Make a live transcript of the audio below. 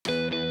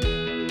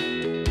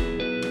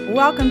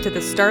Welcome to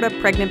the Startup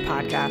Pregnant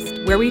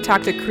Podcast, where we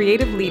talk to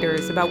creative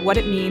leaders about what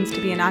it means to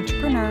be an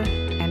entrepreneur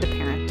and a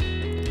parent.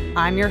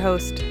 I'm your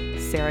host,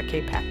 Sarah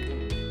K. Peck.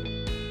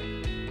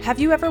 Have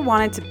you ever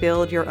wanted to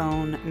build your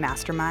own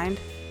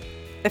mastermind?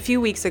 A few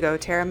weeks ago,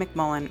 Tara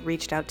McMullin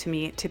reached out to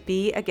me to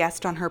be a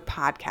guest on her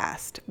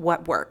podcast,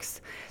 What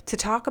Works, to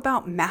talk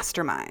about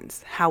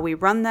masterminds, how we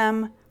run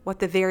them, what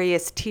the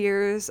various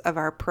tiers of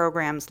our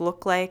programs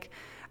look like,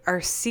 our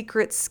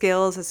secret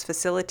skills as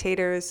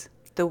facilitators,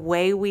 the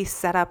way we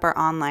set up our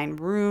online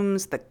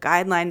rooms, the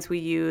guidelines we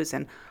use,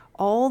 and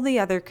all the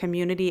other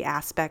community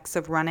aspects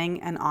of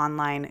running an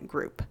online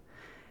group.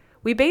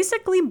 We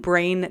basically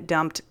brain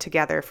dumped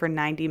together for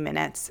 90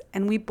 minutes,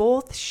 and we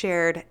both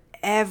shared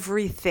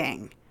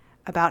everything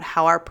about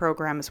how our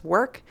programs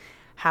work,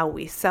 how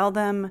we sell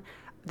them,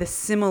 the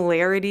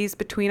similarities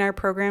between our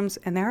programs,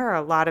 and there are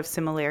a lot of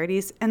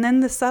similarities, and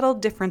then the subtle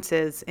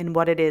differences in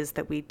what it is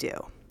that we do.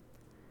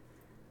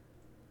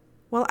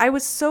 Well, I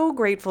was so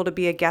grateful to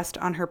be a guest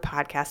on her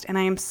podcast, and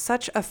I am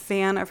such a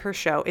fan of her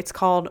show. It's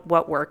called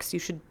What Works. You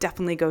should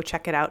definitely go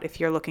check it out if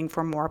you're looking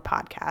for more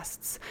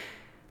podcasts.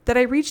 That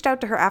I reached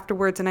out to her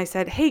afterwards and I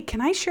said, hey,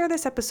 can I share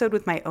this episode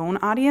with my own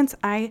audience?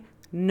 I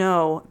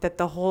know that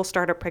the whole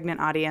Startup Pregnant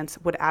audience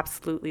would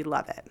absolutely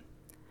love it.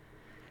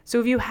 So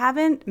if you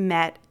haven't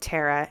met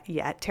Tara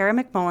yet, Tara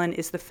McMullin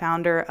is the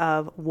founder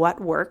of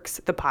What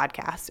Works, the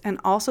podcast, and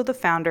also the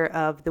founder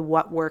of the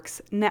What Works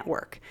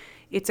Network.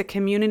 It's a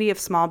community of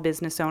small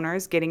business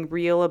owners getting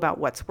real about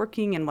what's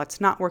working and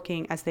what's not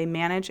working as they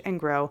manage and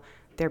grow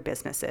their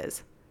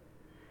businesses.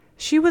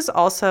 She was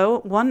also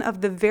one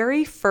of the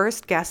very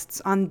first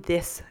guests on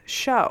this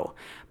show.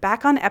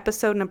 Back on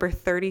episode number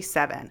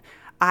 37,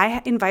 I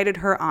invited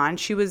her on.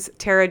 She was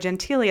Tara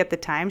Gentili at the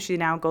time. She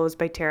now goes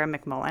by Tara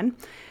McMullin.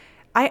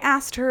 I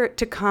asked her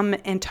to come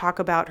and talk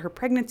about her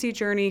pregnancy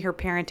journey, her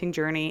parenting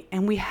journey,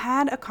 and we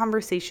had a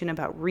conversation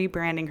about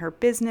rebranding her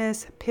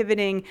business,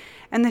 pivoting,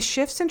 and the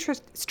shifts and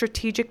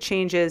strategic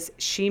changes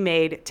she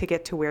made to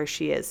get to where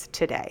she is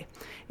today.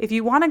 If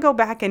you want to go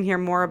back and hear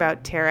more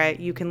about Tara,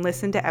 you can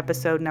listen to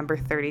episode number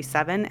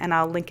 37, and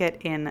I'll link it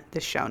in the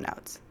show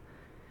notes.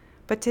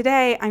 But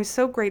today, I'm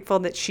so grateful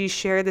that she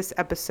shared this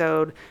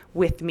episode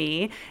with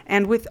me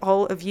and with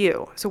all of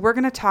you. So we're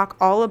going to talk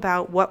all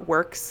about what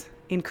works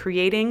in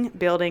creating,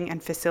 building,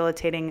 and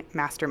facilitating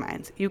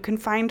masterminds. You can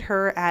find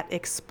her at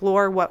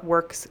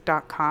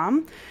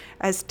explorewhatworks.com,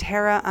 as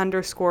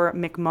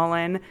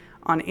Tara_McMullin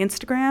on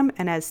Instagram,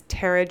 and as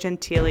Tara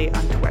Gentili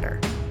on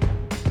Twitter.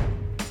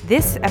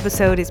 This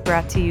episode is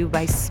brought to you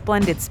by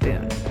Splendid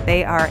Spoon.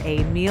 They are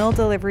a meal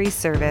delivery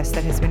service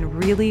that has been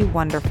really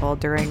wonderful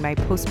during my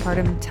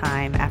postpartum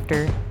time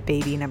after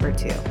baby number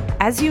 2.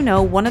 As you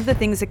know, one of the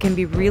things that can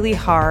be really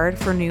hard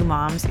for new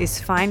moms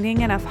is finding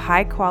enough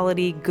high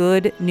quality,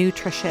 good,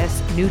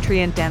 nutritious,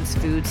 nutrient-dense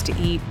foods to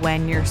eat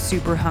when you're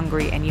super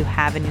hungry and you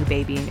have a new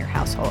baby in your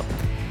household.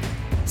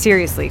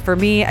 Seriously, for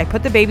me, I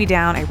put the baby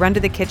down, I run to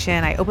the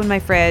kitchen, I open my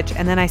fridge,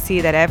 and then I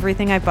see that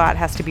everything I bought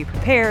has to be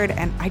prepared,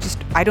 and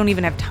I don't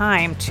even have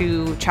time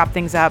to chop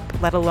things up,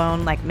 let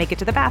alone like make it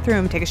to the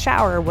bathroom, take a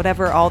shower,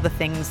 whatever all the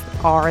things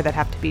are that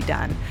have to be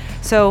done.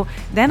 So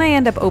then I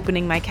end up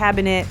opening my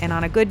cabinet, and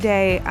on a good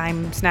day,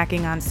 I'm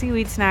snacking on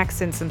seaweed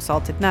snacks and some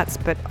salted nuts,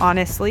 but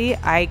honestly,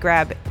 I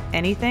grab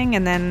anything,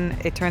 and then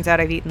it turns out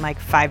I've eaten like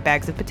 5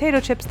 bags of potato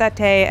chips that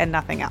day and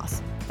nothing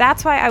else.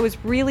 That's why I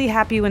was really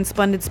happy when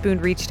Splendid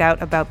Spoon reached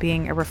out about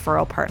being a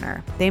referral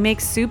partner. They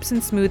make soups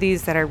and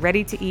smoothies that are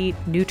ready to eat,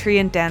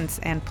 nutrient-dense,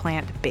 and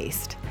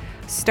plant-based.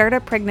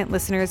 Startup Pregnant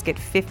listeners get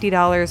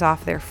 $50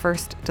 off their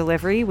first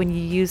delivery when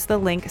you use the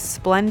link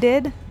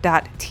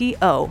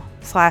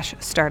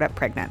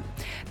splendid.to/startuppregnant.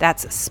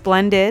 That's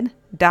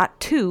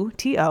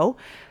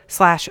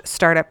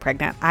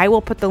splendid.to/startuppregnant. I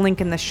will put the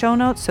link in the show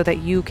notes so that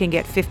you can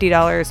get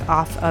 $50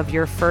 off of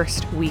your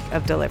first week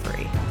of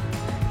delivery.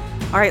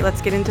 All right,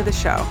 let's get into the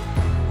show.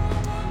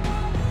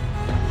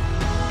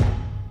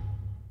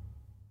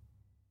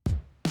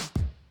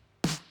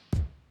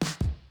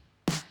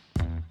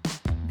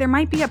 There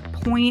might be a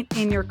point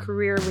in your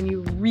career when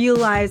you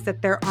realize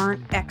that there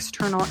aren't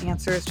external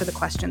answers to the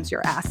questions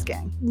you're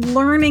asking.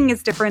 Learning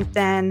is different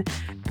than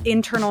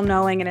internal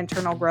knowing and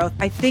internal growth.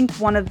 I think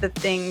one of the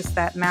things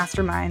that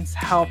masterminds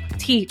help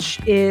teach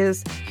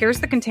is here's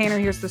the container,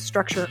 here's the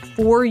structure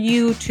for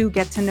you to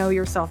get to know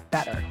yourself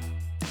better.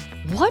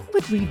 What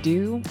would we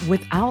do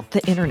without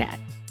the internet?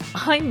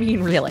 I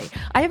mean, really,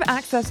 I have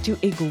access to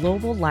a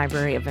global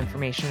library of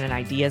information and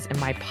ideas in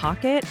my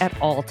pocket at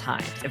all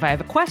times. If I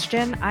have a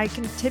question, I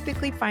can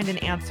typically find an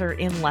answer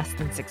in less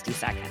than 60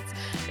 seconds.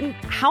 And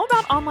how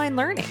about online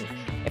learning?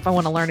 If I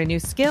want to learn a new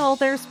skill,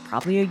 there's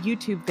probably a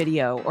YouTube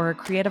video or a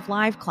Creative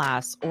Live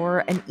class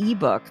or an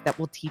ebook that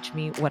will teach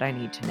me what I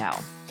need to know.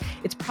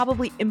 It's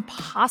probably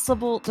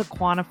impossible to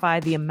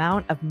quantify the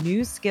amount of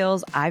new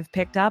skills I've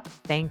picked up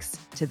thanks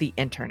to the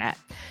internet.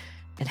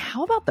 And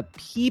how about the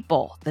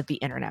people that the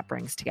internet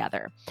brings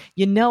together?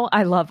 You know,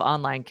 I love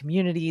online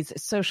communities,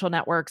 social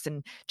networks,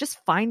 and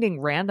just finding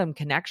random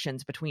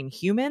connections between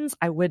humans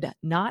I would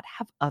not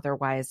have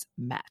otherwise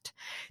met.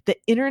 The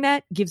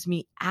internet gives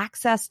me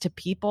access to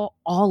people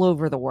all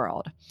over the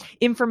world.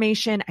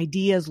 Information,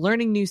 ideas,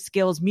 learning new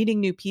skills, meeting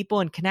new people,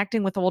 and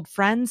connecting with old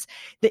friends.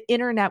 The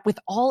internet, with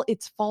all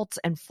its faults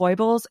and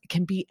foibles,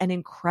 can be an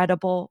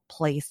incredible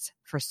place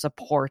for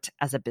support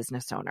as a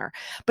business owner.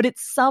 But at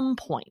some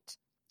point,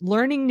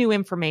 learning new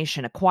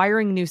information,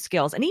 acquiring new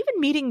skills, and even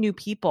meeting new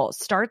people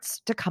starts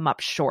to come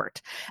up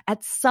short.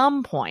 At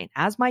some point,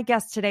 as my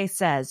guest today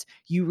says,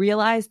 you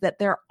realize that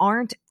there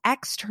aren't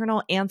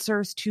external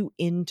answers to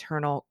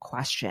internal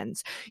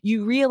questions.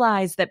 You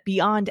realize that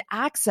beyond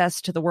access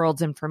to the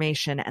world's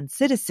information and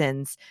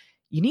citizens,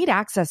 you need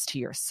access to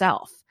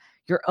yourself,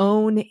 your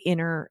own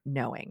inner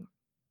knowing.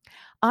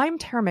 I'm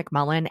Tara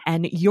McMullin,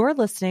 and you're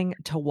listening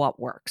to What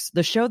Works,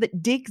 the show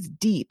that digs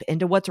deep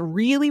into what's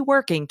really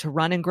working to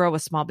run and grow a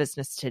small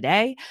business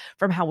today,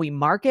 from how we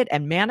market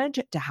and manage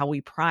to how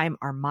we prime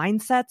our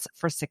mindsets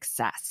for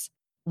success.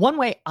 One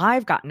way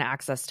I've gotten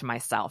access to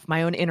myself,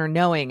 my own inner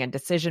knowing and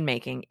decision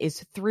making,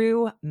 is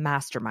through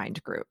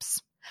mastermind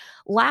groups.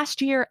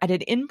 Last year, at an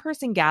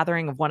in-person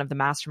gathering of one of the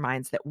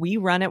masterminds that we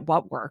run at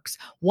What Works,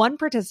 one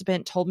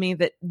participant told me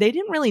that they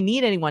didn't really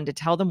need anyone to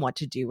tell them what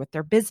to do with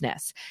their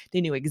business. They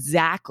knew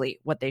exactly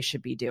what they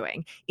should be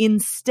doing.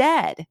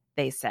 Instead,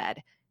 they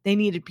said, they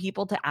needed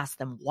people to ask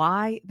them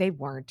why they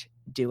weren't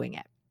doing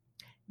it.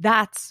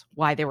 That's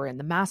why they were in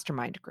the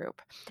mastermind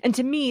group. And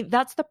to me,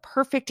 that's the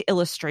perfect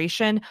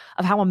illustration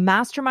of how a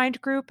mastermind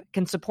group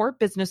can support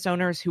business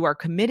owners who are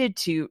committed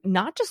to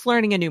not just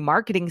learning a new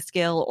marketing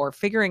skill or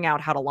figuring out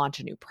how to launch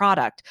a new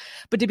product,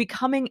 but to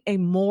becoming a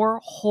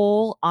more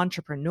whole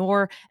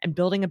entrepreneur and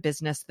building a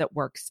business that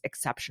works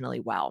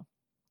exceptionally well.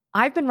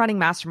 I've been running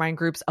mastermind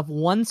groups of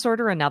one sort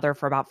or another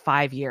for about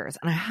 5 years,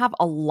 and I have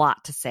a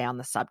lot to say on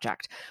the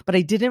subject, but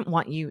I didn't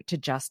want you to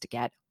just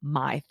get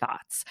my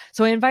thoughts.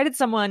 So I invited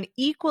someone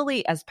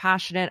equally as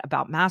passionate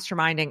about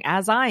masterminding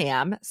as I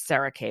am,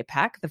 Sarah K.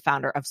 Peck, the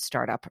founder of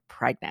Startup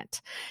Pregnant.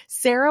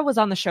 Sarah was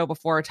on the show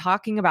before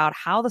talking about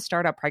how the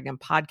Startup Pregnant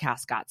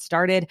podcast got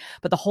started,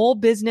 but the whole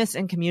business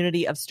and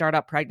community of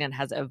Startup Pregnant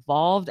has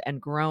evolved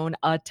and grown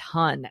a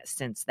ton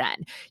since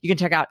then. You can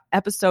check out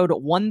episode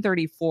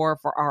 134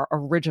 for our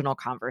original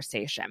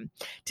conversation.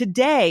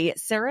 Today,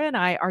 Sarah and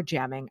I are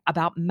jamming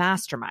about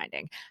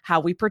masterminding, how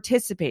we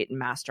participate in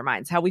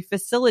masterminds, how we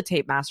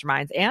facilitate masterminds,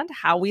 and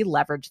how we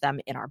leverage them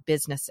in our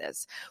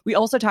businesses. We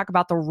also talk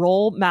about the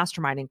role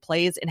masterminding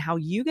plays in how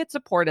you get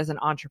support as an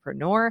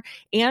entrepreneur,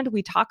 and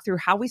we talk through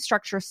how we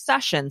structure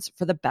sessions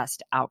for the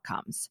best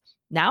outcomes.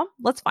 Now,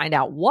 let's find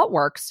out what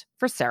works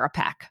for Sarah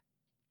Peck.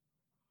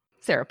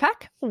 Sarah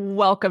Peck,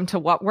 welcome to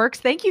What Works.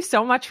 Thank you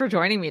so much for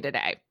joining me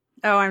today.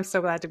 Oh, I'm so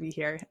glad to be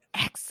here.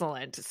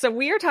 Excellent. So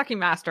we are talking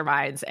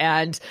masterminds,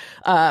 and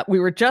we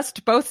were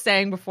just both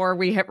saying before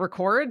we hit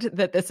record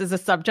that this is a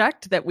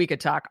subject that we could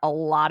talk a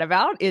lot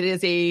about. It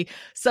is a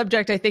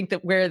subject, I think,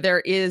 that where there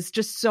is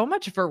just so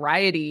much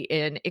variety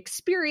in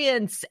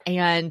experience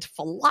and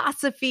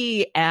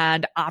philosophy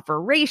and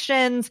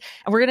operations,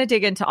 and we're going to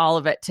dig into all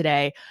of it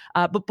today.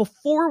 But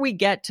before we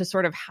get to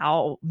sort of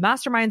how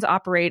masterminds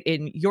operate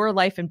in your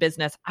life and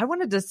business, I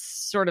wanted to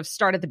sort of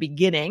start at the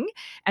beginning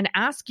and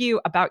ask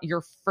you about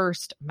your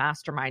first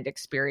mastermind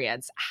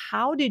experience.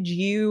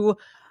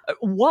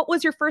 What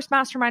was your first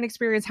mastermind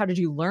experience? How did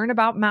you learn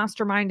about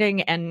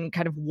masterminding, and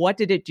kind of what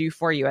did it do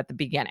for you at the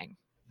beginning?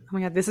 Oh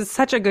my God, this is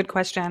such a good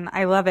question.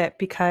 I love it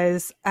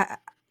because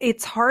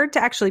it's hard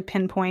to actually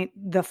pinpoint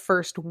the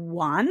first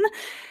one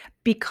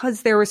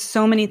because there were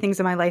so many things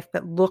in my life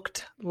that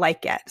looked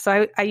like it.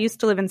 So I used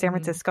to live in San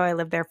Francisco. I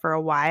lived there for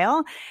a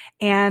while.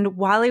 And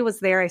while I was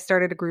there, I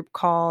started a group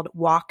called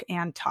Walk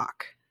and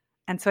Talk.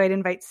 And so I'd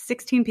invite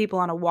 16 people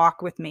on a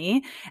walk with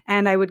me,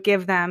 and I would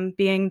give them,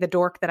 being the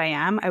dork that I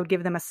am, I would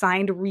give them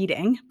assigned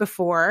reading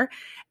before,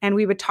 and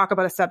we would talk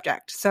about a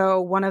subject. So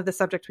one of the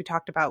subjects we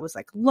talked about was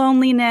like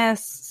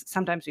loneliness.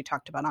 Sometimes we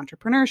talked about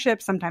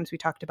entrepreneurship. Sometimes we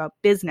talked about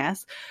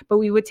business, but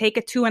we would take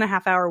a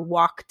 2.5-hour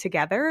walk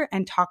together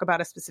and talk about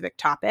a specific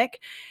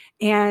topic.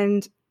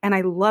 And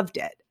I loved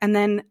it. And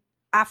then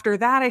after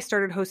that, I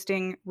started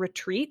hosting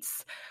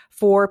retreats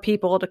for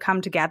people to come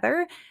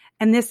together.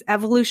 And this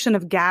evolution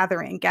of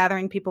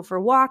gathering people for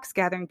walks,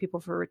 gathering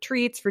people for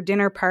retreats, for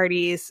dinner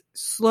parties,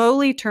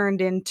 slowly turned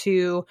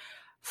into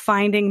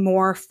finding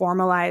more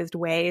formalized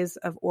ways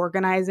of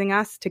organizing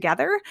us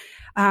together.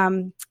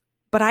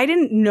 But I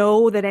didn't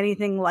know that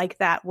anything like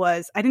that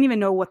I didn't even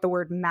know what the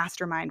word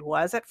mastermind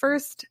was at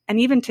first. And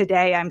even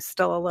today, I'm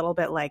still a little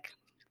bit like,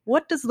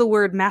 what does the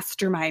word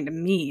mastermind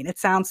mean? It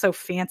sounds so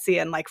fancy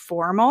and like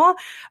formal.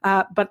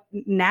 But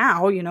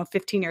now,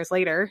 15 years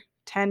later,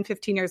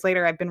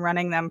 I've been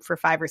running them for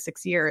 5 or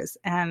 6 years,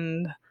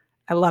 and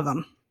I love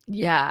them.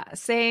 Yeah,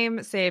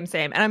 same.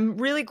 And I'm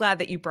really glad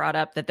that you brought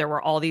up that there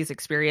were all these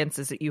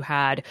experiences that you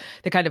had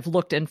that kind of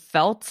looked and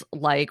felt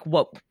like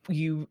what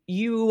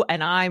you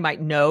and I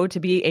might know to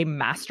be a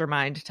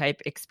mastermind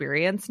type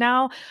experience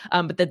now,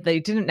 but that they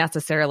didn't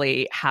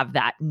necessarily have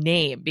that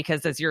name.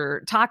 Because as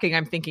you're talking,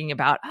 I'm thinking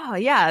about, oh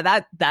yeah,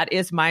 that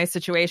is my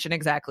situation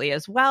exactly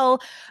as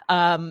well.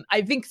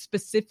 I think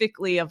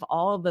specifically of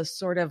all the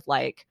sort of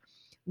like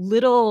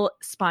little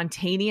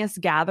spontaneous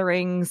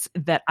gatherings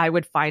that I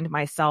would find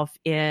myself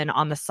in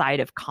on the side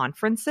of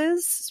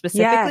conferences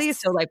specifically.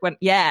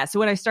 Yes. So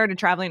when I started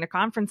traveling to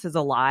conferences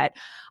a lot,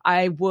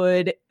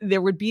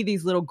 there would be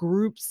these little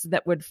groups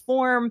that would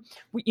form.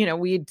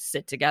 We'd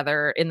sit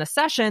together in the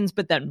sessions,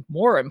 but then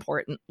more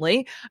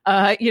importantly,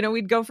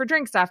 we'd go for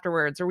drinks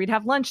afterwards, or we'd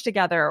have lunch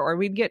together, or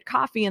we'd get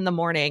coffee in the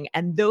morning.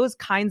 And those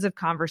kinds of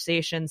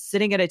conversations,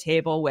 sitting at a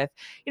table with,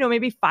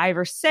 maybe 5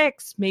 or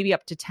 6, maybe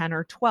up to 10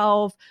 or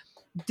 12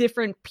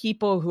 different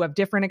people who have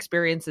different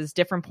experiences,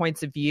 different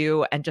points of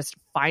view, and just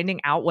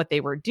finding out what they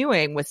were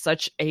doing was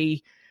such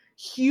a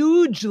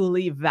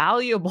hugely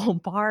valuable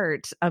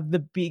part of the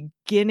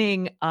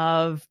beginning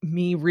of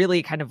me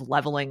really kind of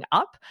leveling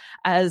up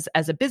as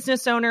a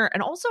business owner,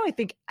 and also I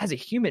think as a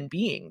human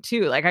being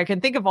too. Like, I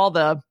can think of all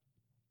the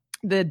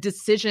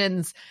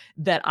decisions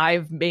that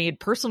I've made,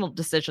 personal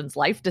decisions,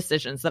 life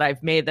decisions that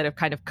I've made that have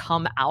kind of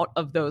come out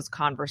of those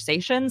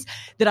conversations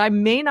that I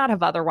may not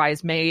have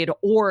otherwise made,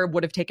 or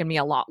would have taken me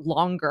a lot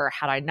longer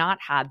had I not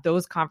had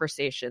those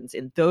conversations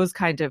in those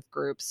kind of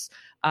groups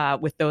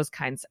with those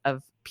kinds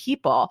of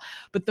people.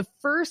 But the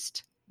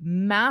first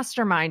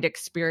mastermind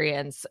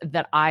experience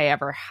that I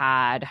ever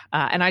had,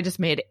 and I just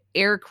made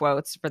air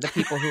quotes for the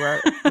people who are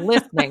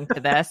listening to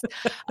this,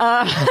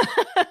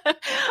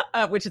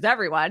 which is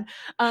everyone,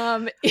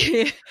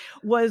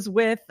 was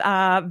with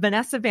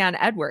Vanessa Van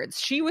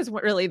Edwards. She was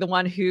really the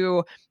one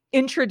who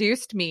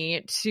introduced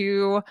me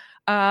to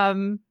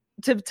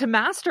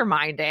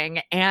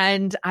masterminding,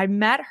 and I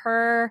met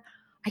her.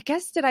 I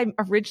guess, did I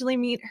originally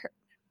meet her?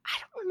 I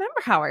don't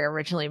remember how I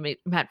originally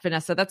met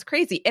Vanessa. That's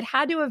crazy. It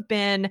had to have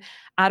been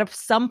out of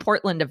some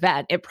Portland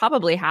event. It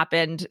probably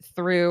happened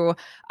through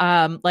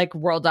like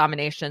World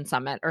Domination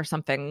Summit or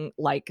something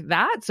like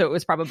that. So it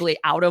was probably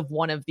out of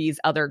one of these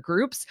other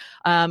groups.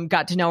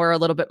 Got to know her a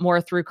little bit more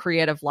through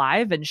Creative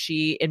Live, and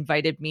she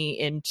invited me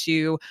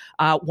into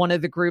one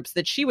of the groups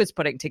that she was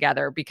putting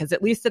together, because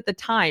at least at the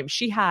time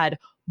she had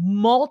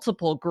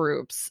multiple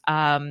groups,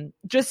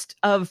 just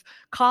of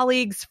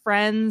colleagues,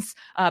 friends,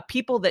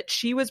 people that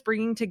she was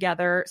bringing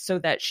together so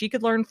that she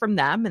could learn from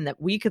them and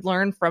that we could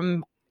learn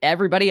from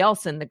everybody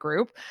else in the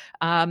group.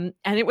 And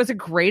it was a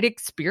great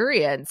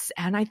experience.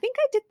 And I think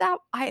I did that.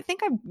 I think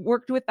I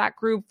worked with that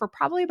group for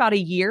probably about a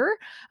year.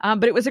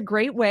 But it was a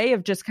great way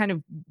of just kind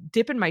of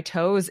dipping my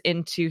toes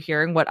into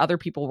hearing what other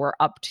people were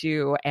up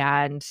to,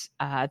 and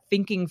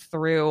thinking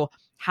through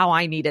how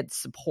I needed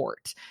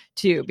support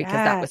too, because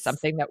that was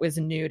something that was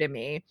new to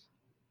me.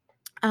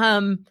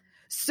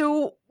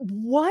 So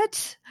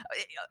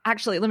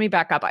actually, let me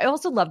back up. I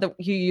also love that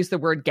you use the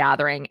word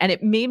gathering, and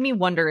it made me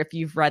wonder if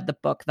you've read the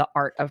book, The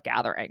Art of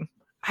Gathering.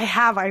 I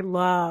have. I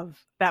love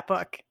that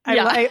book.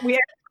 Yeah. We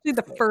actually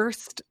the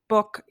first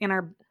book in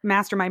our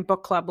mastermind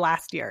book club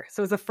last year.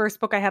 So it was the first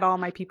book I had all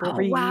my people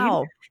read.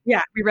 Wow.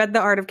 Yeah, we read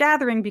The Art of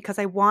Gathering because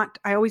I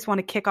always want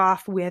to kick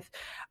off with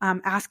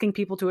asking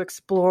people to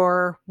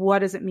explore, what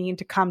does it mean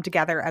to come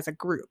together as a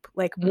group?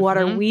 Like, what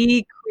are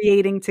we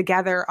creating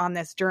together on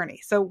this journey?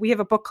 So we have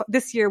a book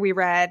this year. We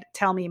read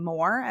Tell Me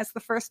More as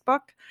the first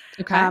book.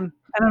 Okay.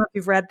 I don't know if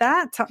you've read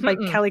that by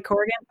Kelly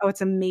Corrigan. Oh,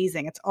 it's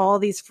amazing. It's all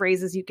these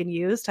phrases you can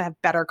use to have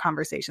better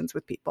conversations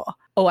with people.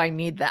 Oh, I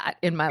need that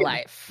in my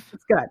life.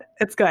 It's good.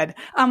 It's good.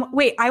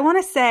 Wait, I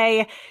want to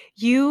say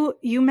you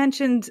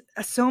mentioned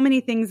so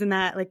many things in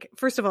that. Like,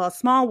 first of all, A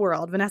Small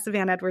World. Vanessa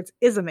Van Edwards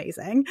is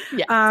amazing.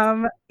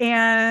 Yeah.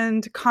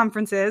 And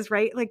conferences,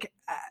 right? Like,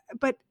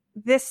 but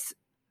this,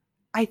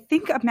 I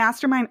think a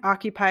mastermind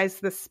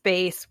occupies the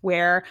space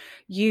where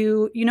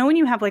you know, when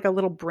you have like a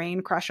little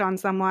brain crush on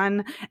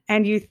someone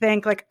and you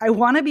think like, I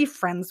want to be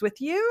friends with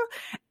you.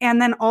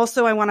 And then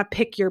also I want to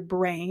pick your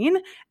brain,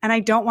 and I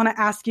don't want to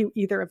ask you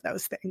either of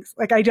those things.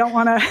 Like, I don't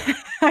want to,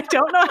 I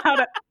don't know how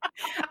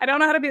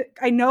to be,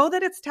 I know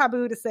that it's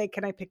taboo to say,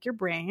 can I pick your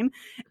brain?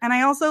 And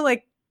I also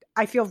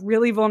I feel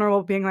really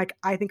vulnerable being like,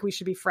 I think we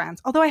should be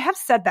friends. Although I have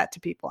said that to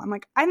people. I'm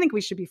like, I think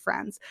we should be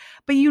friends.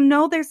 But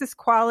there's this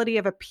quality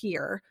of a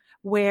peer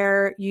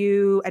where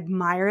you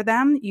admire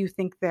them, you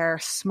think they're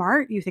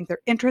smart, you think they're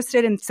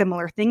interested in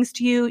similar things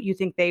to you, you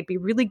think they'd be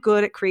really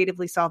good at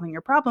creatively solving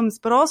your problems,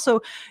 but also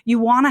you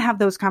want to have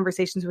those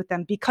conversations with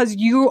them because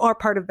you are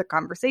part of the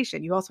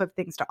conversation. You also have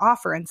things to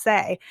offer and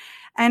say.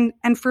 And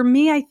for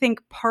me, I think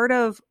part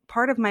of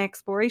my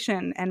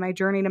exploration and my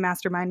journey to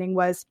masterminding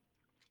was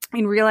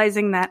in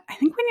realizing that I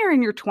think when you're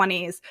in your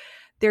 20s,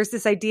 there's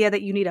this idea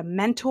that you need a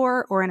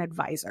mentor or an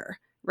advisor,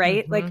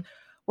 right? Mm-hmm. Like,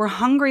 we're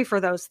hungry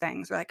for those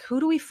things. We're like, who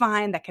do we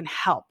find that can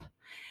help?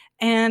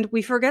 And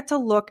we forget to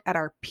look at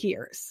our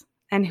peers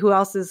and who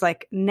else is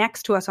like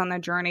next to us on the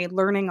journey,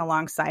 learning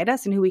alongside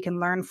us and who we can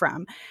learn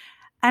from.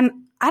 And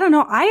I don't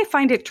know, I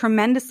find it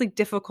tremendously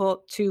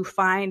difficult to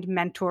find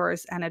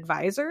mentors and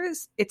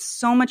advisors. It's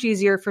so much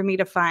easier for me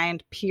to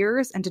find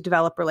peers and to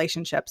develop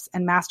relationships.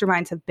 And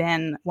masterminds have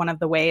been one of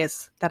the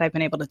ways that I've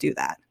been able to do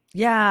that.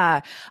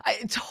 Yeah, I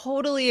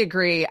totally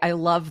agree. I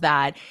love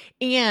that.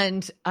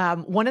 And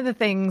one of the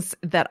things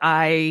that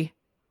kind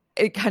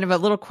of a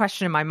little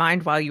question in my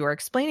mind while you were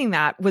explaining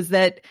that was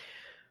that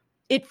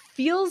it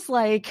feels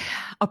like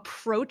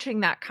approaching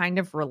that kind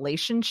of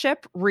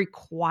relationship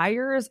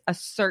requires a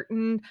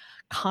certain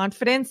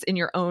confidence in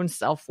your own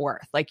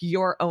self-worth, like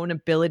your own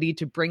ability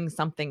to bring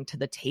something to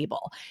the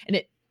table.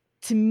 And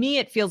to me,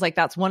 it feels like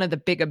that's one of the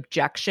big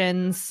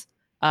objections,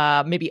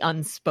 maybe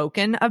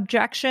unspoken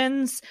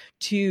objections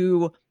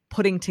to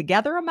putting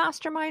together a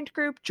mastermind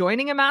group,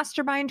 joining a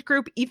mastermind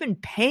group, even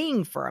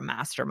paying for a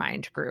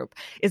mastermind group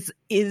is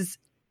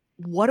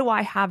what do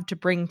I have to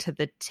bring to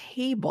the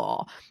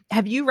table?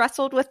 Have you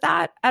wrestled with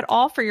that at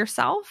all for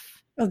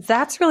yourself? Oh,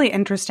 that's really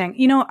interesting.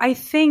 I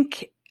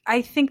think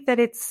that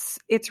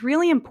it's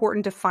really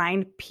important to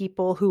find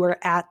people who are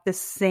at the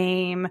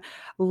same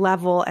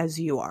level as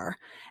you are.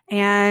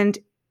 And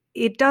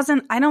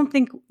I don't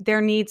think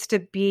there needs to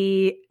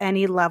be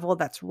any level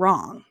that's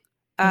wrong.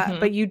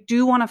 But you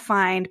do want to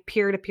find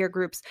peer-to-peer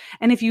groups.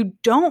 And if you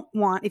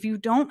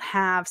don't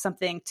have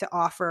something to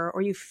offer,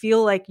 or you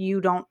feel like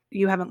you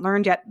haven't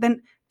learned yet,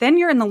 then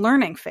you're in the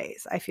learning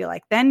phase. I feel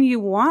like then you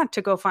want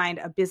to go find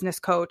a business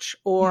coach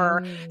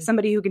or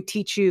somebody who can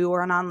teach you,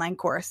 or an online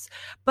course.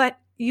 But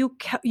you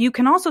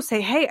can also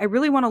say, hey, I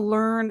really want to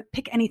learn,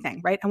 pick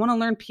anything, right? I want to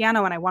learn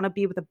piano and I want to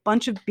be with a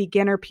bunch of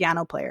beginner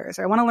piano players,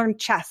 or I want to learn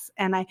chess.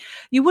 And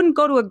you wouldn't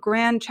go to a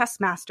grand chess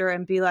master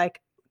and be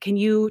like, can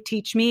you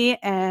teach me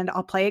and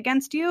I'll play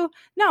against you?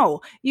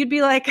 No, you'd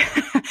be like,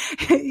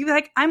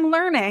 I'm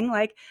learning.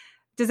 Like,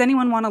 does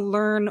anyone want to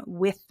learn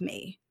with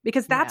me?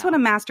 Because that's what a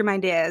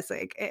mastermind is.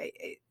 Like,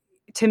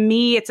 to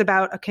me, it's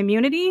about a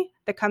community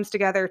that comes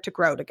together to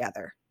grow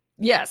together.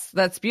 Yes,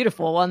 that's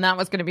beautiful. Well, and that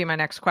was going to be my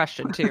next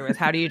question too, is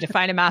how do you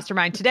define a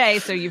mastermind today?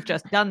 So you've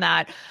just done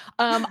that.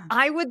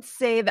 I would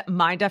say that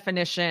my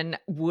definition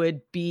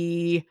would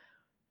be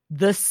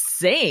the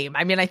same.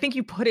 I mean, I think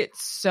you put it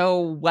so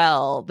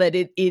well that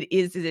it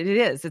is.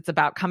 It's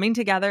about coming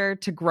together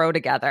to grow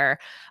together.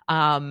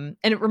 And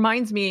it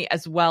reminds me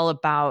as well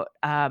about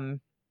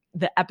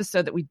the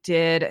episode that we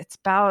did. It's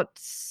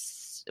about,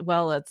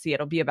 well, let's see,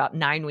 it'll be about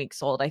 9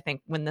 weeks old, I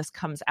think, when this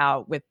comes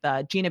out, with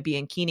Gina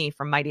Bianchini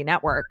from Mighty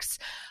Networks.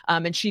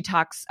 And she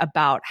talks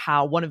about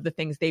how one of the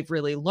things they've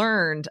really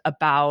learned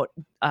about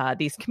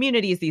these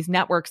communities, these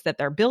networks that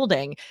they're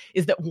building,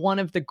 is that one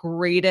of the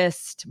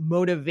greatest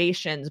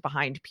motivations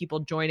behind people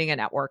joining a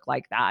network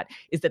like that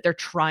is that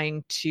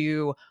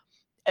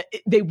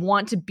they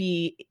want to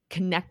be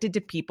connected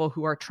to people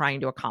who are trying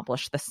to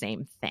accomplish the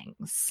same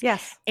things.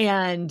 Yes.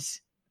 And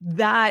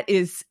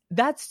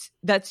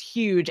that's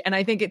huge. And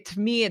I think to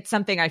me, it's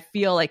something I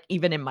feel like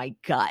even in my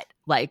gut,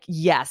 like,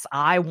 yes,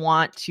 I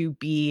want to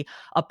be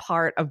a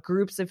part of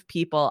groups of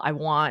people. I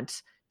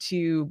want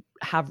to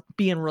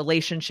be in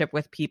relationship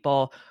with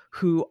people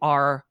who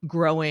are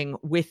growing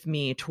with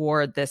me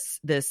toward this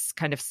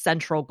kind of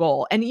central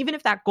goal. And even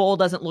if that goal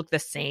doesn't look the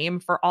same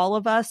for all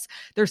of us,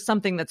 there's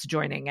something that's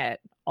joining it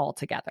all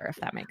together, if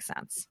that makes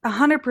sense.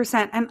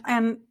 100%.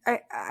 And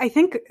I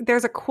think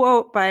there's a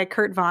quote by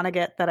Kurt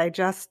Vonnegut that I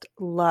just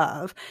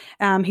love.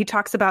 He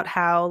talks about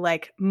how,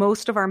 like,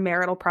 most of our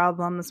marital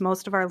problems,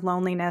 most of our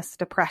loneliness,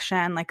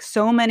 depression, like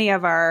so many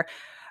of our,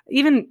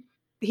 even,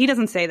 he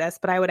doesn't say this,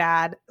 but I would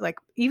add, like,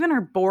 even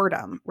our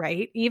boredom,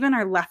 right? Even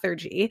our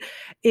lethargy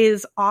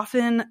is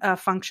often a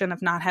function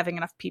of not having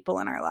enough people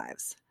in our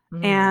lives.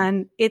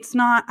 And it's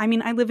not, I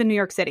mean, I live in New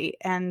York City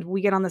and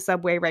we get on the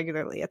subway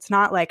regularly. It's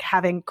not like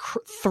having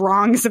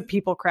throngs of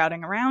people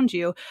crowding around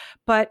you,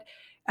 but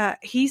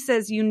he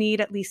says you need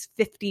at least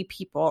 50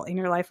 people in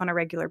your life on a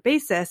regular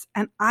basis.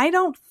 And I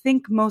don't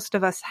think most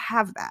of us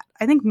have that.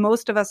 I think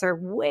most of us are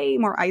way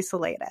more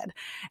isolated.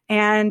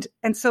 And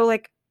so,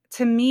 like,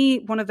 to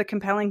me, one of the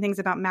compelling things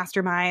about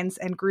masterminds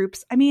and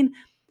groups, I mean,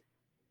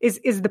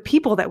 is the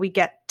people that we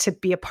get to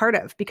be a part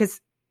of,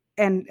 because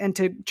and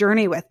to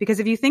journey with.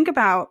 Because if you think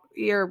about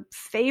your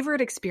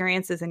favorite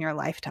experiences in your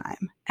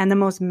lifetime and the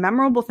most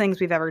memorable things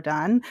we've ever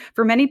done,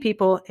 for many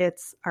people,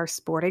 it's our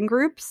sporting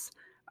groups,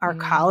 our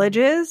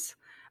colleges,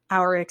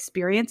 our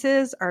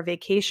experiences, our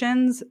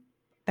vacations,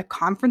 the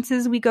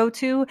conferences we go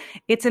to.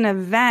 It's an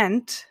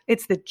event.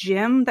 It's the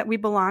gym that we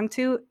belong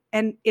to.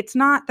 And it's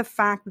not the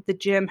fact that the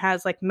gym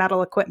has like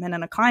metal equipment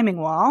and a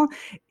climbing wall.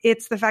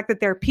 It's the fact that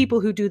there are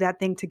people who do that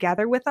thing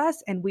together with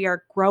us, and we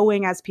are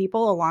growing as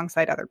people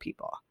alongside other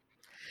people.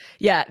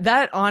 Yeah,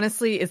 that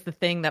honestly is the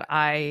thing that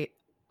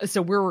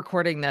so we're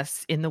recording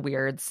this in the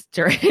weirds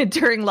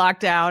during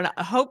lockdown.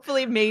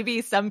 Hopefully,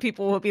 maybe some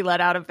people will be let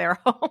out of their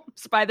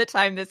homes by the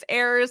time this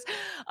airs.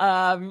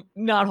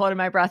 Not holding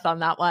my breath on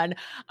that one.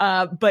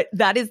 But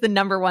that is the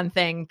number one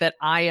thing that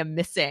I am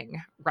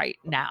missing right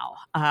now.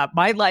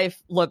 My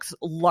life looks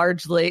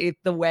largely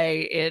the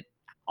way it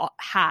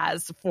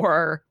has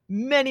for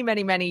many,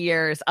 many, many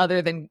years,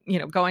 other than,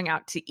 going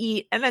out to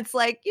eat. And it's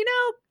like, eating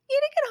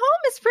at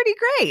home is pretty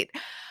great.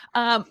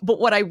 But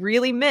what I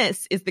really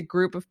miss is the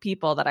group of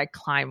people that I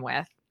climb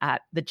with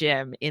at the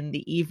gym in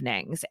the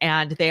evenings.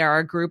 And they are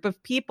a group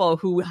of people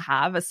who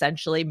have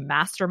essentially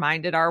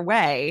masterminded our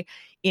way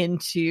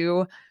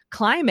into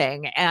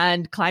climbing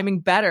and climbing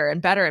better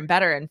and better and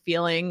better, and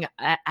feeling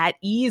at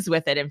ease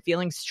with it, and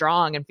feeling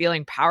strong and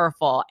feeling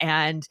powerful.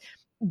 And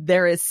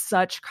there is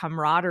such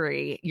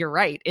camaraderie. You're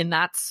right, in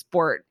that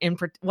sport,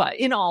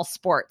 in all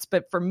sports.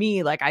 But for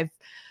me, like, I've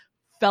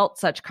felt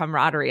such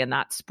camaraderie in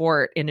that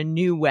sport in a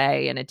new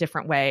way, in a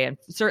different way, and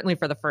certainly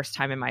for the first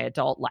time in my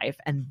adult life.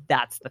 And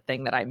that's the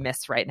thing that I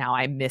miss right now.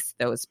 I miss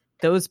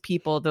those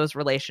people, those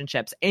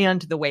relationships,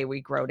 and the way we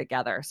grow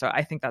together. So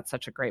I think that's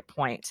such a great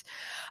point.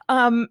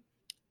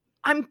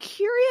 I'm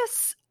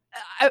curious.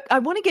 I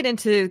want to get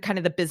into kind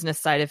of the business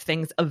side of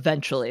things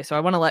eventually. So I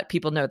want to let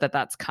people know that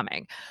that's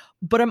coming.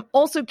 But I'm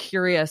also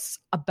curious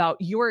about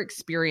your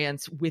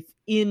experience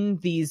within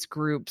these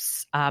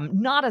groups,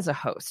 not as a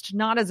host,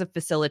 not as a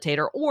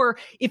facilitator, or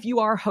if you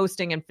are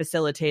hosting and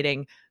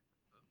facilitating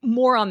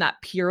more on that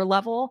peer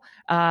level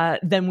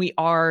than we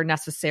are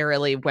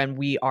necessarily when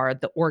we are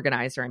the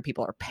organizer and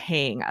people are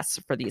paying us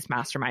for these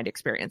mastermind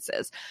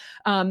experiences.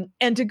 And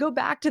to go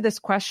back to this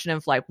question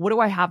of like, what do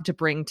I have to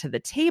bring to the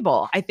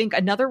table? I think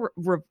another,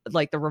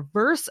 the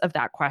reverse of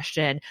that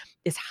question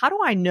is, how do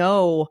I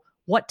know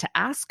what to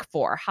ask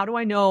for? How do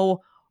I know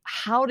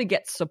how to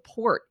get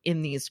support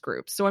in these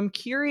groups? So I'm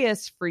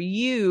curious for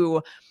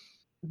you,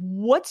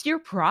 what's your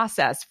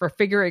process for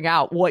figuring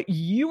out what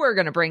you are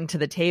going to bring to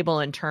the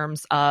table in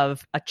terms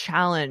of a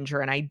challenge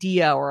or an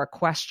idea or a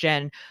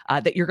question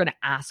that you're going to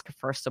ask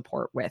for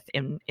support with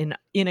in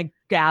a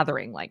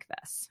gathering like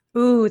this?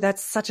 Ooh,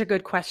 that's such a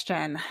good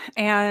question.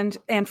 And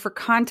for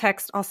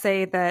context, I'll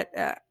say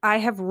that I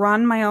have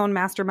run my own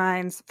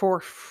masterminds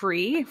for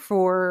free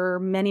for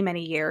many,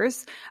 many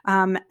years.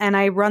 And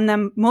I run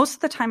them, most of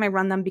the time I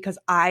run them because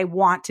I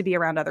want to be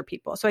around other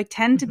people. So I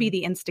tend to be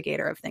the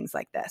instigator of things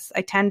like this.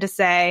 I tend to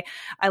say,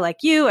 I like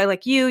you,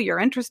 you're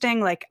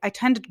interesting. Like, I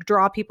tend to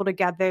draw people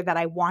together that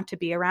I want to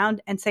be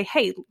around and say,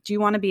 hey, do you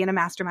want to be in a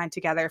mastermind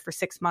together for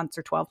 6 months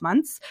or 12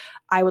 months?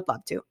 I would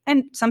love to.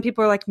 And some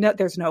people are like, no,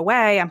 there's no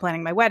way. I'm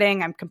planning my wedding.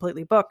 I'm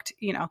completely booked.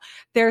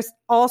 There's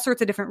all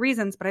sorts of different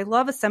reasons, but I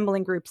love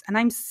assembling groups, and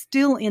I'm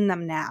still in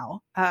them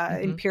now,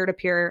 in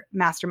peer-to-peer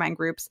mastermind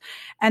groups.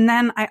 And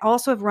then I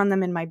also have run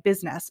them in my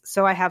business.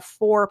 So I have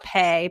for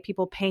pay.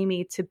 People pay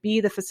me to be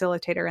the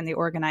facilitator and the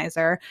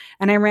organizer.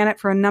 And I ran it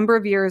for a number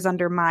of years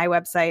under my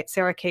website,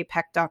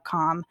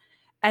 sarahkpeck.com.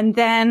 And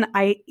then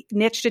I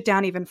niched it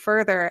down even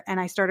further,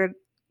 and I started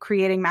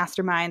creating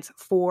masterminds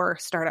for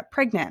Startup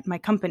Pregnant, my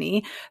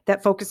company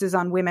that focuses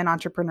on women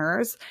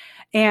entrepreneurs.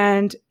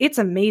 And it's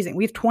amazing.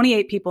 We have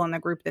 28 people in the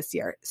group this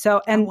year.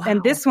 So,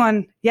 and this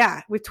one,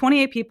 with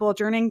 28 people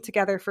journeying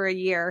together for a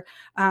year.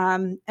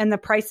 And the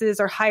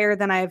prices are higher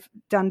than I've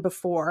done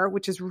before,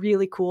 which is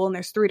really cool. And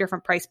there's 3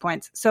 different price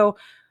points. So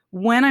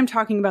when I'm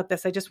talking about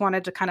this, I just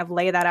wanted to kind of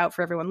lay that out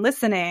for everyone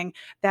listening,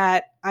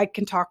 that I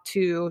can talk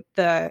to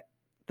the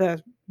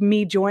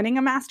me joining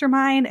a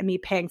mastermind and me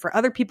paying for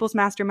other people's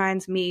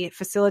masterminds, me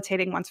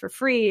facilitating ones for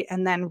free,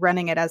 and then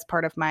running it as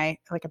part of my,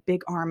 like, a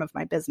big arm of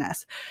my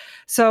business.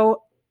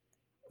 So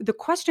the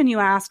question you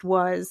asked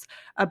was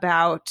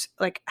about,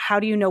 like, how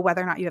do you know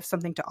whether or not you have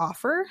something to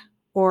offer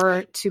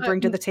or to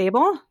bring to the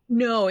table?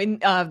 No, in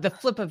the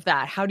flip of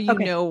that, how do you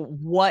know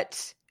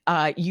what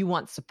you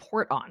want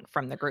support on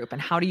from the group,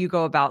 and how do you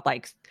go about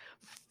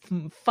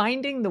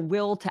finding the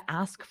will to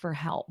ask for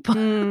help?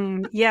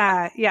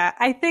 Yeah.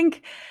 I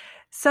think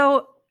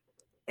so.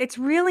 It's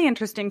really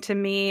interesting to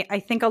me. I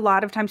think a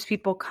lot of times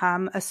people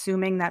come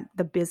assuming that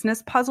the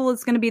business puzzle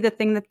is going to be the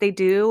thing that they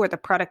do, or the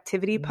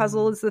productivity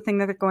puzzle is the thing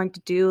that they're going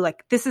to do.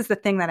 Like, this is the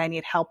thing that I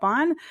need help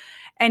on.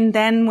 And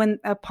then when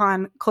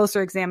upon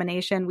closer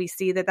examination, we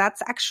see that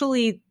that's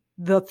actually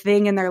the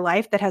thing in their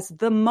life that has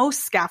the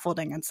most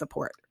scaffolding and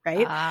support,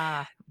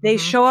 right? They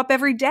show up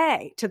every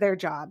day to their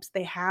jobs.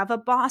 They have a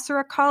boss or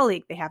a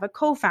colleague. They have a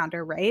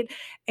co-founder, right?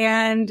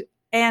 And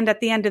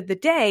at the end of the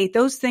day,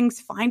 those things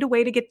find a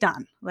way to get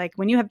done. Like,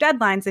 when you have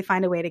deadlines, they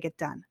find a way to get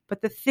done.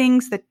 But the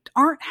things that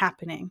aren't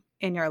happening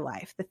in your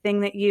life, the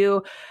thing that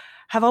you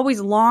have always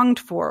longed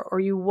for or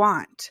you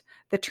want,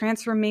 the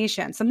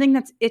transformation, something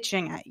that's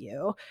itching at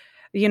you,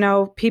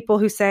 people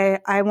who say,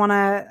 I want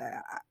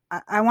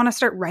to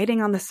start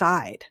writing on the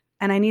side,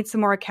 and I need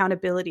some more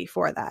accountability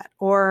for that.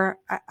 Or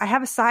I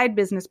have a side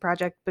business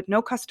project, but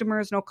no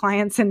customers, no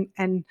clients,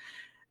 and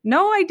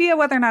no idea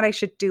whether or not I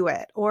should do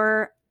it.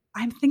 Or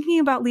I'm thinking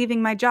about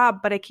leaving my job,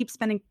 but I keep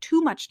spending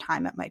too much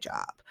time at my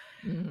job.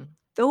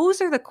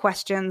 Those are the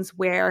questions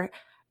where,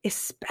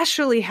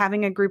 especially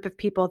having a group of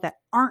people that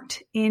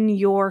aren't in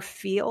your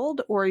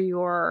field or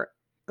your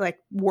like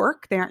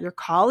work, they aren't your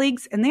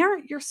colleagues, and they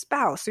aren't your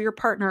spouse or your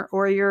partner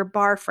or your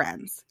bar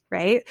friends,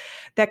 right?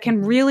 That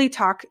can really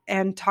talk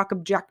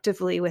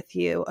objectively with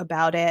you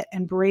about it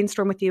and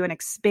brainstorm with you and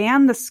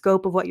expand the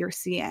scope of what you're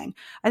seeing.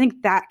 I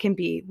think that can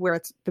be where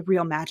the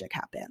real magic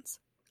happens.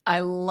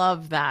 I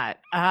love that.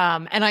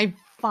 And I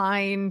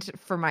find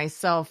for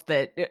myself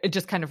that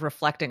just kind of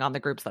reflecting on the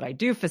groups that I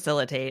do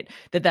facilitate,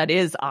 that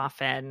is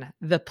often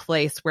the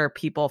place where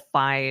people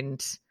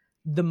find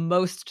the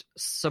most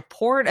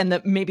support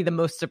and maybe the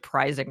most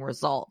surprising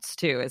results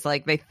too. Is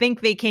like they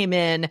think they came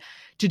in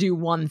to do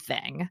one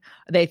thing.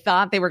 They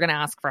thought they were going to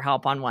ask for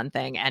help on one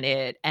thing, and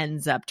it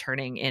ends up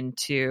turning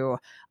into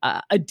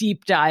a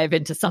deep dive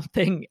into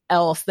something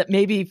else that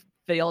maybe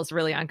feels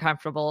really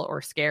uncomfortable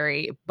or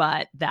scary,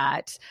 but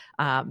that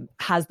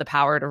has the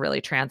power to really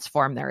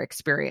transform their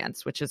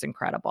experience, which is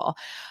incredible.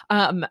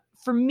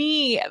 For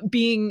me,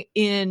 being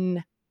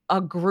in a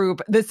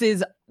group, this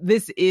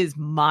is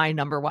my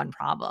number one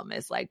problem,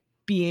 is like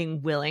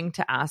being willing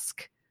to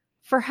ask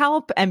for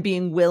help and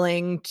being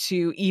willing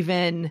to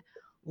even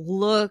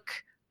look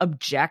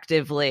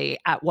objectively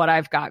at what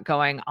I've got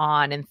going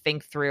on and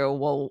think through,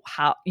 well,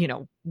 how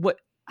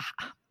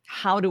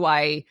do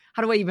I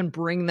even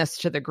bring this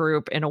to the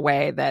group in a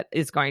way that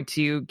is going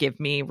to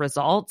give me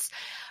results?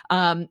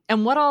 And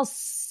what I'll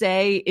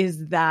say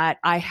is that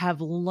I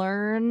have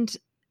learned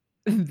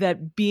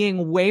that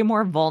being way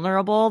more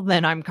vulnerable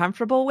than I'm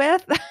comfortable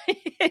with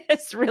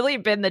has really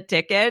been the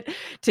ticket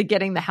to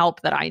getting the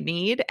help that I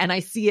need. And I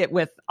see it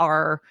with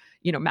our,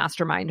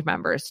 mastermind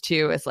members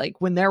too. It's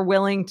like when they're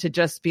willing to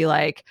just be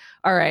like,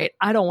 all right,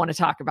 I don't want to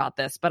talk about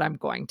this, but I'm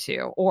going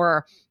to,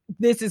 or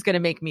this is going to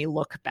make me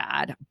look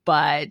bad,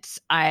 but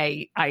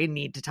I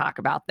need to talk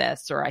about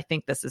this, or I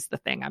think this is the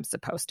thing I'm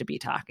supposed to be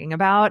talking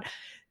about.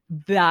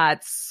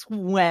 That's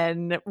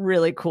when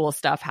really cool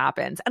stuff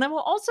happens. And I will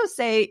also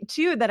say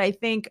too, that I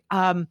think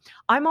I'm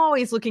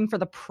always looking for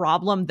the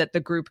problem that the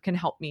group can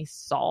help me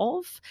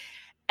solve.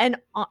 And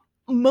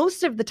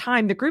most of the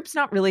time, the group's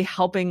not really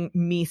helping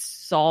me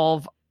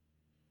solve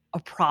a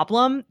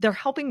problem. They're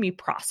helping me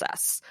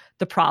process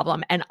the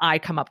problem, and I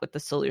come up with the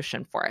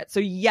solution for it.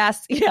 So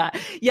yes. Like,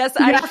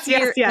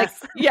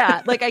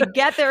 like I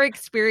get their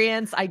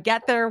experience, I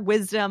get their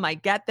wisdom, I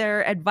get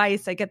their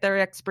advice, I get their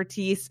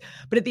expertise.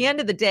 But at the end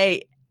of the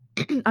day,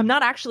 I'm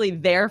not actually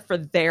there for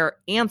their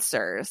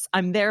answers.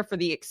 I'm there for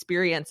the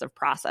experience of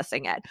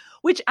processing it,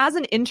 which as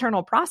an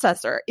internal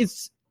processor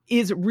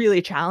is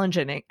really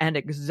challenging and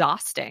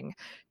exhausting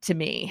to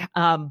me.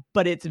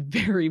 But it's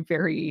very,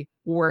 very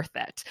worth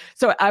it.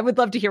 So I would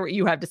love to hear what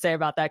you have to say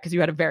about that, because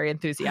you had a very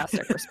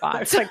enthusiastic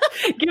response. Like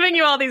giving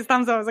you all these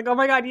thumbs up. I was like, oh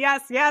my God,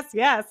 yes.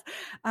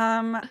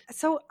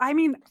 So, I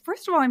mean,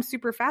 first of all, I'm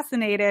super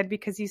fascinated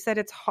because you said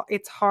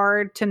it's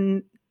hard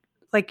to,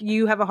 like,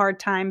 you have a hard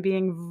time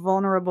being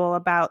vulnerable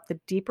about the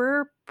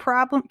deeper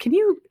problem. Do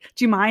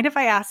you mind if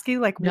I ask you,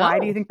 like, why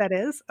do you think that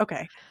is?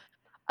 Okay.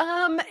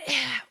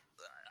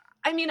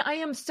 I mean, I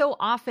am so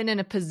often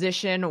in a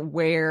position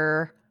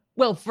where,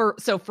 for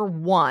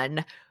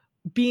one,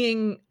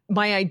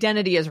 my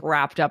identity is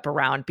wrapped up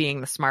around being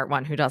the smart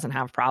one who doesn't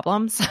have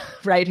problems,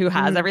 right? Who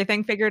has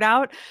everything figured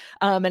out.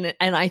 And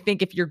I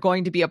think if you're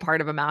going to be a part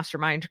of a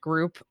mastermind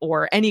group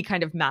or any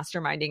kind of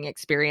masterminding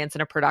experience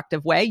in a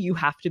productive way, you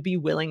have to be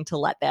willing to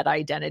let that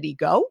identity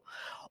go,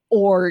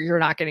 or you're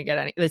not going to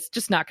get it's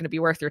just not going to be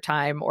worth your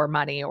time or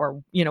money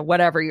or,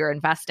 whatever you're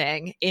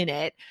investing in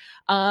it.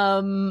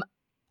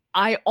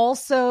 I'm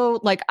also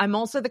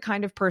the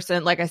kind of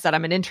person, like I said,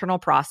 I'm an internal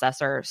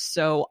processor.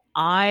 So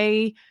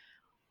I'm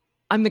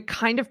the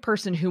kind of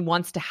person who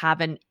wants to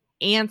have an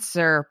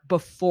answer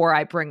before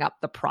I bring up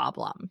the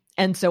problem.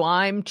 And so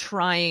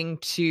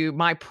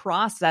my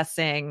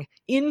processing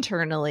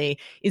internally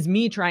is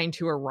me trying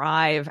to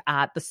arrive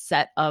at the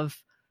set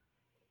of,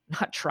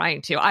 not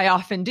trying to, I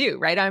often do,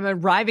 right? I'm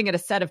arriving at a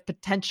set of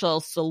potential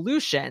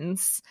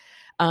solutions.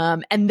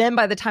 And then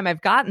by the time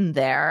I've gotten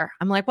there,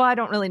 I'm like, well, I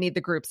don't really need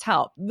the group's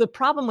help. The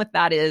problem with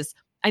that is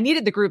I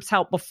needed the group's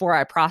help before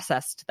I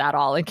processed that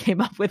all and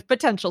came up with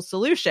potential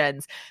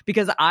solutions,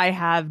 because I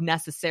have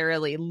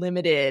necessarily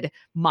limited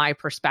my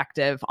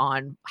perspective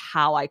on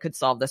how I could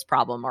solve this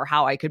problem or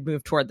how I could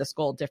move toward this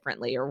goal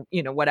differently, or,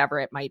 whatever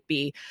it might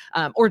be,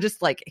 or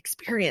just like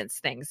experience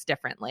things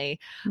differently.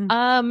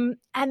 And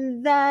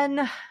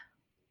then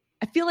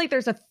I feel like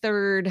there's a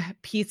third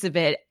piece of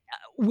it,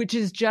 which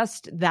is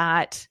just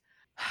that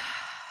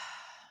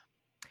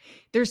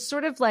there's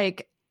sort of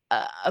like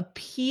a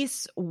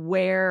piece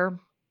where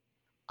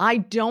I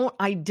don't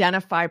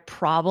identify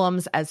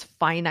problems as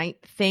finite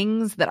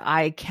things that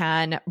I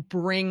can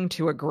bring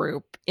to a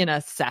group in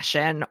a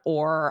session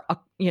or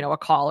a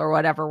call or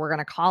whatever we're going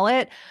to call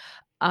it.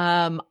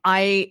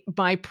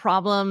 My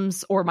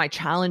problems or my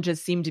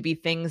challenges seem to be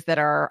things that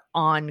are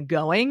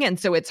ongoing. And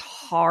so it's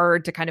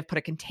hard to kind of put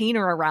a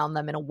container around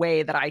them in a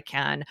way that I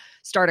can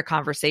start a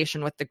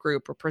conversation with the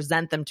group or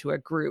present them to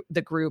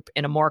the group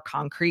in a more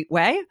concrete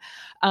way.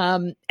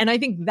 And I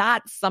think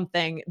that's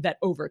something that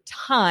over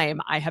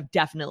time I have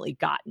definitely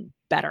gotten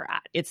better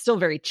at. It's still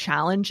very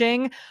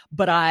challenging,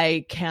 but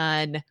I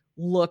can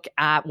look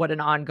at what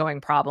an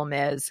ongoing problem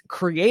is,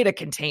 create a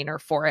container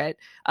for it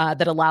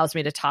that allows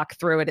me to talk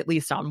through it, at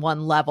least on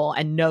one level,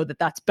 and know that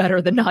that's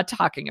better than not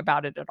talking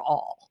about it at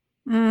all.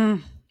 Oh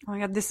my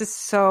God, this is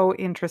so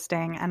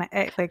interesting. And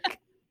I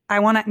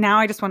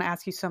just want to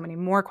ask you so many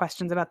more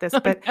questions about this,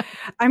 but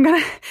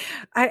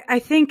I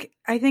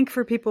think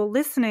for people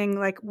listening,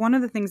 like one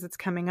of the things that's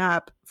coming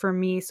up for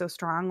me so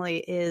strongly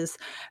is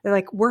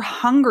like, we're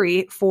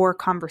hungry for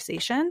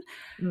conversation,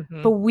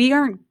 but we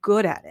aren't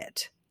good at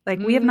it. Like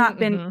we have not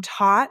been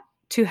taught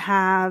to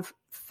have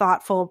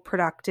thoughtful,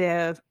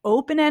 productive,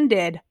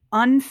 open-ended,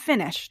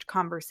 unfinished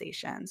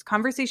conversations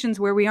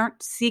where we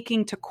aren't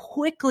seeking to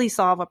quickly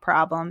solve a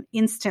problem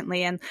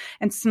instantly and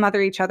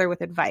smother each other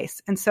with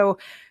advice. And so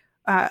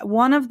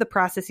one of the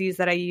processes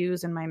that I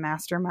use in my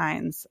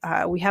masterminds,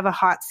 we have a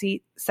hot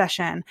seat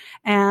session,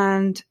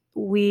 and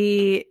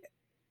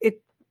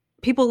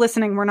people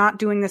listening, we're not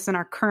doing this in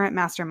our current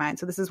mastermind.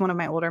 So this is one of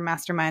my older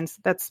masterminds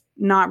that's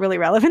not really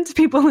relevant to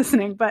people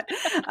listening, but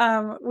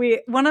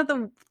one of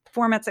the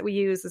formats that we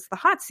use is the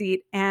hot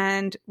seat.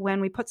 And when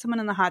we put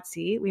someone in the hot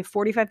seat, we have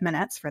 45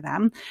 minutes for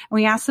them, and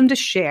we ask them to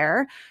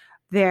share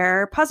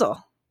their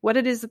puzzle, what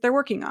it is that they're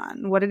working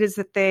on, what it is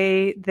that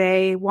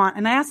they want.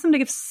 And I ask them to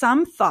give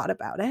some thought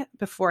about it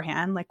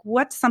beforehand, like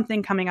what's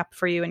something coming up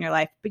for you in your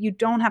life, but you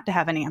don't have to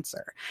have an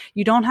answer.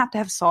 You don't have to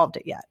have solved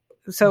it yet.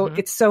 So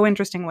it's so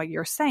interesting what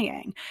you're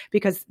saying,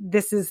 because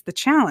this is the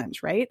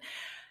challenge, right?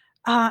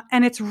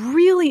 And it's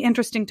really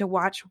interesting to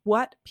watch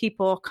what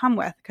people come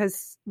with,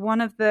 because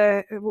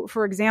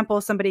for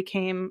example, somebody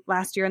came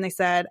last year and they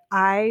said,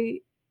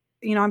 I'm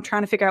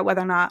trying to figure out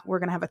whether or not we're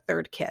going to have a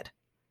third kid.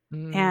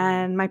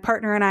 And my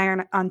partner and I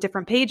are on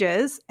different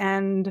pages,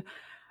 and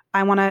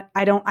I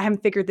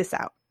haven't figured this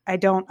out. I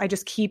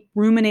just keep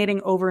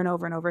ruminating over and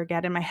over and over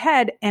again in my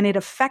head, and it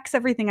affects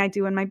everything I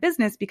do in my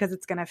business, because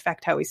it's going to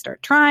affect how we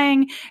start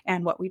trying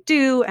and what we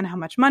do and how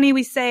much money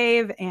we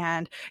save,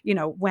 and,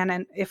 when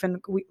and if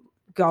and we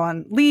go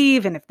on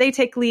leave, and if they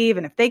take leave,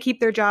 and if they keep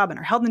their job and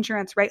our health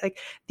insurance, right? Like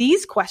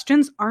these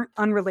questions aren't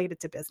unrelated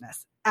to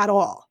business at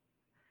all.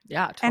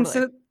 Yeah, totally.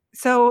 And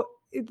so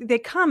they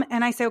come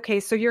and I say, okay,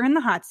 so you're in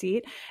the hot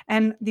seat,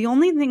 and the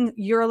only thing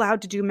you're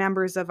allowed to do,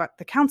 members of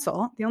the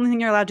council, the only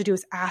thing you're allowed to do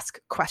is ask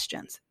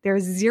questions.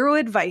 There's zero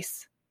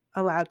advice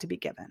allowed to be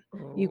given.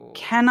 You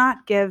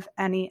cannot give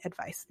any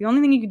advice. The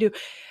only thing you can do,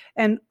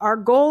 and our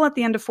goal at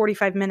the end of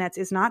 45 minutes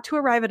is not to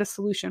arrive at a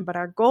solution, but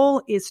our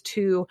goal is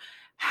to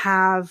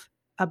have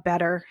a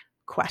better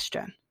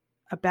question,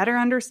 a better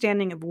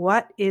understanding of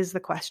what is the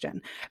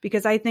question.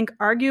 Because I think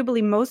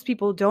arguably most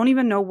people don't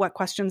even know what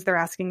questions they're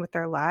asking with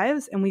their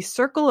lives. And we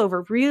circle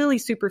over really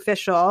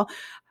superficial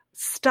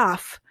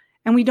stuff,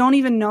 and we don't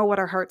even know what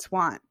our hearts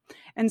want.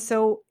 And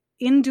so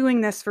in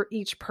doing this for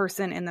each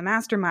person in the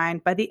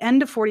mastermind, by the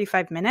end of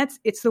 45 minutes,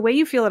 it's the way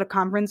you feel at a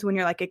conference when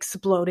you're like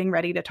exploding,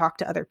 ready to talk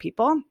to other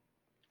people.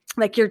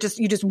 Like you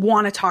just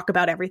want to talk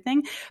about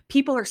everything.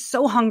 People are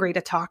so hungry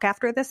to talk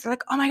after this. They're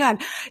like, oh my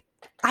God,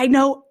 I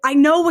know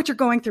what you're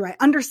going through. I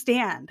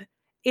understand.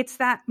 It's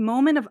that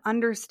moment of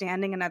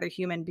understanding another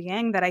human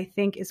being that I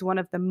think is one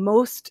of the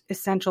most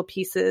essential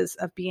pieces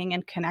of being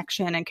in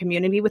connection and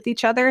community with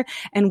each other.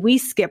 And we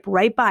skip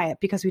right by it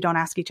because we don't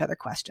ask each other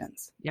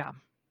questions. Yeah.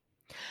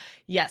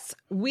 Yes.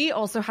 We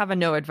also have a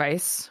no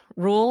advice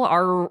rule.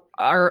 Our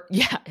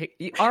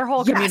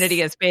whole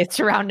community is based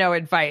around no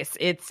advice.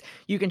 It's,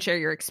 you can share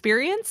your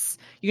experience,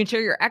 you can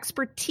share your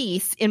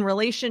expertise in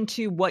relation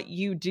to what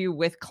you do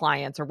with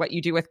clients or what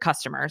you do with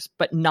customers,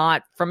 but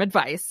not from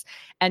advice.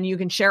 And you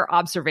can share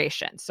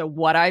observations. So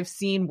what I've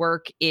seen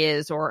work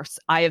is, or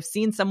I have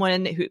seen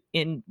someone who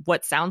in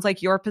what sounds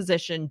like your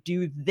position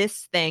do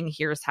this thing,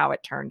 here's how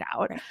it turned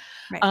out.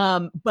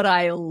 Right. But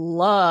I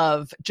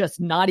love just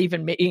not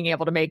even being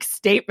able to make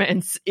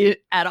statements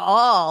at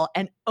all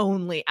and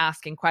only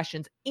asking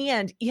questions.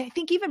 And I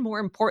think even more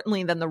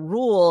importantly than the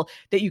rule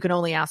that you can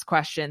only ask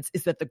questions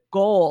is that the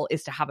goal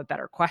is to have a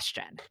better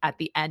question at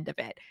the end of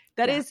it.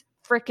 That is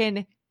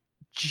freaking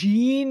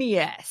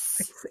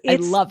genius. I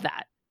love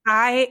that.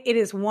 It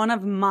is one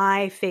of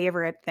my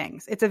favorite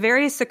things. It's a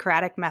very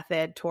Socratic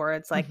method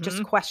towards like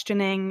just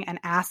questioning and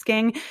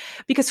asking,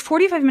 because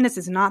 45 minutes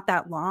is not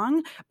that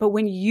long. But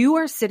when you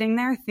are sitting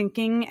there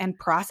thinking and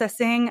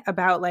processing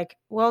about like,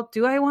 well,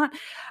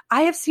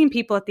 I have seen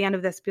people at the end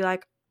of this be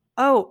like,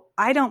 oh,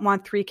 I don't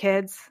want 3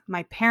 kids.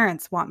 My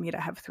parents want me to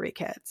have 3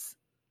 kids.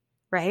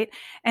 Right.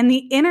 And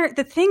the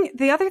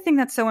other thing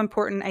that's so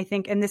important, I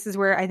think, and this is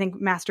where I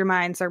think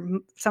masterminds are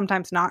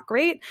sometimes not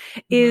great,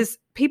 is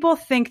people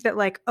think that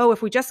like, oh,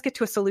 if we just get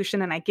to a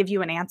solution and I give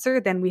you an answer,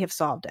 then we have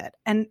solved it.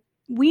 And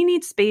we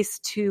need space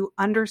to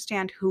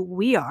understand who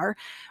we are,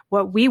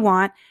 what we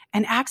want,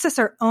 and access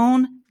our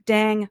own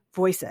dang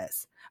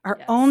voices, our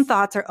own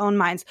thoughts, our own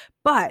minds.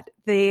 But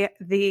the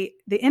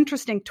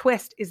interesting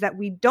twist is that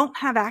we don't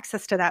have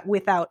access to that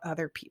without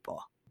other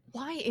people.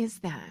 Why is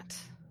that?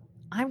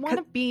 I want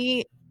to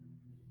be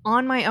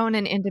on my own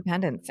and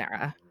independent,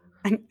 Sarah.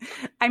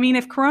 I mean,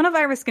 if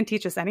coronavirus can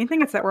teach us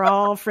anything, it's that we're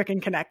all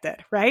freaking connected,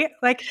 right?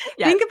 Like,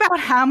 Yes. Think about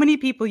how many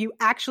people you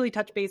actually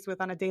touch base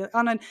with on a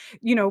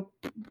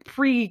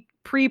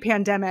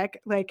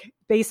pre-pandemic like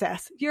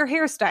basis. Your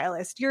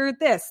hairstylist, you're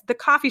the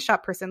coffee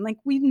shop person. Like,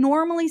 we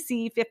normally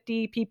see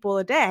 50 people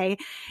a day,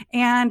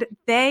 and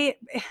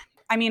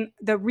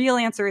the real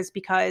answer is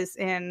because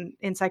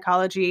in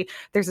psychology,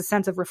 there's a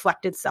sense of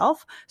reflected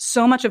self.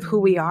 So much of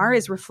who we are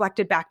is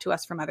reflected back to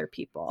us from other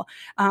people.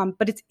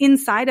 But it's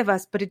inside of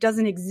us, but it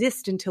doesn't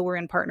exist until we're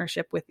in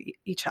partnership with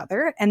each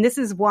other. And this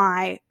is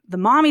why the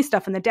mommy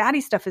stuff and the daddy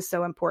stuff is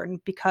so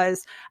important,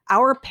 because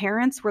our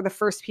parents were the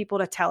first people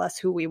to tell us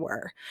who we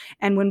were.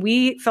 And when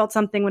we felt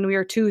something when we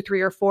were 2,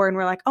 3, or 4, and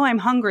we're like, oh, I'm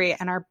hungry.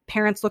 And our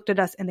parents looked at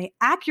us and they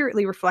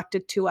accurately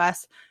reflected to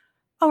us,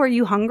 oh, are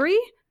you hungry?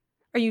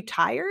 Are you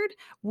tired?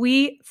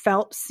 We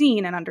felt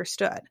seen and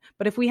understood.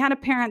 But if we had a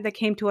parent that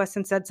came to us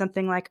and said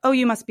something like, oh,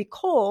 you must be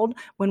cold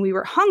when we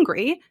were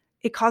hungry,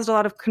 it caused a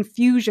lot of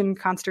confusion,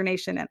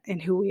 consternation in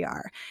who we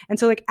are. And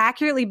so like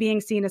accurately being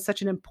seen is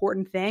such an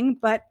important thing.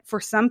 But for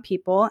some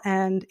people,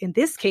 and in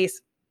this case,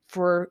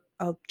 for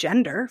a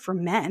gender, for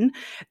men,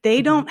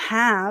 they don't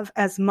have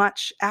as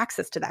much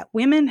access to that.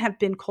 Women have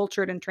been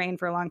cultured and trained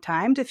for a long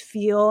time to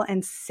feel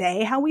and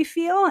say how we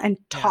feel and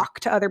talk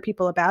to other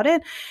people about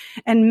it.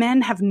 And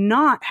men have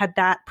not had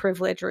that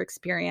privilege or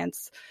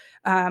experience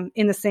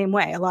in the same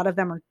way. A lot of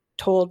them are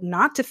told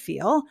not to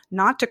feel,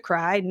 not to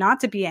cry, not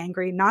to be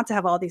angry, not to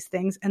have all these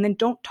things, and then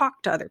don't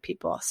talk to other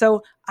people.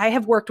 So I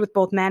have worked with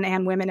both men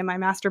and women in my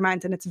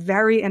masterminds, and it's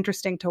very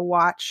interesting to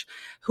watch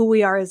who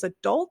we are as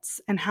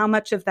adults and how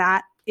much of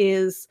that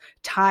is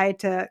tied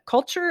to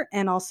culture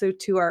and also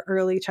to our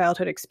early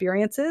childhood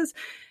experiences.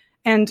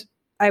 And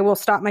I will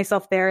stop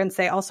myself there and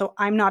say also,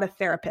 I'm not a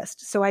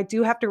therapist. So I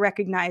do have to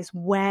recognize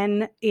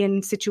when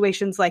in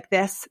situations like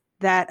this,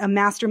 that a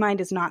mastermind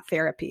is not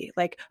therapy.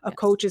 Like a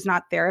coach is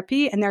not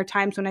therapy. And there are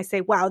times when I say,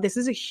 wow, this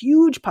is a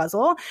huge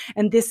puzzle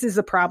and this is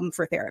a problem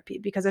for therapy,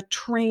 because a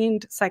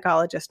trained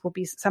psychologist will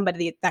be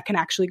somebody that can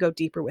actually go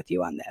deeper with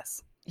you on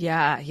this.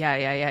 Yeah.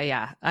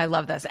 I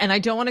love this. And I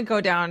don't want to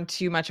go down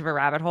too much of a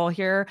rabbit hole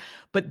here,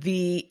 but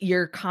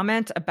your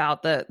comment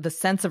about the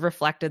sense of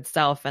reflected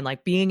self and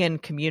like being in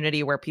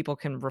community where people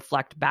can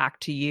reflect back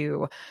to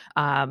you,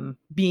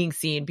 being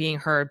seen, being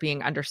heard,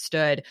 being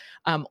understood.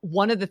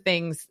 One of the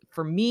things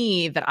for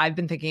me that I've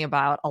been thinking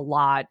about a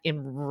lot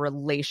in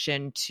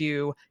relation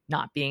to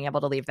not being able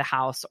to leave the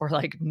house or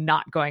like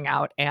not going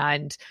out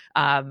and,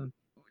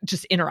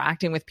 just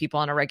interacting with people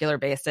on a regular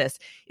basis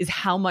is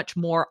how much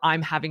more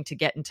I'm having to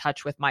get in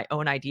touch with my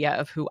own idea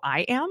of who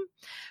I am.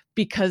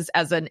 Because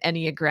as an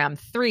Enneagram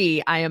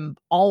 3, I am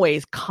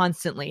always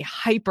constantly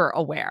hyper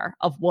aware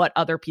of what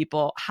other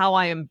people, how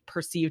I am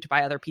perceived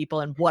by other people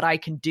and what I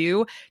can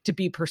do to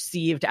be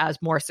perceived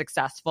as more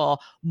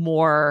successful,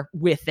 more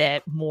with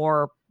it,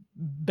 more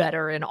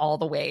better in all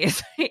the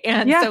ways.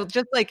 And so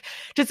just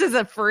as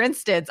a, for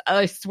instance,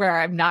 I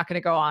swear I'm not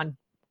going to go on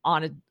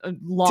a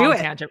long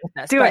tangent with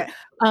this.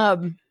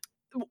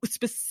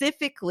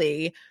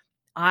 Specifically,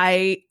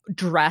 I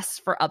dress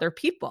for other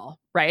people,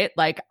 right?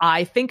 Like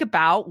I think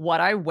about what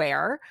I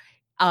wear.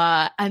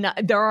 And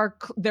there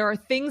are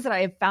things that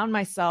I have found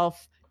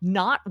myself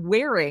not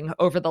wearing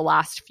over the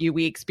last few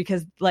weeks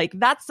because like,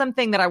 that's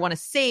something that I want to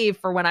save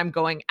for when I'm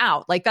going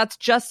out. Like that's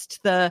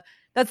just the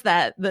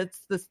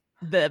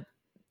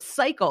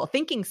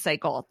thinking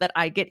cycle that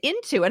I get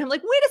into. And I'm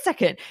like, wait a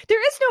second,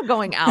 there is no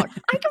going out.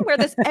 I can wear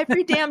this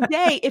every damn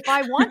day if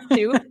I want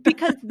to,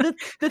 because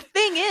the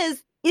thing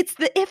is, it's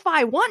the if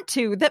I want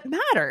to that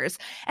matters.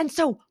 And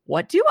so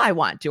what do I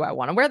want? Do I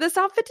want to wear this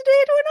outfit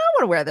today? Do I not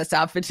want to wear this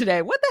outfit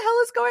today? What the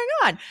hell is going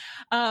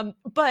on?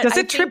 But does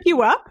it trip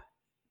you up?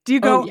 Do you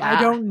go,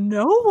 I don't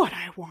know what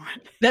I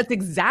want? That's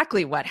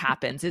exactly what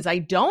happens is I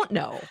don't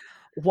know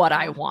what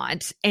I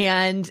want.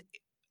 And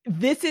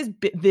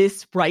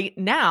this right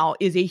now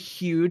is a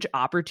huge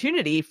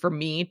opportunity for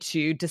me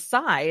to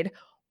decide,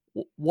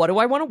 what do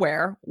I want to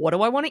wear? What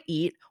do I want to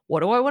eat?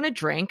 What do I want to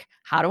drink?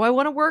 How do I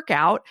want to work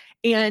out?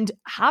 And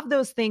have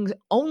those things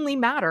only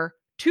matter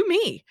to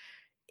me.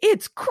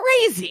 It's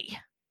crazy.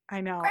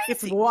 I know.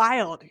 Crazy. It's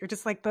wild. You're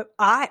just like, but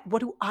what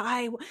do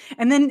I?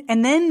 And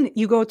then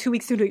you go 2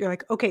 weeks into it. You're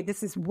like, okay,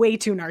 this is way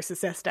too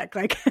narcissistic.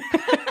 Like,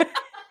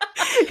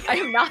 I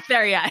am not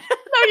there yet.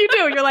 No, you do.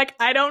 You're like,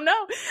 I don't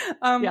know.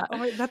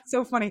 Oh, that's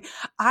so funny.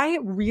 I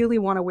really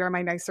want to wear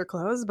my nicer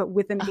clothes, but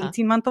with an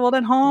 18-month-old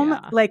at home,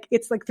 like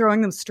it's like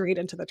throwing them straight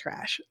into the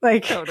trash.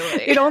 Like totally.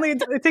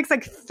 It takes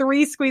like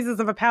 3 squeezes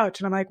of a pouch.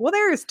 And I'm like, well,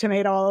 there's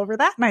tomato all over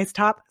that nice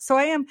top. So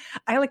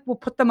I will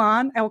put them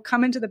on. I will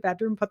come into the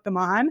bedroom, put them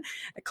on,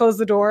 I close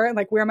the door and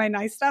like wear my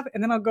nice stuff.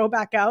 And then I'll go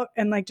back out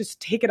and like just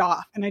take it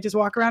off. And I just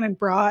walk around in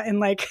bra and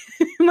like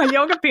my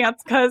yoga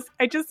pants. Cause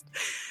I just,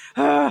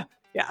 yeah.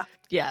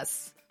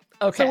 Yes.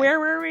 Okay. So where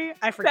were we?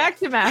 I forgot. Back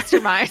to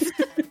masterminds.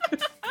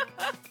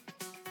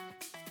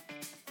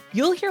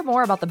 You'll hear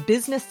more about the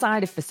business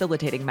side of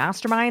facilitating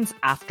masterminds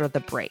after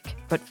the break.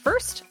 But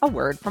first, a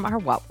word from our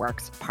What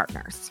Works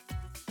partners.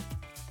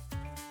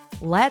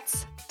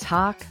 Let's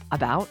talk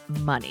about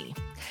money.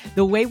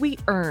 The way we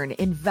earn,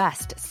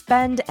 invest,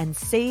 spend, and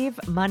save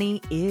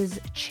money is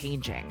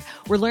changing.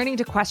 We're learning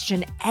to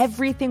question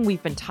everything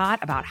we've been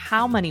taught about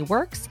how money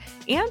works,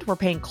 and we're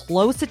paying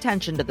close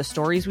attention to the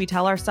stories we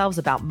tell ourselves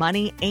about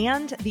money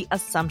and the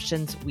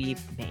assumptions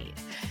we've made.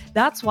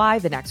 That's why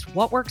the next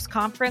What Works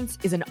conference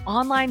is an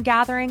online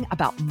gathering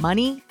about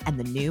money and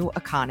the new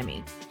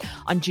economy.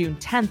 On June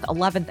 10th,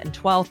 11th, and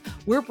 12th,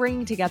 we're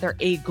bringing together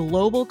a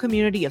global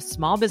community of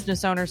small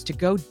business owners to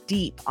go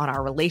deep on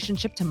our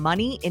relationship to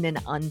money in an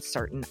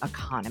uncertain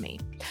economy.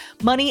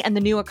 Money and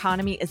the New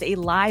Economy is a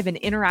live and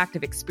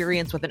interactive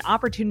experience with an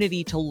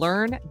opportunity to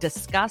learn,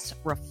 discuss,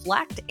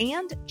 reflect,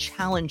 and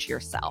challenge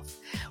yourself.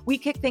 We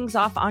kick things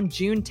off on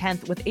June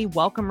 10th with a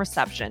welcome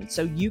reception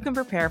so you can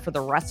prepare for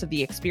the rest of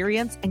the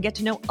experience and get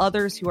to know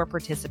others who are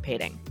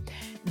participating.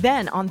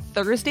 Then on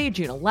Thursday,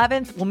 June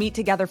 11th, we'll meet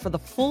together for the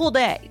full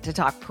day to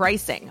talk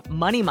pricing,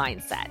 money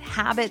mindset,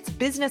 habits,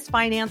 business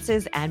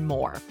finances, and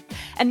more.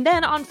 And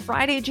then on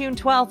Friday, June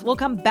 12th, we'll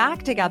come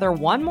back together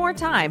one more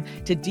time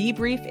to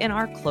debrief in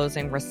our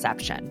closing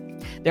reception.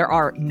 There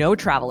are no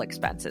travel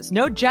expenses,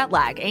 no jet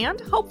lag, and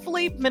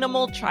hopefully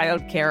minimal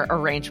childcare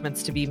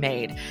arrangements to be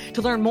made.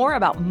 To learn more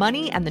about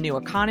money and the new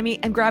economy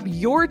and grab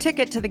your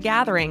ticket to the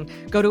gathering,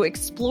 go to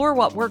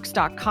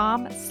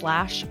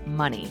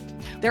explorewhatworks.com/money.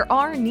 There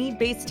are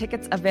need-based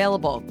tickets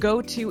available.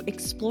 Go to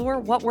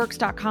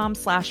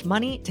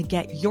explorewhatworks.com/money to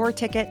get your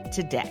ticket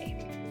today.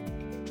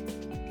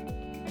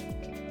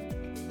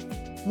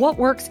 What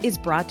Works is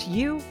brought to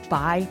you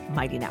by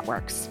Mighty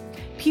Networks.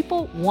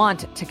 People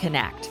want to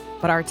connect,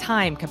 but our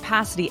time,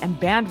 capacity, and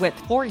bandwidth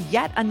for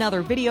yet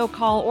another video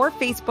call or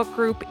Facebook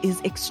group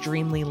is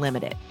extremely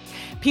limited.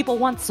 People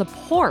want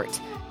support.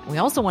 We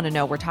also want to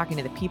know we're talking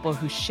to the people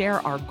who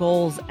share our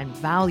goals and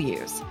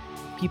values.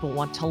 People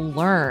want to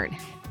learn,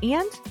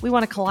 and we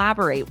want to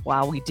collaborate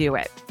while we do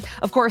it.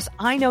 Of course,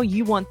 I know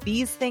you want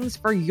these things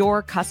for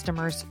your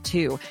customers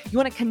too. You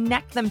want to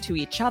connect them to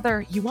each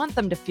other, you want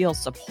them to feel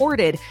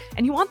supported,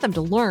 and you want them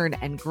to learn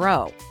and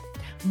grow.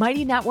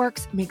 Mighty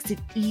Networks makes it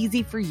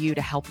easy for you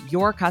to help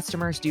your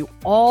customers do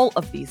all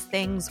of these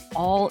things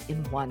all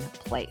in one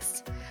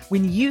place.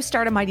 When you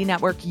start a Mighty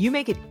Network, you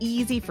make it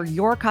easy for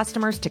your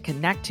customers to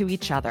connect to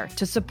each other,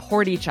 to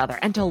support each other,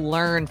 and to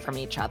learn from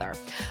each other.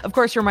 Of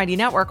course, your Mighty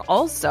Network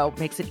also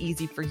makes it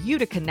easy for you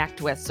to connect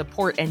with,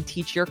 support, and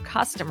teach your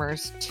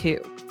customers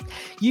too.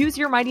 Use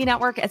your Mighty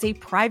Network as a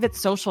private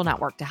social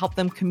network to help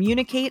them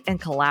communicate and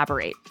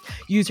collaborate.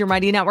 Use your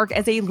Mighty Network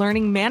as a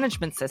learning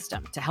management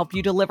system to help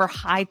you deliver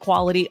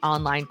high-quality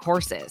online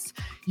courses.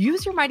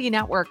 Use your Mighty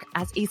Network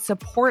as a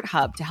support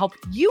hub to help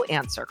you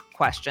answer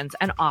questions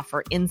and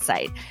offer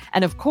insight.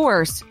 And of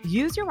course,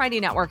 use your Mighty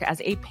Network as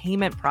a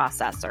payment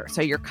processor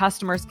so your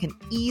customers can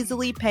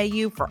easily pay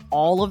you for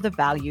all of the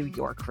value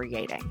you're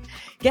creating.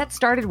 Get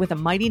started with a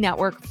Mighty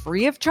Network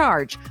free of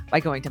charge by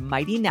going to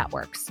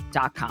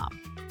mightynetworks.com.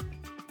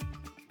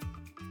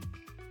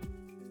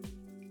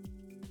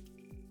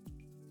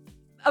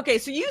 Okay,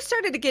 so you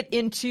started to get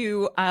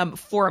into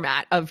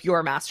format of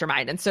your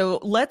mastermind. And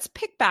so let's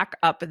pick back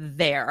up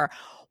there.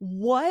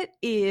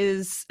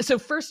 So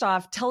first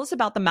off, tell us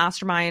about the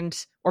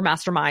mastermind or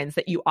masterminds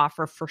that you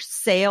offer for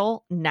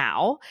sale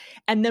now,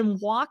 and then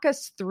walk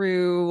us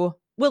through,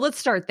 well, let's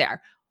start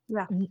there.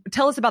 Yeah.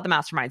 Tell us about the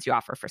masterminds you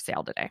offer for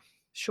sale today.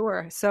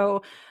 Sure.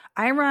 So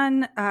I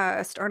run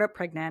Startup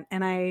Pregnant,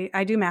 and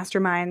I do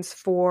masterminds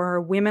for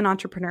women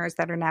entrepreneurs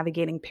that are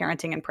navigating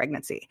parenting and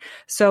pregnancy.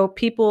 So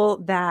people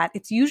that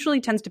it's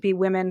usually tends to be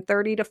women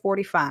 30 to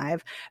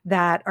 45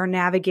 that are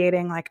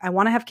navigating like, I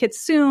want to have kids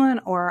soon,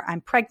 or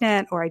I'm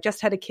pregnant, or I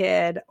just had a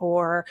kid,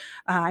 or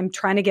I'm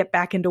trying to get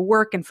back into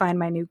work and find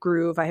my new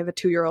groove. I have a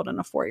 2-year-old and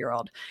a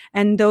 4-year-old.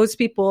 And those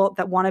people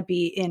that want to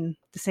be in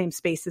the same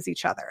space as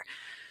each other.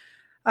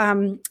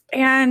 And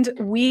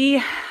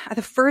the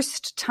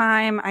first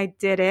time I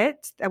did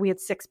it, we had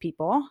 6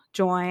 people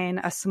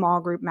join a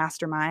small group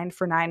mastermind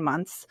for 9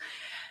 months.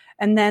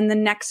 And then the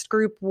next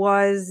group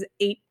was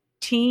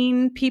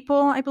 18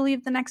 people, I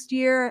believe, the next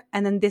year.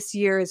 And then this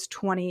year is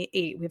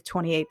 28. We have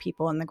 28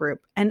 people in the group.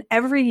 And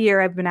every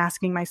year I've been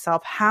asking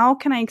myself, how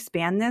can I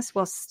expand this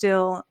while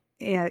still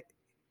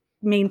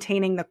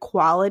maintaining the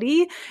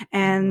quality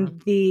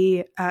and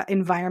the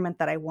environment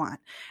that I want.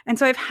 And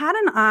so I've had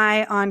an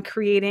eye on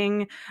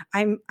creating,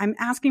 I'm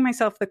asking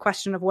myself the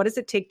question of what does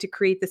it take to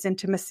create this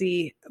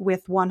intimacy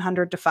with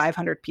 100 to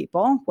 500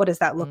 people? What does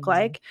that look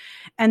like?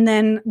 And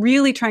then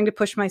really trying to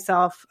push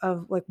myself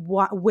of like,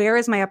 where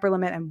is my upper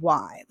limit and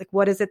why? Like,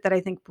 what is it that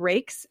I think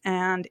breaks?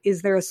 And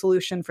is there a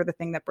solution for the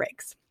thing that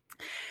breaks?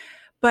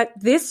 But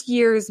this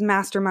year's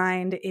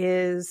mastermind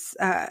is,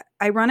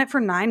 I run it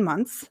for 9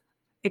 months.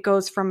 It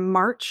goes from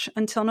March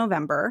until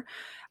November.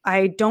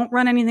 I don't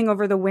run anything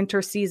over the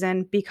winter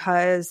season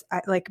because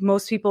like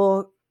most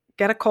people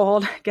get a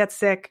cold, get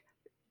sick,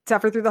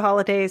 suffer through the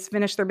holidays,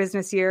 finish their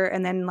business year,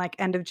 and then like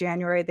end of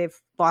January,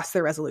 they've lost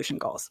their resolution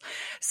goals.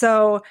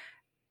 So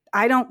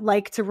I don't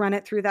like to run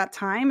it through that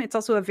time. It's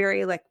also a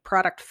very like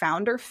product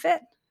founder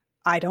fit.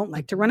 I don't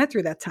like to run it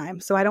through that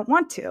time, so I don't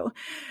want to.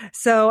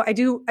 So I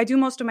do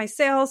most of my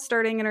sales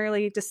starting in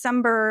early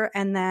December,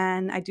 and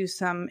then I do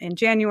some in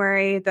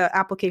January. The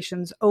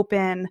applications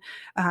open.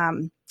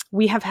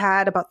 We have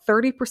had about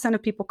 30%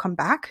 of people come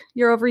back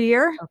year over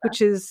year,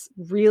 which is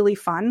really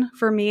fun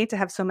for me to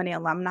have so many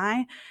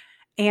alumni.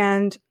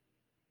 And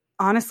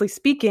honestly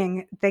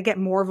speaking, they get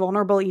more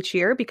vulnerable each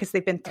year because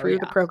they've been through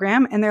the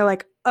program, and they're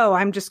like, oh,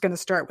 I'm going to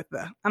start with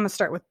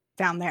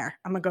down there.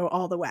 I'm going to go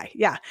all the way.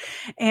 Yeah.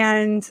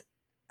 And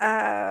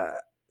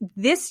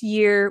this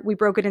year we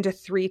broke it into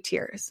 3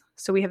 tiers.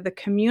 So we have the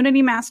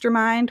community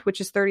mastermind, which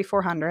is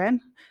 $3,400.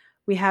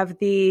 We have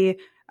the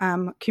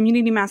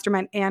community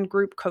mastermind and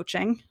group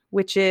coaching,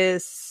 which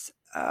is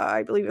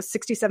I believe it was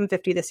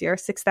 $6,750 this year,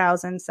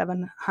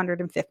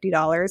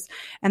 $6,750.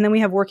 And then we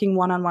have working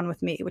one-on-one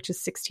with me, which is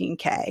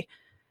 $16K.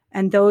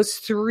 And those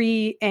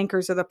 3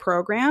 anchors of the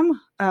program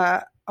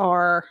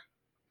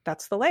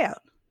that's the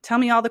layout. Tell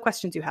me all the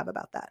questions you have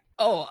about that.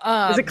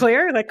 Is it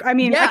clear? Like, I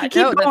mean, I can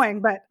keep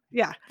going, but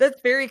yeah.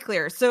 That's very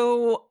clear.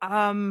 So,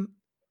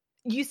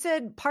 you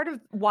said part of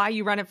why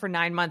you run it for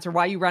 9 months or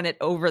why you run it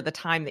over the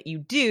time that you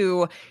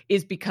do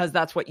is because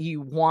that's what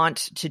you want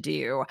to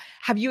do.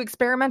 Have you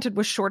experimented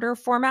with shorter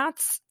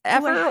formats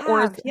ever?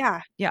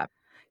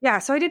 Yeah.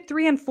 So I did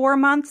 3 and 4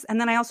 months, and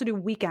then I also do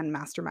weekend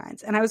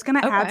masterminds. And I was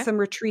going to add some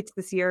retreats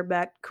this year,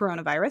 but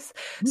coronavirus.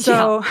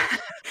 So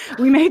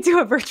we may do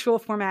a virtual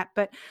format,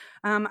 but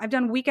I've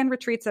done weekend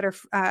retreats that are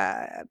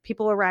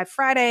people arrive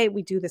Friday.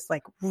 We do this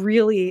like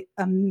really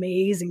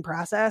amazing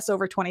process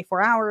over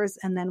 24 hours,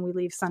 and then we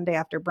leave Sunday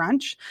after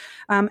brunch.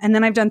 And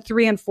then I've done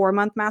 3 and 4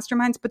 month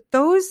masterminds, but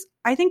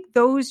I think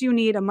those you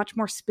need a much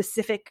more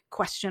specific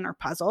question or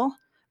puzzle.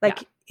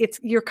 Like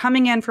you're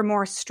coming in for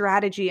more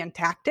strategy and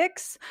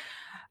tactics.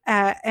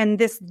 And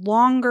this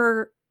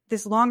longer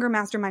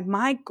mastermind,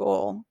 my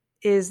goal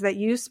is that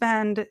you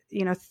spend,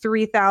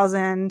 $3,000,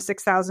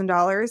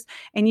 $6,000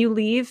 and you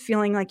leave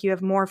feeling like you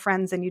have more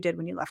friends than you did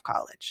when you left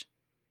college.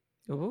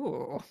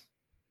 Ooh.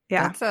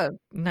 Yeah. That's a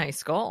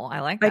nice goal. I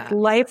like that. Like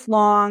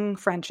lifelong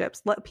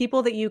friendships,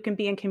 people that you can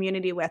be in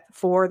community with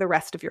for the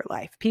rest of your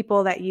life,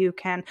 people that you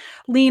can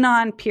lean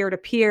on peer to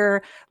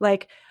peer.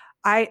 Like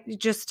I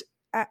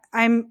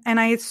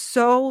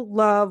so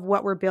love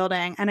what we're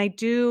building. And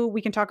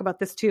we can talk about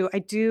this too. I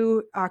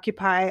do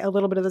occupy a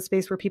little bit of the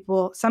space where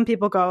some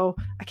people go,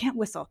 I can't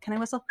whistle. Can I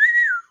whistle?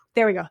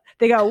 There we go.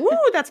 They go, woo,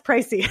 that's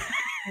pricey.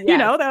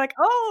 They're like,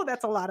 oh,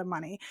 that's a lot of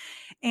money.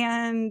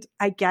 And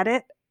I get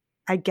it.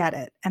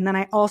 And then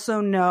I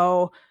also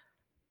know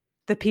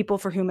the people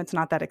for whom it's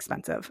not that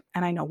expensive.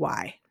 And I know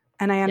why.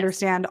 And I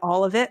understand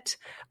all of it.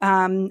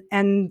 And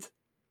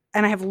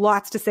I have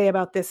lots to say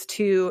about this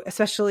too,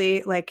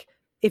 especially like,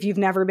 if you've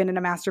never been in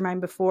a mastermind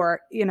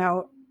before,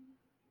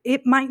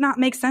 it might not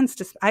make sense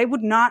I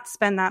would not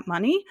spend that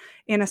money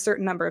in a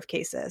certain number of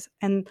cases.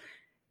 And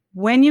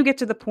when you get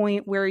to the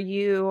point where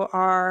you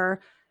are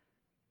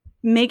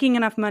making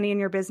enough money in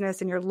your business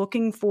and you're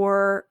looking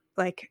for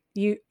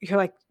you're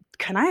like,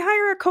 can I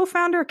hire a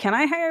co-founder? Can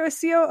I hire a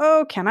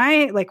COO?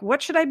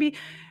 What should I be?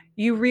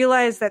 You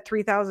realize that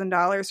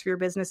 $3,000 for your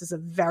business is a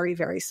very,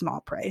 very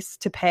small price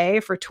to pay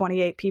for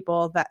 28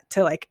 people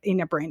in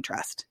a brain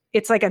trust.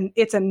 It's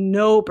a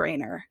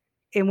no-brainer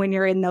when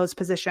you're in those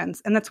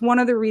positions. And that's one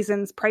of the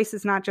reasons price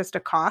is not just a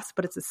cost,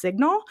 but it's a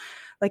signal.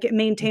 Like it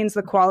maintains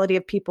the quality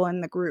of people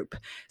in the group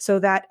so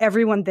that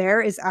everyone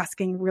there is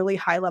asking really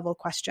high-level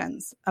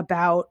questions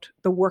about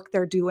the work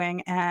they're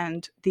doing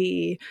and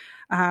the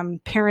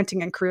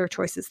parenting and career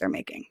choices they're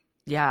making.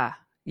 Yeah.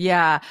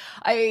 Yeah.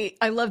 I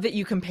love that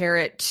you compare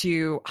it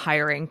to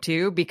hiring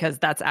too, because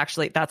that's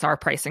our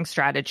pricing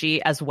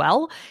strategy as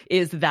well,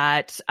 is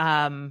that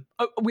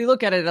we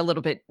look at it a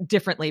little bit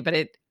differently, but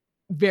it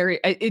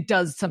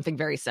does something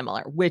very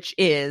similar, which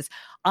is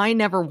I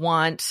never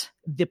want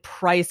the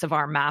price of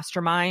our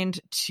mastermind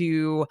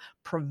to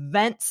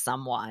prevent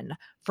someone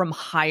from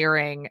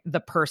hiring the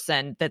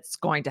person that's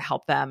going to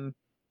help them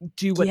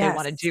do what they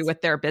want to do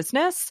with their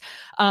business.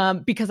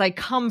 Because I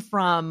come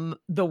from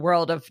the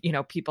world of,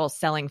 people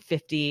selling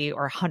 $50,000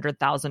 or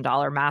 $100,000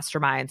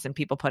 masterminds and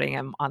people putting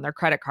them on their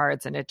credit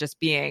cards and it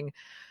just being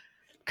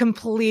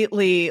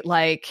completely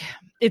like,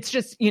 it's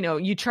just,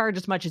 you charge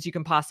as much as you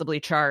can possibly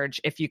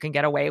charge if you can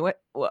get away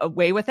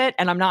with it.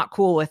 And I'm not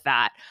cool with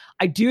that.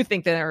 I do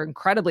think that they're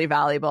incredibly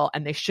valuable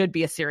and they should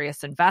be a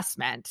serious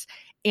investment.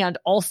 And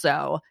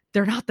also,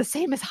 they're not the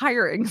same as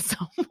hiring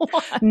someone.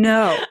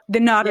 No,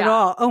 they're not at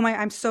all. Oh my,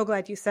 I'm so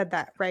glad you said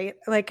that, right?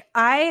 Like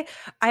I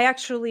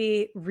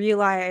actually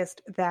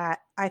realized that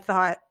I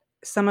thought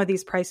some of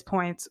these price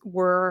points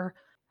were,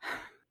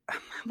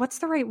 what's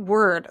the right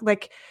word?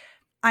 Like,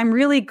 I'm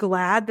really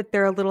glad that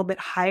they're a little bit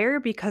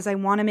higher because I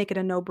want to make it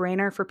a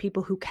no-brainer for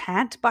people who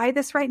can't buy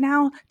this right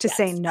now to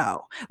say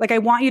no. Like I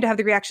want you to have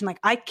the reaction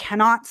like, I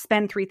cannot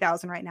spend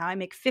 $3,000 right now. I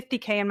make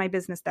 $50K in my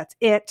business. That's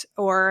it.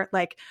 Or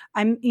like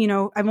I've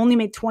only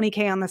made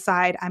 $20K on the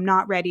side. I'm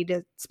not ready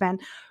to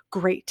spend.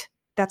 Great.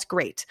 that's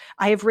great.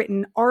 I have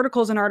written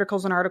articles and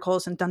articles and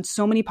articles and done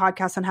so many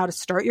podcasts on how to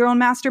start your own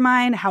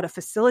mastermind, how to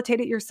facilitate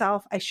it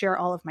yourself. I share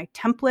all of my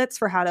templates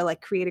for how to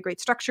like create a great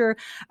structure.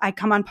 I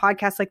come on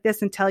podcasts like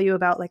this and tell you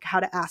about like how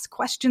to ask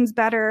questions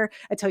better.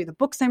 I tell you the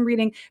books I'm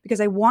reading because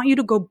I want you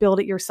to go build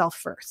it yourself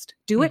first.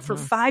 Do it for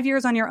 5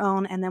 years on your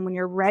own. And then when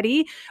you're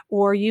ready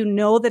or you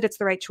know that it's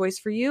the right choice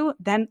for you,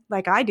 then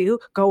like I do,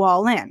 go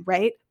all in,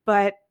 right?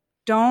 But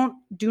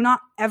do not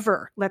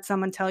ever let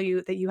someone tell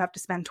you that you have to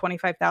spend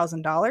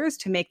 $25,000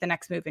 to make the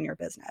next move in your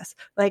business.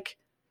 Like,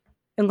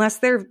 unless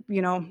they're,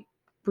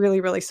 really,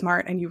 really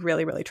smart and you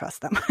really, really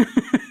trust them.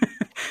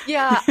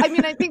 Yeah. I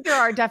mean, I think there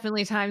are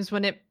definitely times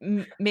when it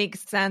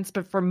makes sense,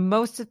 but for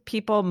most of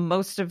people,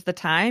 most of the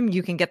time,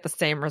 you can get the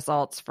same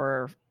results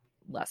for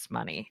less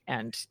money.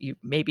 And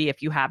maybe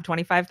if you have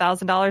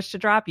 $25,000 to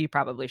drop, you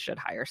probably should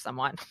hire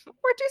someone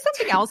or do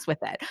something else with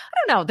it. I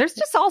don't know. There's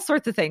just all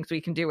sorts of things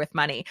we can do with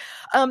money.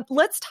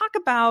 Let's talk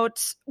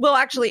about,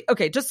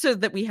 okay, just so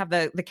that we have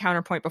the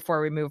counterpoint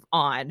before we move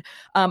on.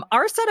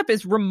 Our setup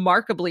is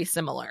remarkably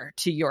similar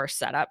to your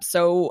setup.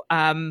 So,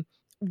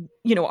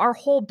 our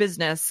whole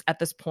business at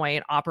this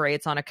point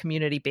operates on a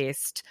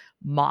community-based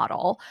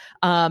model.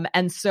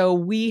 And so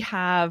we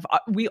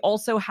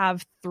also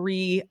have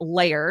 3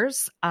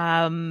 layers,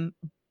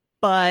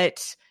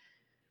 but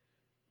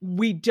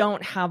we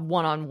don't have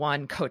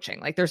one-on-one coaching.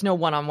 Like there's no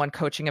one-on-one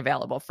coaching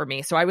available for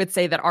me. So I would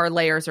say that our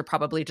layers are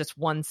probably just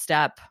one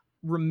step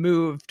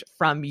removed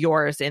from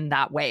yours in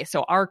that way.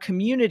 So our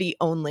community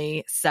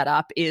only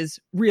setup is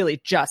really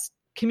just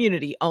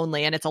community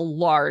only, and it's a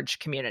large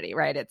community,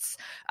 right? It's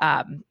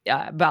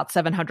about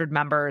 700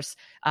 members.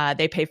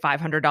 They pay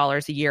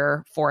 $500 a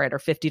year for it, or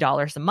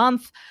 $50 a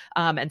month,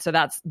 and so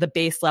that's the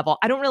base level.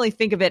 I don't really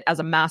think of it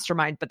as a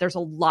mastermind, but there's a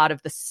lot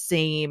of the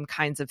same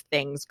kinds of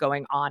things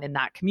going on in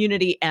that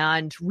community,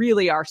 and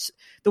really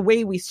the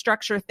way we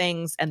structure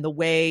things and the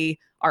way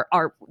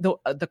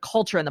the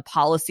culture and the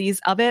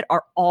policies of it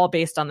are all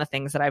based on the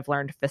things that I've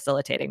learned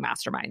facilitating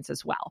masterminds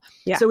as well.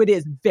 Yeah. So it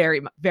is very,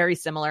 very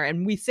similar.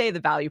 And we say the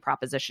value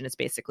proposition is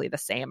basically the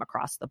same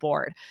across the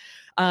board.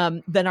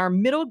 Then our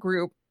middle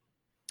group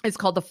is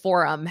called the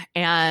Forum.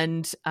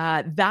 And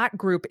that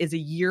group is a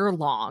year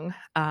long.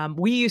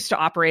 We used to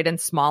operate in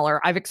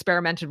smaller. I've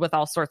experimented with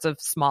all sorts of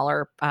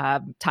smaller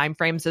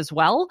timeframes as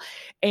well.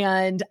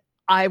 And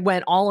I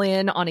went all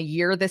in on a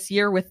year this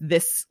year with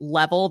this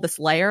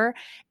layer.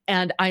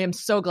 And I am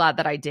so glad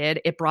that I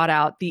did. It brought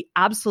out the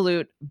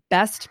absolute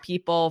best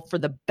people for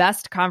the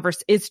best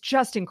converse. It's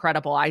just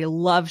incredible. I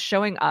love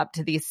showing up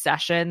to these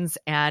sessions,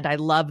 and I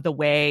love the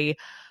way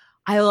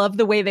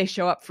they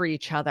show up for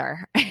each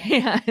other.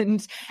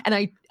 And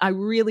I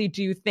really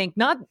do think,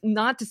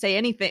 not to say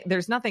anything,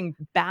 there's nothing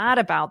bad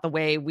about the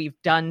way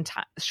we've done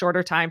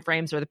shorter time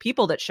frames or the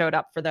people that showed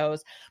up for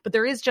those, but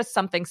there is just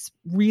something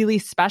really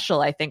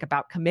special, I think,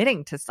 about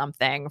committing to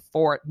something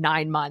for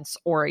 9 months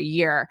or a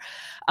year.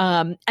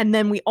 And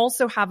then we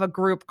also have a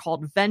group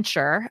called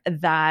Venture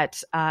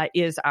that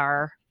is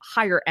our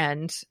higher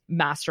end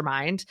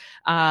mastermind.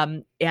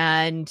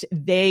 And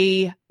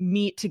they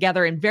meet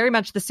together in very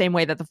much the same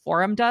way that the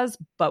Forum does,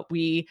 but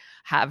we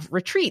have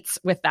retreats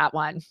with that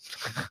one,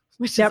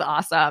 which is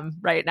awesome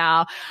right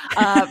now.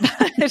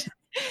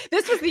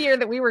 This was the year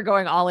that we were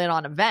going all in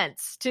on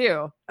events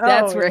too.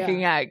 That's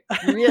working out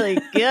really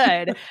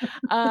good.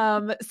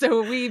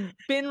 So we've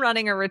been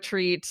running a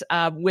retreat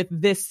with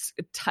this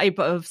type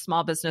of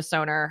small business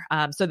owner.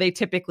 So they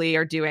typically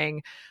are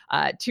doing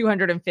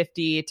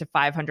 250 to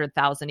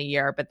 500,000 a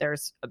year, but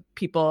there's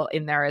people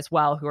in there as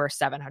well who are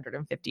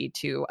 750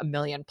 to $1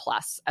 million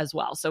plus as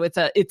well. So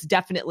it's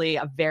definitely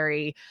a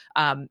very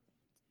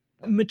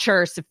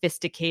mature,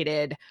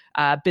 sophisticated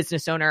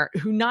business owner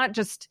who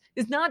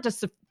is not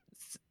just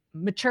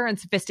mature and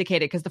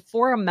sophisticated, because the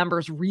Forum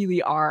members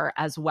really are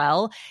as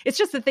well. It's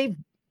just that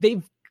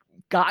they've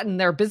gotten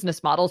their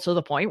business model to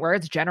the point where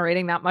it's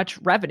generating that much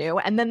revenue,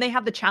 and then they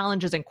have the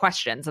challenges and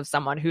questions of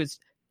someone who's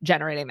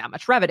generating that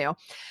much revenue.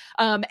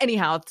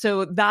 Anyhow,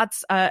 so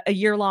that's a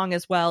year long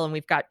as well, and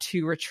we've got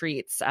 2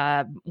 retreats,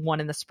 one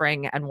in the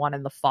spring and one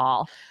in the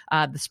fall.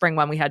 The spring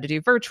one we had to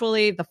do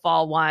virtually. The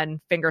fall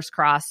one, fingers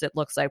crossed, it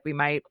looks like we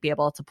might be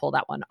able to pull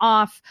that one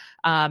off,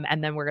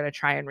 and then we're going to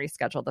try and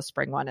reschedule the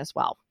spring one as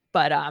well.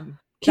 But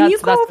can you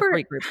go over the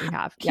 3 groups we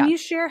have? Can you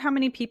share how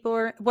many people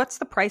are? What's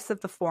the price of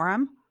the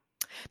Forum?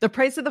 The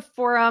price of the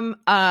Forum,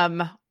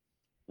 I'm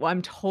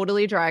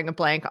totally drawing a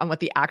blank on what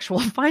the actual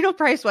final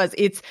price was.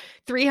 It's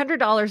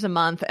 $300 a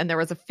month, and there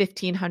was a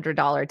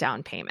 $1,500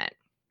 down payment.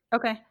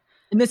 Okay.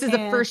 And this is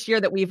the first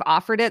year that we've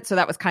offered it, so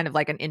that was kind of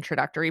like an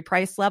introductory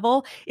price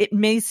level. It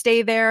may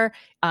stay there.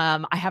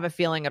 I have a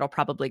feeling it'll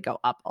probably go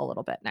up a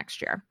little bit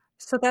next year.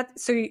 So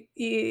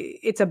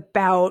it's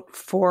about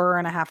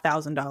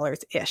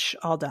 $4,500 ish,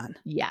 all done.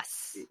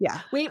 Yes. Yeah.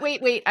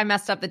 Wait. I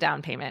messed up the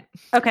down payment.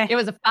 Okay. It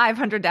was a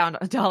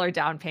 $500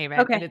 down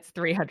payment. Okay. And it's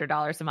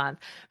 $300 a month.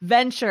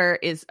 Venture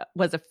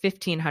was a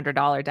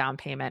 $1,500 down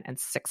payment and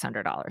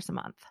 $600 a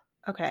month.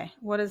 Okay.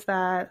 What is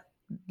that?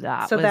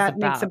 That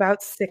makes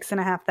about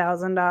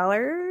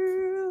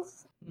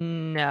 $6,500.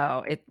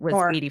 No, it was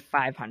Or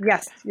 8,500.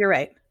 yes, you're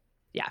right.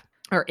 Yeah.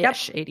 Or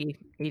ish, 80,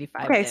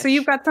 85. Okay, so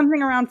you've got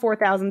something around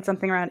 4,000,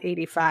 something around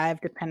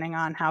 85, depending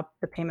on how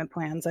the payment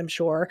plans, I'm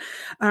sure.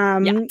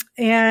 Yeah.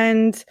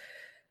 And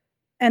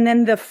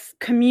then the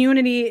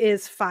community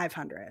is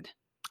 500.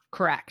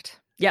 Correct.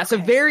 Yeah. So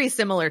very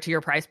similar to your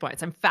price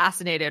points. I'm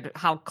fascinated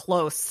how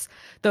close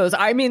those.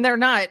 I mean, they're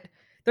not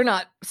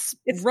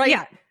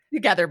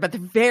together, but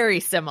they're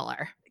very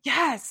similar.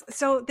 Yes.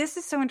 So this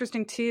is so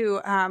interesting too,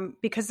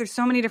 because there's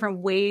so many different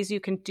ways you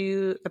can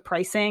do the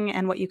pricing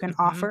and what you can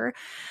offer.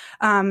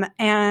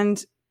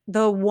 And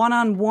the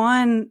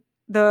one-on-one,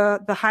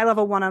 the high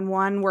level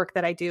one-on-one work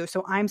that I do.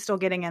 So I'm still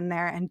getting in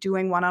there and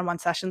doing one-on-one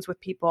sessions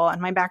with people,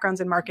 and my background's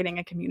in marketing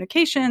and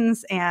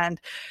communications, and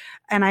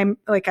I'm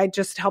like, I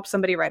just helped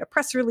somebody write a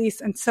press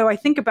release. And so I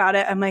think about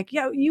it, I'm like,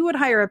 yeah, you would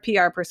hire a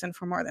PR person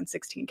for more than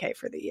 $16,000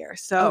 for the year.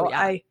 So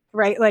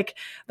like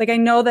I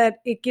know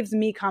that it gives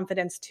me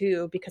confidence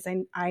too, because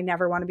I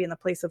never want to be in the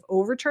place of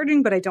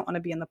overcharging, but I don't want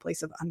to be in the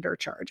place of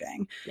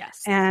undercharging.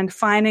 Yes. And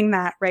finding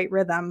that right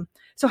rhythm.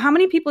 So how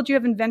many people do you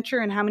have in Venture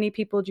and how many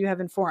people do you have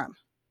in Forum?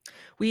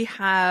 We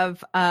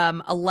have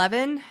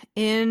 11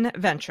 in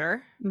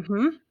Venture,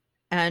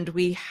 and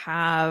we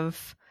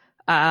have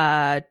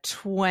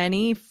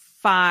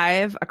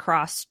 25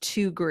 across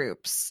 2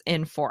 groups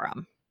in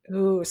Forum.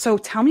 Ooh, so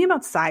tell me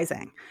about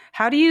sizing.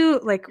 How do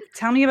you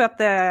tell me about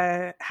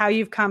how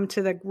you've come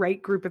to the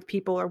right group of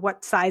people, or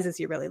what sizes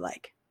you really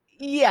like?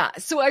 Yeah.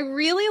 So I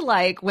really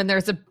like when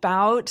there's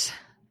about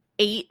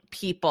 8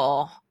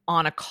 people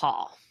on a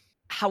call.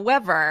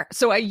 However,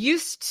 so I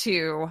used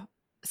to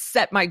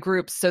set my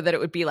groups so that it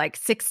would be like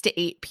 6 to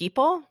 8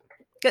 people.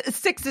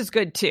 6 is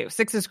good too.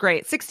 6 is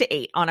great. 6 to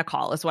 8 on a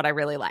call is what I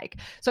really like.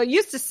 So I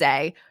used to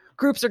say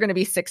groups are going to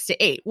be 6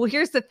 to 8. Well,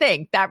 here's the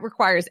thing. That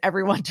requires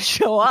everyone to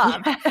show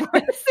up.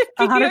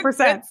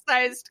 100%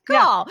 sized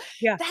call.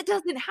 Yeah. That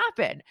doesn't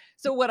happen.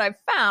 So what I've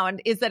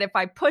found is that if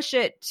I push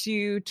it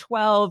to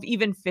 12,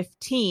 even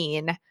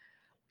 15,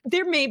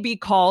 there may be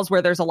calls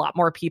where there's a lot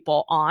more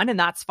people on, and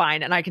that's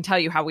fine. And I can tell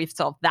you how we've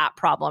solved that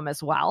problem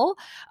as well.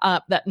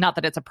 Not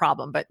that it's a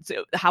problem, but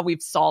how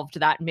we've solved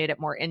that and made it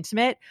more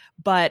intimate.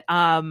 But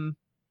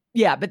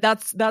but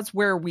that's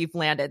where we've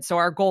landed. So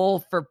our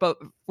goal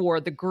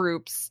for the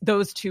groups,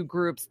 those 2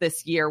 groups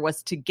this year,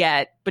 was to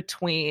get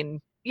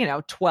between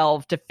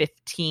 12 to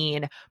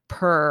 15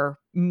 per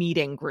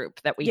meeting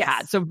group that we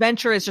had. So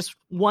Venture is just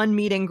one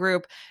meeting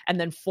group, and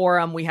then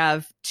Forum we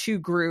have 2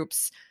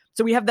 groups.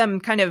 So we have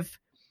them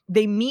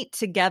they meet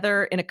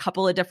together in a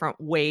couple of different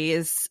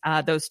ways,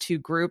 those 2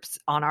 groups,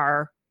 on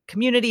our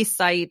community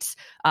site,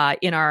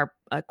 in our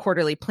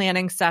quarterly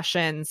planning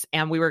sessions.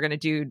 And we were going to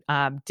do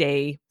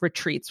day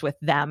retreats with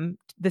them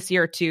this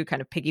year too,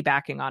 kind of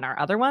piggybacking on our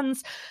other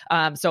ones.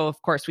 So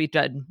of course we've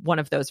done one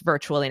of those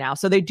virtually now.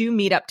 So they do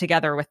meet up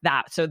together with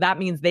that. So that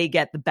means they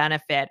get the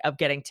benefit of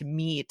getting to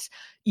meet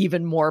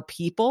even more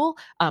people,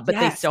 but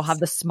they still have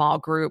the small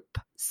group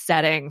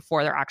setting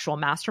for their actual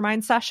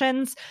mastermind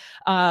sessions.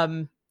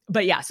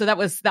 But yeah, so that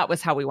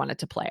was how we wanted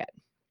to play it.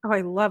 Oh,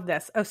 I love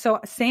this. Oh, so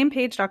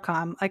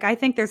samepage.com. I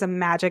think there's a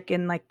magic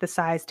in the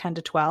size 10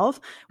 to 12.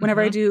 Whenever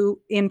I do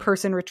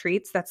in-person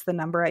retreats, that's the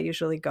number I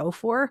usually go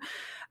for.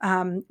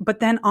 But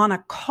then on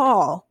a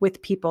call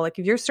with people, if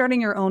you're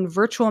starting your own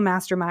virtual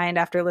mastermind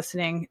after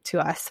listening to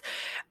us,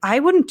 I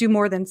wouldn't do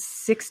more than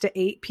 6 to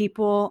 8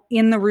 people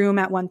in the room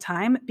at one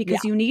time,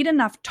 because you need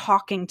enough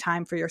talking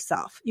time for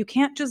yourself. You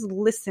can't just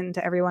listen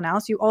to everyone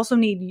else. You also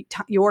need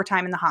your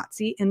time in the hot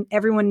seat, and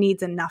everyone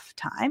needs enough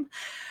time.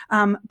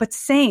 But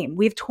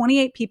we have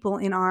 28 people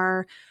in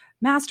our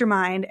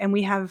mastermind, and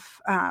we have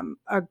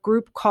a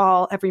group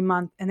call every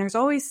month, and there's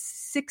always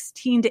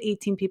 16 to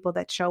 18 people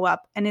that show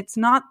up. And it's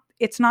not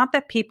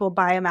that people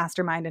buy a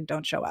mastermind and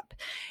don't show up.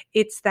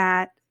 It's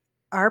that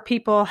our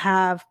people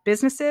have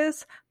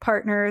businesses,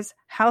 partners,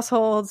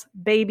 households,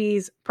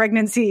 babies,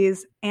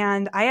 pregnancies.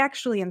 And I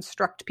actually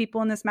instruct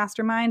people in this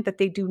mastermind that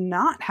they do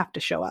not have to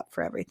show up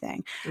for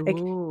everything.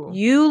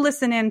 You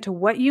listen in to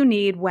what you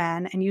need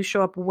when, and you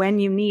show up when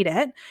you need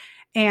it,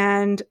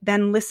 and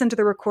then listen to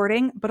the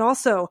recording. But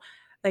also,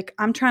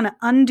 I'm trying to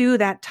undo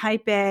that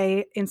type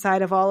A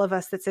inside of all of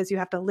us that says you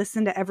have to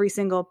listen to every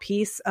single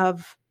piece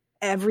of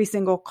every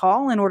single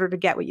call in order to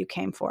get what you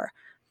came for.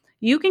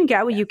 You can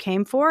get what you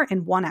came for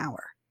in 1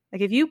 hour.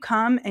 If you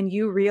come and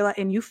you realize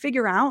and you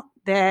figure out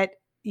that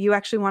you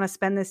actually want to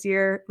spend this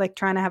year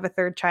trying to have a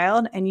 3rd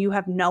child, and you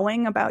have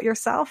knowing about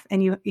yourself,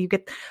 and you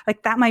get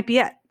that might be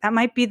it. That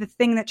might be the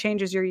thing that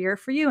changes your year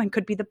for you and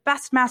could be the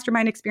best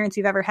mastermind experience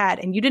you've ever had.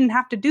 And you didn't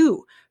have to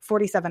do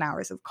 47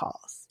 hours of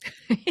calls.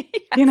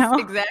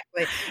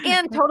 Exactly.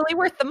 And totally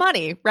worth the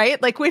money, right?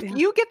 If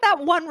you get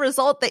that one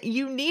result that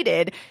you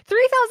needed,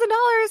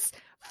 $3,000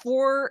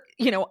 for,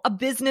 a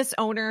business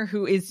owner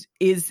who is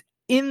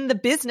in the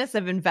business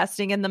of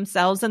investing in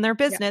themselves and their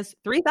business,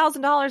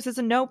 $3,000 is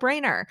a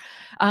no-brainer.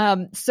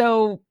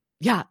 Oh,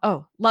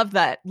 love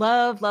that.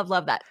 Love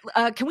that.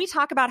 Can we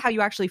talk about how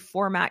you actually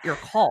format your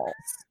calls?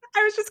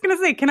 I was just going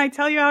to say, can I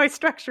tell you how I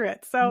structure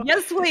it? So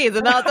yes, please.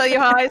 And I'll tell you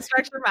how I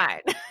structure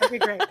mine. Okay,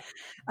 great.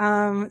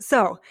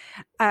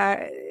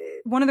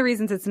 One of the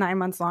reasons it's 9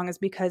 months long is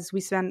because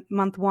we spend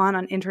month 1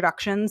 on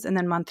introductions and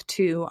then month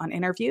 2 on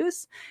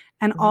interviews.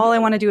 And all I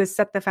want to do is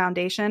set the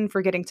foundation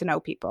for getting to know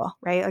people,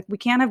 right? Like we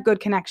can't have good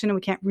connection and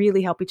we can't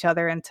really help each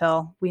other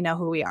until we know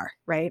who we are,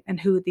 right? And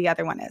who the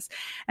other one is.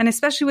 And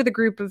especially with a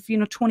group of,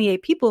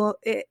 28 people,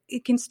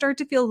 it can start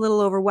to feel a little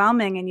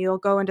overwhelming and you'll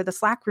go into the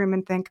Slack room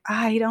and think,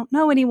 I don't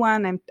know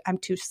anyone. I'm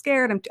too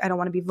scared. I don't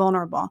want to be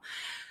vulnerable.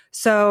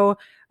 So,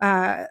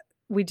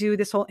 we do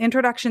this whole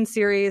introduction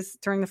series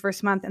during the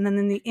first month. And then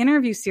in the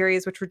interview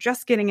series, which we're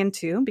just getting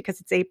into because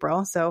it's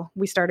April. So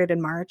we started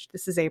in March.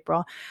 This is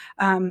April.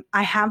 I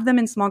have them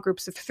in small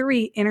groups of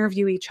 3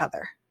 interview each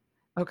other.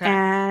 Okay.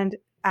 And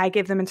I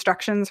give them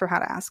instructions for how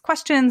to ask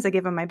questions. I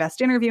give them my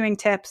best interviewing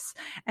tips.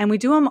 And we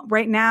do them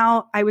right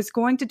now. I was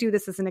going to do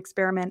this as an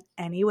experiment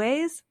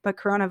anyways, but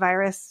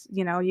coronavirus,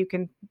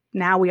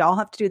 now we all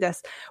have to do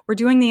this. We're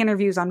doing the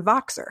interviews on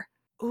Voxer.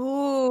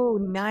 Ooh,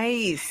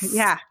 nice.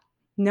 Yeah.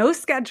 No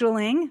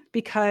scheduling,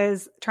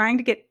 because trying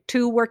to get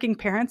 2 working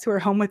parents who are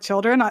home with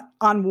children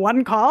on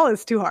one call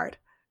is too hard,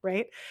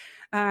 right?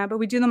 But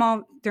we do them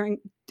all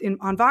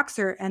on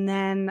Voxer, and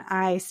then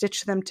I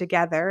stitch them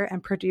together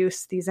and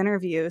produce these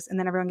interviews, and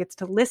then everyone gets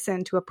to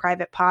listen to a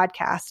private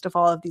podcast of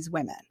all of these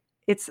women.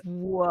 It's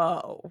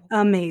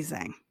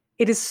amazing.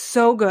 It is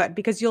so good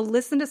because you'll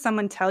listen to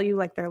someone tell you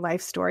like their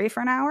life story for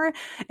an hour,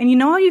 and you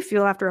know how you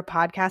feel after a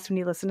podcast when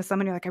you listen to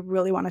someone, you're like, I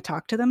really want to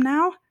talk to them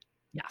now.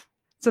 Yeah.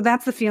 So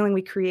that's the feeling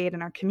we create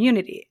in our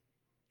community,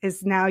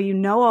 is now you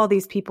know all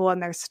these people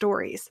and their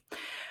stories.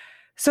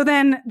 So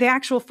then the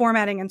actual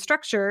formatting and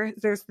structure,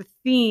 there's the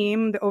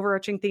theme, the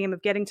overarching theme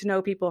of getting to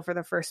know people for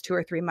the first 2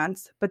 or 3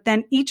 months. But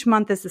then each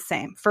month is the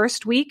same.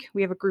 First week,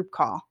 we have a group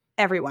call,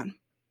 everyone.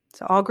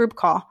 So all group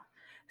call.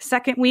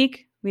 Second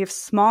week, we have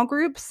small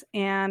groups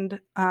and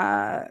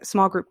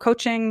small group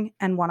coaching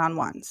and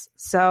one-on-ones.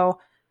 So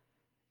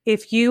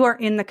if you are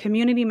in the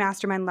community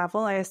mastermind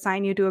level, I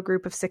assign you to a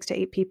group of 6 to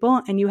 8 people,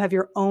 and you have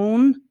your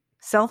own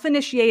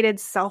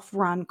self-initiated,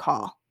 self-run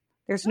call.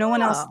 There's no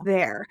one else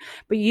there,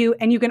 but you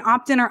can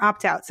opt in or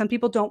opt out. Some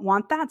people don't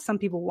want that. Some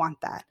people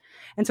want that.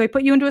 And so I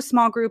put you into a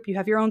small group. You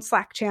have your own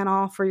Slack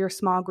channel for your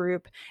small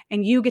group,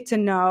 and you get to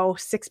know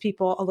 6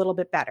 people a little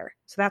bit better.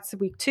 So that's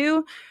week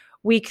 2.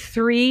 Week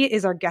 3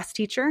 is our guest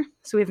teacher.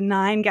 So we have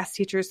 9 guest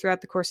teachers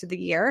throughout the course of the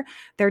year.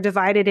 They're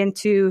divided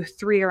into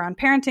 3 are on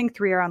parenting,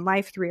 3 are on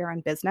life, 3 are on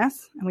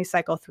business, and we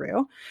cycle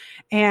through.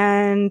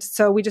 And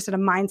so we just had a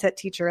mindset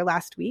teacher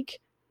last week,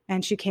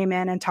 and she came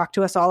in and talked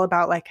to us all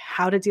about like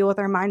how to deal with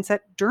our mindset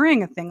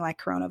during a thing like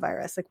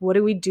coronavirus. Like, what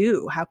do we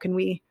do? How can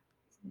we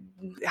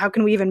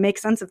even make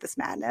sense of this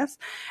madness?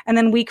 And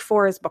then week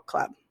 4 is book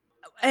club.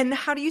 And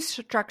how do you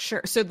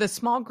structure? So the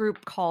small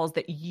group calls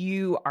that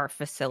you are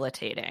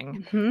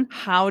facilitating,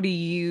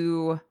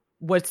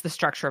 what's the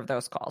structure of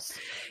those calls?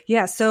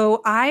 Yeah.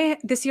 So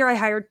this year I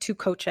hired 2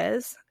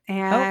 coaches,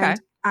 and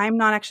I'm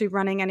not actually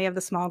running any of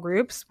the small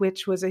groups,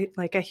 which was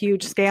a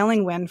huge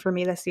scaling win for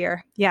me this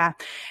year. Yeah.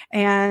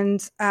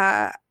 And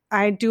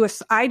I do a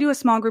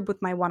small group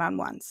with my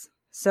one-on-ones.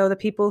 So the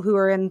people who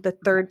are in the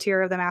 3rd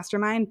tier of the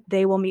mastermind,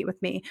 they will meet with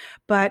me.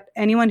 But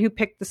anyone who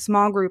picked the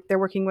small group, they're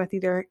working with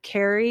either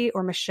Carrie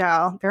or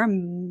Michelle. They're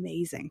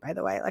amazing, by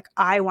the way. Like,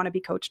 I want to be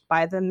coached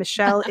by them.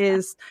 Michelle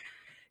is...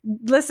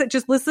 listen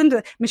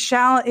to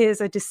Michelle is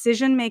a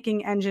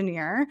decision-making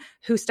engineer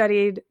who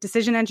studied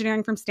decision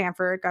engineering from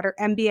Stanford, got her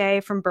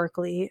MBA from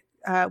Berkeley,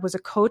 was a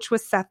coach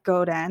with Seth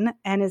Godin,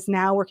 and is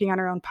now working on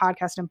her own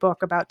podcast and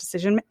book about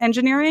decision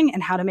engineering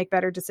and how to make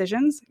better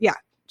decisions. Yeah,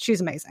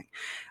 she's amazing.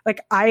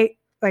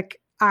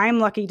 I'm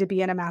lucky to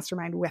be in a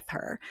mastermind with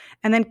her.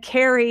 And then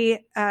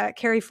Carrie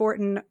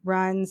Fortin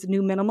runs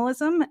New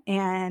Minimalism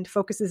and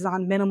focuses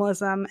on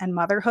minimalism and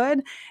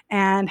motherhood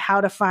and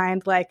how to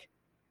find like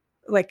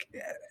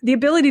the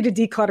ability to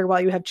declutter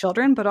while you have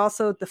children, but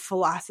also the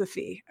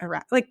philosophy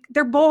around, like,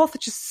 they're both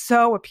just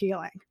so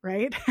appealing,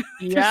 right?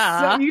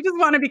 Yeah. You just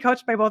want to be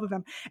coached by both of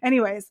them.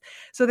 Anyways,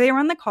 so they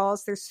run the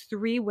calls. There's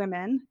 3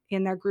 women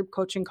in their group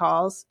coaching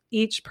calls.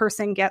 Each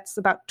person gets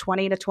about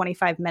 20 to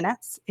 25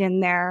 minutes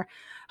in their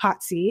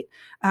hot seat.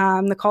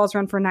 The calls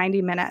run for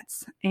 90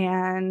 minutes,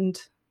 and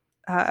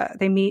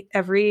they meet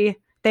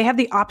they have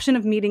the option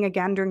of meeting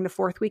again during the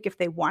 4th week if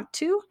they want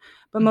to,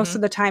 but most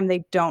of the time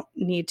they don't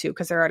need to,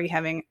 because they're already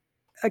having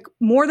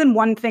more than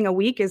one thing a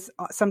week is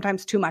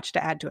sometimes too much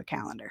to add to a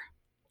calendar.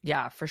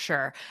 Yeah, for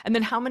sure. And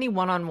then how many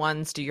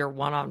one-on-ones do your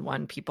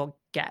one-on-one people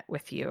get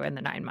with you in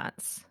the 9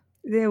 months?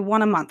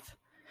 One a month.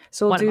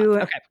 So we'll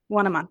do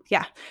one a month.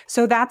 Yeah.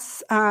 So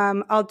that's,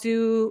 I'll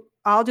do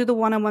the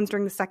one-on-ones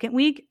during the 2nd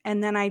week,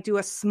 and then I do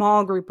a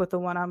small group with the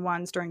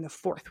one-on-ones during the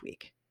 4th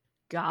week.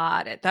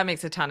 Got it. That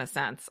makes a ton of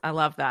sense. I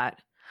love that.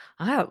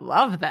 I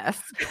love this.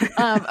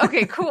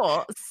 Okay,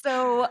 cool.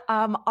 So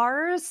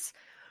ours,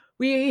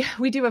 we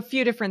do a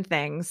few different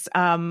things.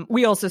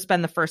 We also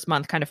spend the first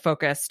month kind of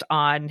focused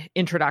on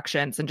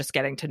introductions and just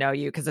getting to know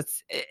you, because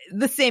it's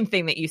the same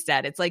thing that you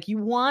said. It's like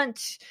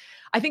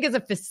I think as a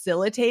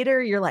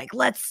facilitator, you're like,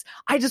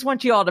 I just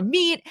want you all to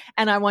meet,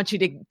 and I want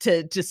you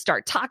to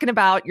start talking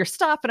about your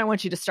stuff, and I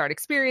want you to start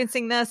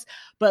experiencing this.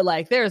 But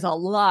like, there's a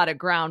lot of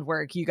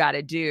groundwork you got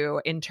to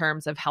do in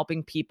terms of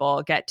helping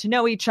people get to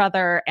know each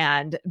other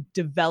and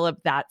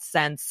develop that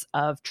sense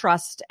of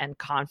trust and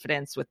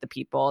confidence with the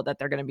people that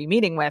they're going to be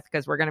meeting with,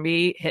 because we're going to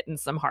be hitting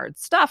some hard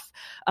stuff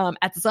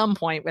at some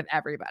point with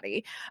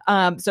everybody.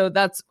 So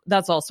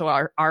that's also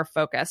our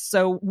focus.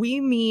 So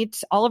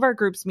all of our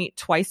groups meet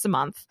twice a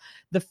month.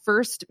 The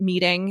first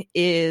meeting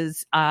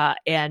is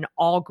an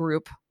all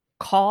group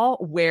call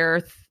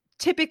where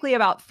typically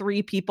about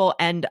 3 people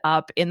end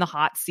up in the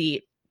hot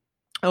seat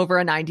over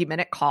a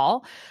 90-minute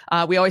call.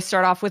 We always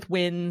start off with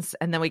wins,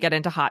 and then we get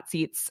into hot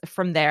seats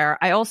from there.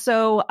 I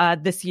also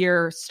this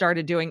year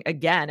started doing,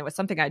 again, it was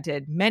something I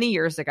did many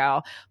years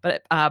ago,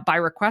 but by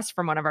request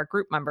from one of our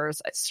group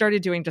members, I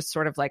started doing just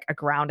sort of like a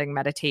grounding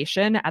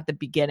meditation at the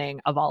beginning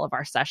of all of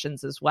our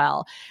sessions as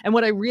well. And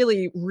what I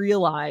really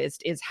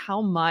realized is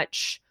how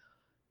much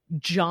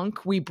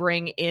junk we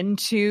bring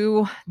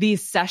into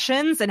these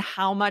sessions and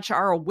how much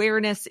our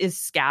awareness is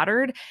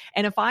scattered.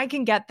 And if I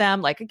can get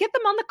them on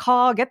the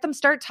call, get them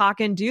start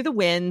talking, do the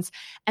wins,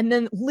 and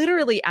then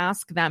literally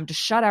ask them to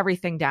shut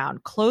everything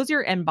down, close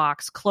your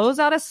inbox, close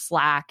out a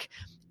Slack,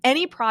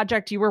 any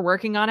project you were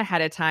working on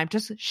ahead of time,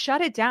 just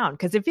shut it down.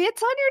 Because if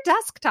it's on your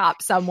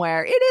desktop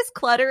somewhere, it is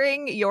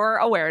cluttering your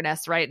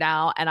awareness right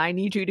now. And I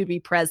need you to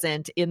be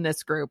present in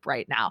this group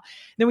right now.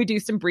 Then we do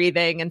some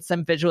breathing and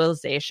some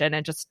visualization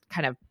and just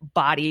kind of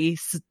body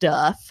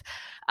stuff.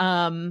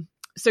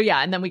 So yeah,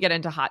 and then we get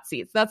into hot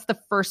seats. That's the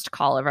first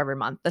call of every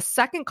month. The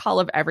second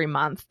call of every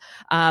month,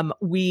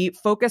 we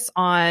focus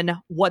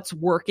on what's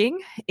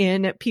working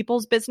in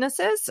people's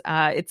businesses.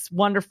 It's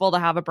wonderful to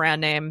have a brand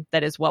name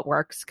that is what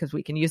works, because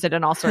we can use it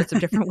in all sorts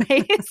of different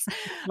ways.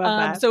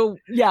 So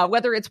yeah,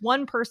 whether it's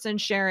one person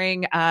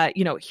sharing,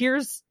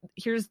 here's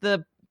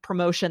the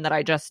promotion that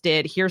I just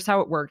did. Here's how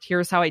it worked.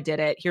 Here's how I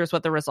did it. Here's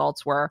what the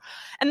results were.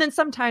 And then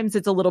sometimes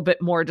it's a little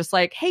bit more just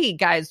like, hey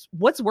guys,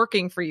 what's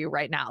working for you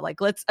right now? Like,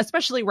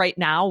 especially right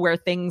now where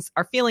things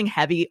are feeling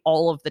heavy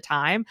all of the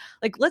time,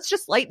 like, let's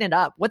just lighten it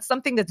up. What's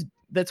something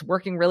that's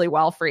working really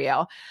well for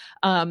you?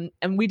 And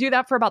we do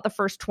that for about the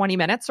first 20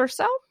 minutes or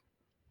so.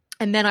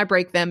 And then I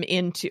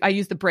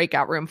use the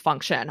breakout room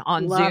function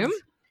on Zoom.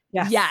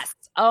 Yes.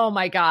 Oh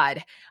my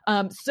God.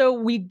 So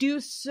we do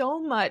so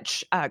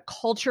much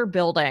culture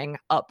building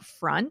up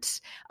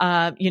front,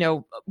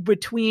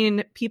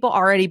 between people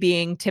already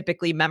being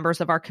typically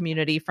members of our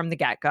community from the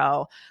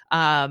get-go,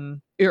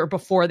 or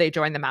before they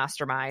join the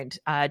mastermind,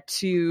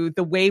 to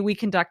the way we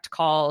conduct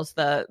calls,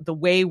 the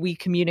way we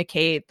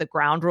communicate, the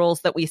ground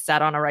rules that we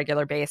set on a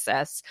regular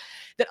basis,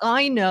 that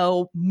I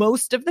know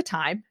most of the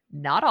time,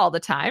 not all the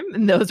time,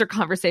 and those are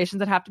conversations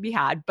that have to be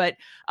had, but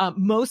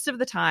most of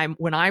the time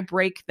when I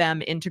break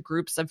them into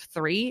groups of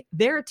 3,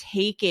 they're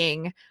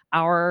taking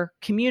our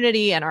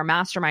community and our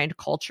mastermind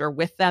culture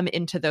with them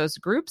into those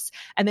groups,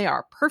 and they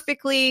are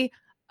perfectly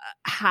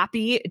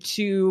happy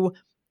to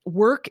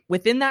work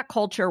within that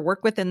culture,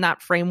 work within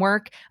that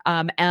framework,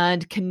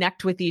 and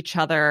connect with each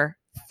other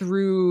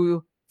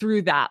through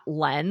that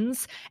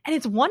lens. And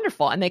it's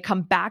wonderful. And they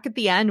come back at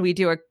the end. We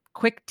do a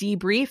quick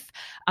debrief,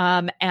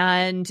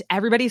 and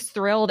everybody's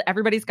thrilled.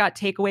 Everybody's got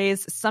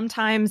takeaways.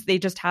 Sometimes they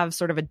just have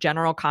sort of a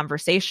general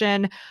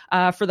conversation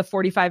for the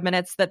 45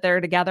 minutes that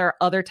they're together.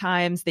 Other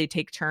times they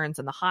take turns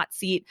in the hot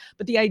seat.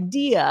 But the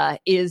idea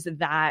is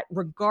that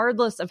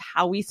regardless of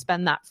how we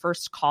spend that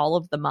first call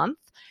of the month,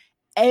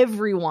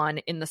 everyone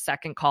in the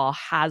second call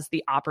has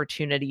the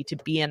opportunity to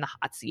be in the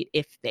hot seat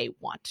if they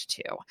want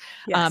to.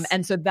 Yes.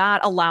 And so that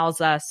allows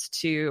us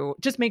to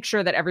just make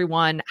sure that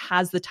everyone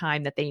has the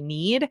time that they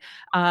need.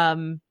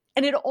 And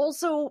it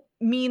also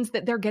means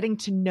that they're getting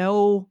to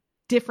know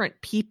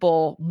different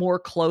people more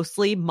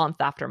closely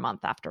month after month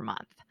after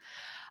month.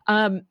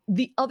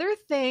 The other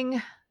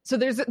thing, so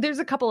there's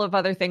a couple of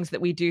other things that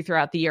we do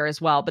throughout the year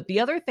as well. But the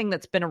other thing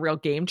that's been a real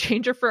game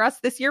changer for us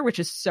this year, which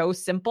is so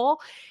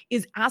simple,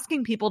 is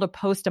asking people to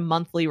post a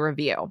monthly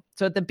review.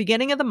 So at the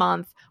beginning of the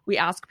month, we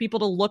ask people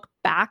to look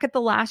back at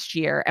the last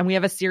year, and we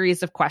have a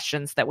series of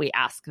questions that we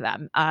ask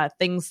them.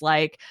 Things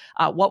like,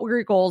 what were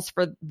your goals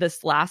for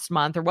this last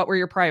month, or what were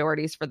your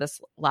priorities for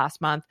this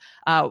last month?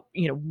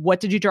 What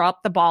did you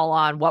drop the ball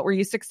on? What were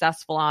you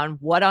successful on?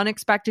 What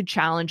unexpected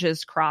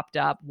challenges cropped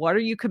up? What are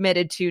you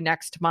committed to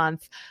next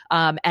month?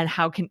 And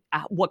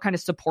what kind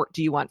of support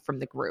do you want from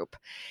the group?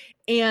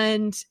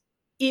 And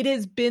it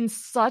has been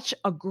such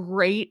a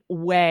great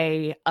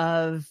way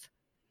of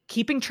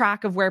keeping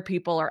track of where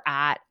people are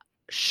at,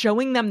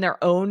 showing them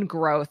their own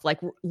growth, like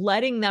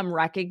letting them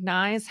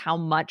recognize how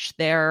much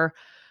they're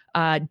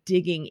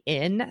digging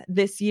in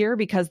this year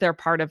because they're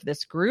part of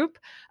this group.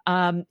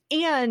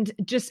 And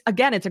just,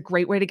 again, it's a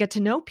great way to get to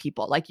know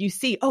people. Like you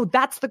see, oh,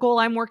 that's the goal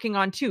I'm working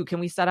on too. Can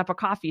we set up a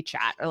coffee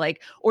chat?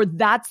 Or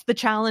that's the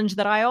challenge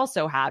that I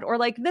also had. Or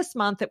like this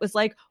month, it was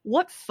like,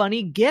 what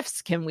funny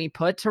gifts can we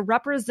put to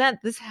represent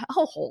this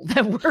hellhole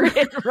that we're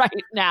in right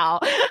now?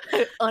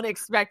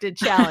 Unexpected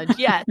challenge.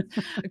 Yes.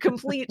 A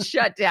complete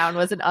shutdown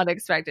was an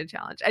unexpected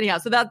challenge. Anyhow,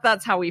 so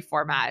that's how we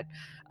format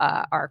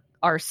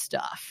our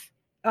stuff.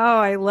 Oh,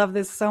 I love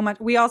this so much.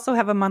 We also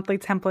have a monthly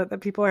template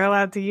that people are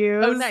allowed to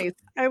use. Oh, nice.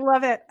 I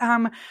love it.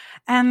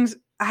 And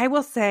I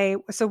will say,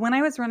 so when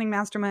I was running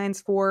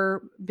masterminds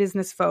for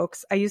business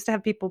folks, I used to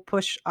have people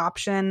push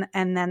Option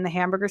and then the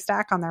hamburger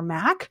stack on their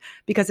Mac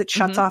because it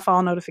shuts off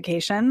all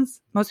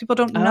notifications. Most people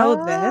don't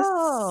know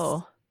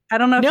this. I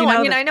don't know if you know.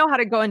 I mean, I know how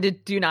to go into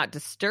do not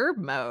disturb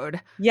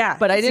mode. Yeah.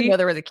 But I didn't know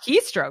there was a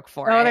keystroke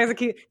for it. Oh, there's a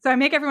key. So I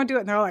make everyone do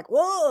it and they're all like,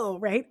 whoa,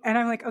 right? And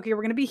I'm like, okay,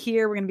 we're going to be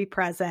here. We're going to be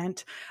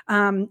present.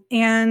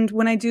 And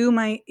when I do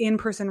my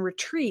in-person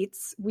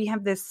retreats, we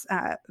have this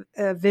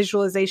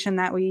visualization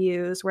that we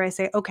use where I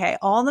say, okay,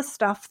 all the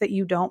stuff that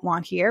you don't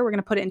want here, we're going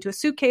to put it into a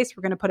suitcase.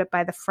 We're going to put it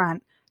by the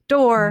front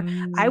door.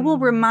 I will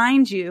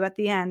remind you at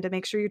the end to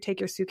make sure you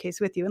take your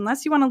suitcase with you.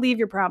 Unless you want to leave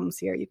your problems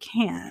here, you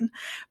can.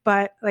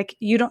 But like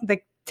you don't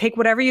take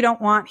whatever you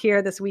don't want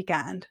here this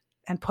weekend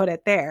and put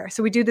it there.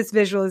 So we do this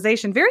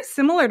visualization, very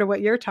similar to what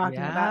you're talking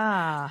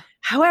about.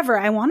 However,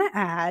 I want to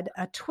add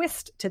a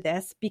twist to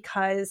this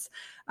because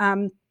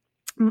I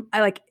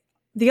like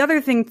the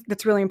other thing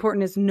that's really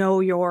important is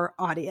know your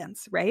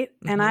audience, right?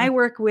 And I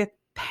work with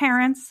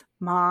parents,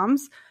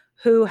 moms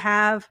who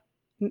have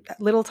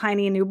little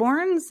tiny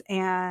newborns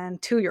and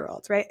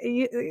 2-year-olds, right?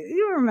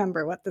 You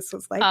remember what this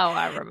was like. Oh,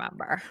 I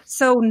remember.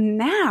 So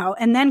now,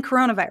 and then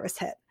coronavirus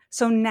hit.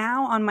 So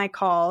now on my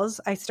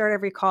calls, I start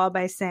every call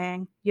by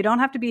saying, you don't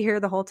have to be here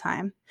the whole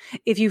time.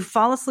 If you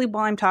fall asleep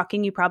while I'm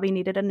talking, you probably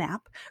needed a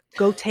nap.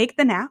 Go take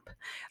the nap.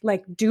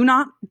 Like, do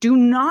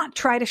not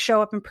try to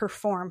show up and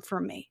perform for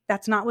me.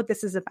 That's not what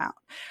this is about.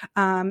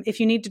 If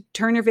you need to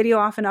turn your video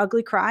off and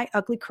ugly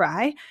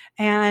cry.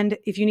 And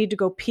if you need to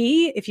go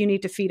pee, if you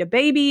need to feed a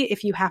baby,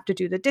 if you have to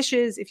do the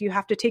dishes, if you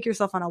have to take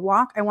yourself on a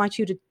walk, I want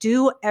you to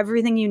do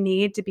everything you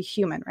need to be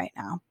human right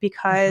now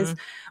because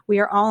we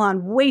are all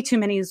on way too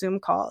many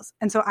Zoom calls.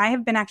 And so I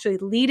have been actually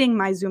leading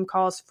my Zoom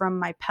calls from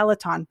my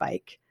Peloton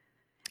bike.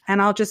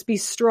 And I'll just be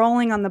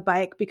strolling on the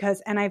bike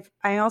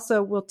I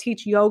also will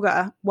teach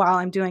yoga while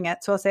I'm doing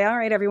it. So I'll say, all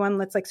right, everyone,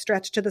 let's like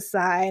stretch to the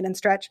side and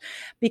stretch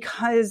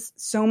because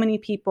so many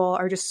people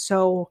are just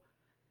so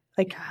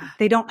like,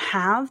 they don't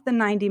have the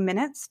 90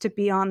 minutes to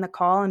be on the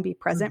call and be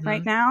present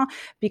right now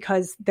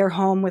because they're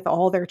home with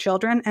all their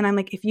children. And I'm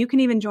like, if you can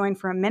even join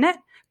for a minute,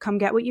 come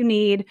get what you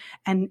need.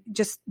 And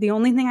just the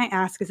only thing I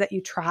ask is that you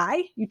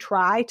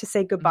try to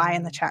say goodbye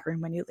in the chat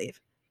room when you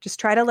leave. Just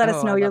try to let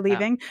us know you're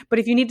leaving. But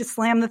if you need to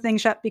slam the thing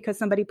shut because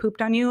somebody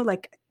pooped on you,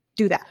 like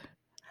do that.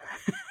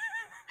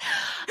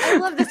 I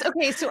love this.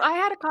 Okay, so I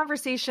had a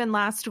conversation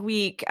last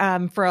week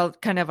for a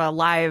kind of a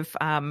live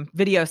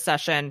video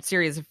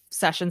series of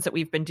sessions that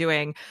we've been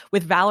doing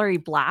with Valerie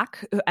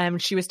Black.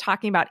 She was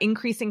talking about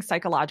increasing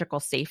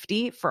psychological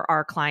safety for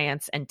our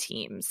clients and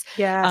teams.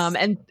 Yes.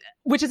 And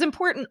which is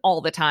important all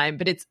the time,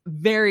 but it's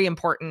very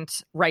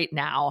important right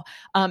now.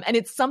 And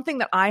it's something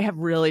that I have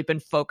really been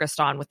focused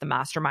on with the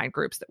mastermind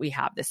groups that we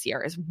have this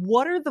year is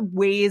what are the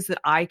ways that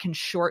I can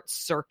short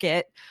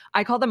circuit?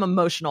 I call them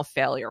emotional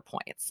failure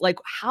points. Like,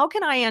 how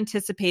can I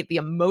anticipate the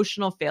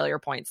emotional failure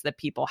points that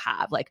people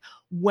have? Like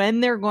when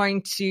they're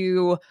going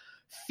to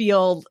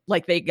feel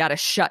like they got to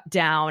shut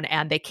down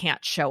and they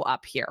can't show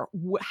up here.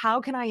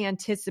 How can I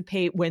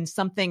anticipate when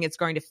something is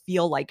going to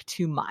feel like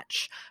too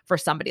much for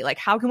somebody? Like,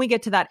 how can we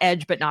get to that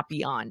edge, but not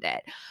beyond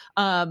it?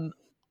 And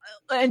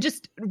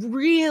just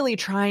really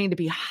trying to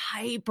be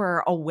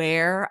hyper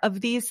aware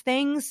of these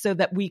things so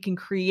that we can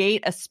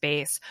create a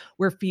space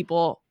where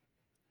people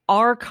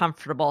are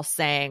comfortable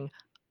saying,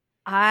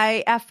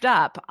 I effed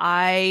up.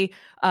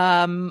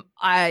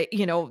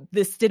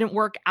 This didn't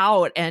work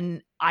out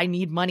and I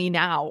need money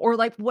now, or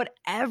like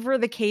whatever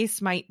the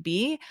case might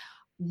be.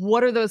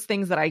 What are those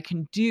things that I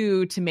can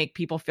do to make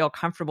people feel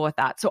comfortable with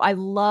that? So I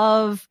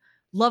love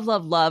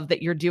that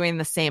you're doing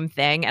the same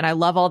thing. And I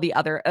love all the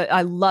other,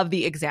 I love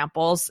the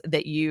examples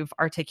that you've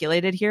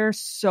articulated here.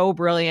 So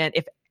brilliant.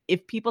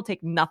 If people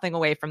take nothing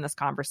away from this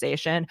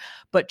conversation,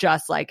 but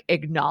just like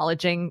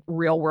acknowledging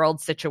real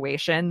world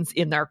situations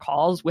in their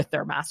calls with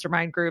their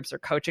mastermind groups or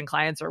coaching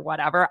clients or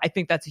whatever, I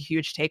think that's a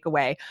huge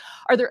takeaway.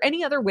 Are there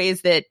any other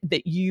ways that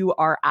you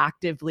are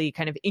actively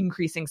kind of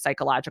increasing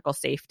psychological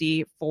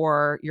safety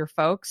for your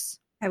folks?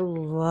 I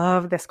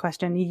love this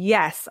question.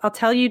 Yes, I'll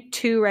tell you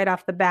 2 right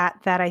off the bat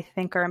that I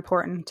think are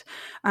important.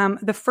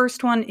 The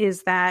first one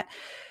is that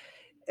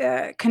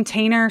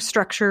container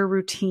structure,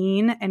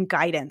 routine, and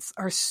guidance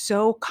are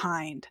so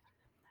kind.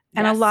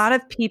 And a Yes. lot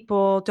of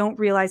people don't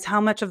realize how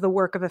much of the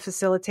work of a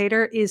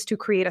facilitator is to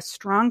create a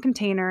strong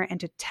container and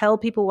to tell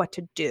people what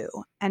to do.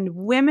 And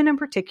women in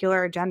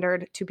particular are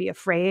gendered to be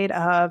afraid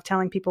of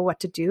telling people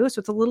what to do. So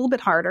it's a little bit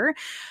harder.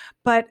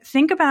 But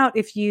think about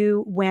if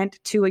you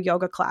went to a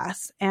yoga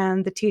class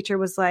and the teacher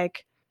was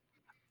like,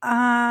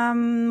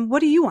 what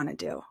do you want to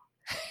do?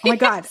 Oh my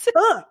God.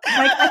 Ugh.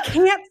 Like, I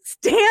can't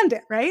stand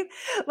it, right?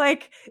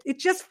 Like, it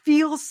just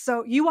feels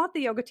so, you want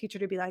the yoga teacher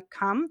to be like,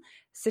 come,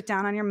 sit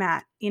down on your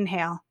mat,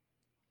 inhale,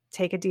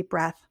 take a deep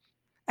breath,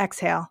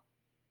 exhale,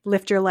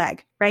 lift your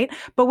leg, right?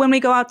 But when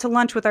we go out to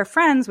lunch with our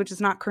friends, which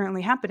is not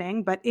currently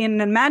happening, but in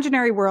an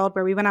imaginary world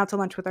where we went out to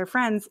lunch with our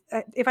friends,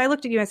 if I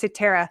looked at you and I said,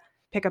 Tara,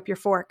 pick up your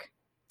fork,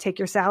 take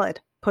your salad,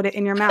 put it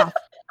in your mouth.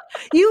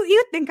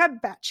 You think I'm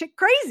batshit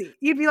crazy.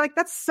 You'd be like,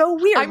 that's so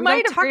weird. I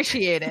might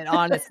appreciate it,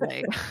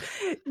 honestly.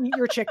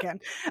 You're chicken.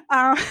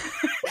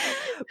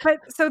 But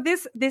so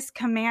this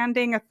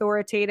commanding,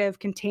 authoritative,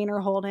 container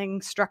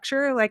holding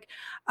structure, like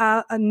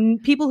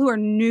people who are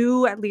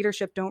new at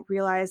leadership don't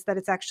realize that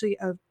it's actually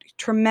a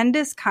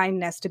tremendous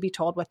kindness to be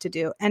told what to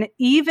do. And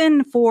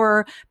even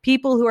for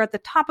people who are at the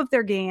top of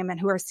their game and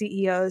who are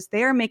CEOs,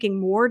 they are making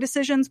more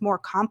decisions, more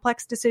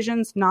complex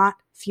decisions, not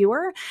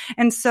fewer.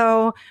 And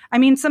so, I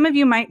mean, some of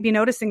you might be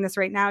noticing this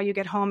right now. You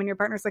get home and your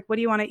partner's like, what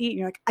do you want to eat? And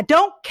you're like, I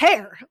don't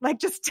care. Like,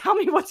 just tell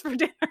me what's for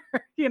dinner.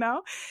 You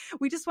know,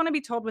 we just want to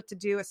be told what to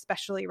do,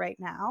 especially right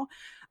now.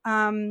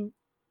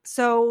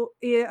 So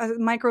a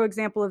micro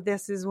example of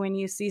this is when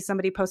you see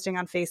somebody posting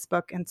on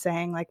Facebook and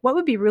saying like, what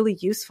would be really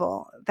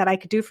useful that I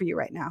could do for you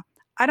right now?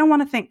 I don't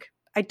want to think.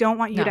 I don't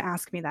want you to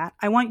ask me that.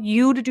 I want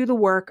you to do the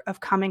work of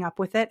coming up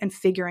with it and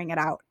figuring it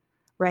out.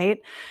 Right.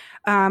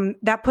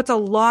 That puts a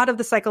lot of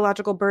the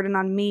psychological burden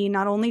on me,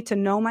 not only to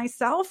know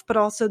myself, but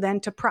also then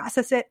to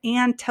process it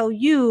and tell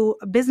you,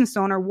 a business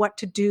owner, what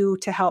to do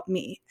to help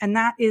me. And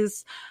that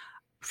is,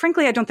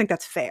 frankly, I don't think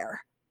that's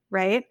fair.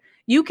 Right.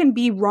 You can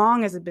be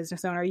wrong as a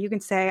business owner. You can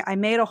say, I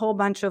made a whole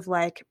bunch of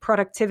like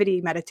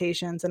productivity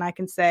meditations, and I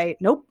can say,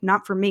 nope,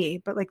 not for me.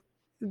 But like,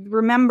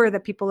 remember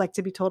that people like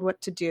to be told what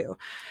to do.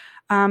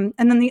 And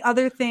then the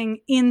other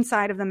thing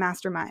inside of the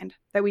mastermind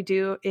that we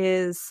do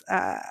is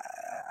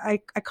I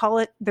call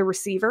it the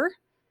receiver.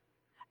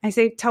 I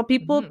say, tell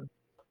people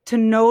to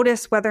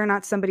notice whether or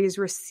not somebody's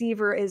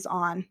receiver is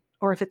on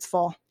or if it's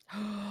full.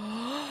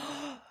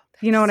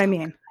 You know what I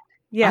mean?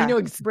 Yeah. I know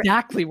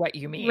exactly what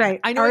you mean.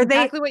 Right. I know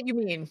exactly what you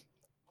mean.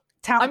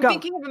 I'm go.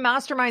 thinking of a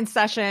mastermind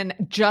session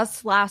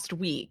just last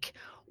week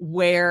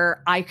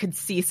where I could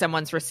see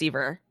someone's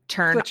receiver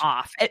turn Switch.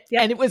 off.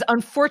 And it was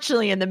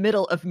unfortunately in the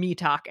middle of me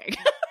talking.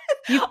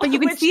 But you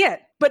can see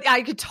it. But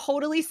I could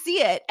totally see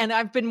it. And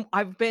I've been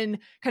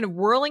kind of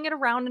whirling it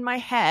around in my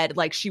head.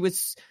 Like, she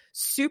was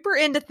super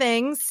into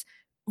things,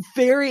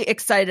 very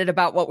excited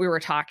about what we were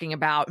talking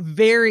about,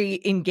 very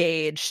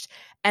engaged.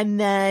 And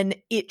then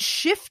it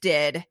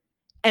shifted,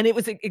 and it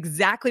was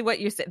exactly what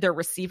you said. Their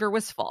receiver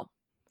was full.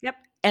 Yep.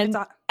 And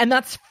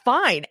that's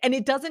fine. And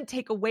it doesn't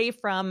take away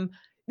from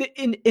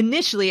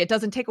initially, it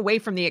doesn't take away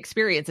from the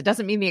experience. It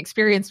doesn't mean the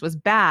experience was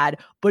bad,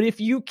 but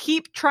if you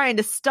keep trying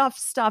to stuff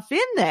stuff in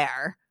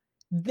there,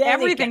 then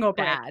everything will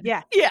break. bad.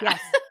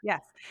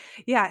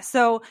 Yeah.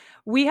 So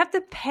we have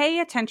to pay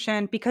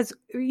attention because,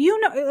 you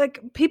know, like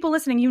people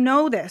listening, you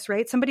know this,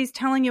 right? Somebody's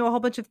telling you a whole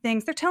bunch of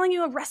things. They're telling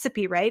you a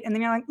recipe, right? And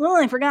then you're like, oh,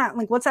 I forgot.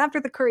 Like, what's after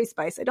the curry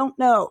spice? I don't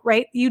know,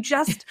 right? You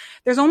just,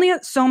 there's only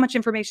so much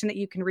information that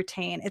you can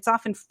retain. It's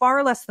often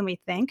far less than we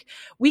think.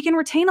 We can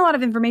retain a lot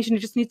of information. It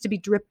just needs to be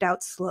dripped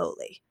out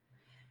slowly.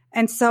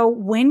 And so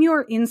when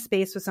you're in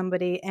space with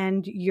somebody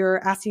and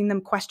you're asking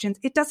them questions,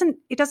 it doesn't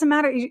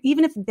matter.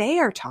 Even if they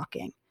are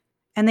talking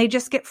and they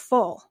just get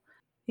full,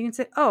 you can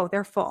say, oh,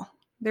 they're full.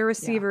 Their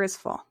receiver is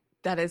full.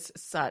 That is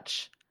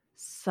such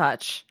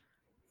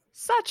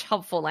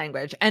helpful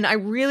language. And I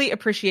really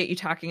appreciate you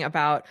talking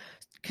about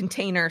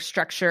container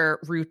structure,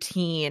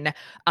 routine,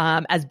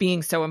 as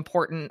being so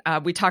important.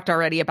 We talked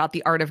already about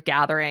the art of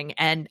gathering,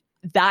 and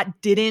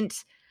that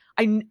didn't,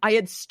 I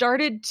had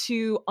started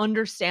to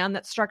understand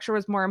that structure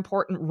was more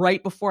important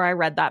right before I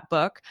read that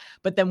book.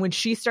 But then when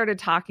she started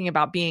talking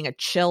about being a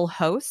chill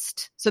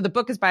host, so the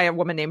book is by a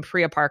woman named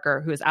Priya Parker,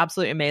 who is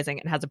absolutely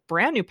amazing and has a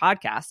brand new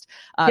podcast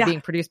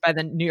being produced by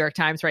the New York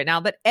Times right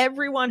now that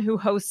everyone who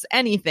hosts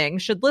anything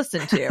should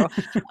listen to.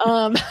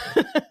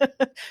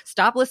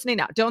 Stop listening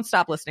now. Don't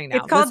stop listening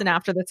now. Listen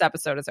after this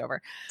episode is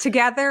over.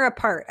 Together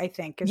Apart, I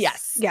think.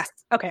 Yes.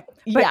 Okay.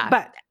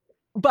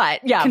 But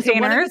yeah, containers,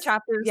 so one of the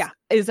chapters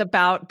is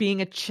about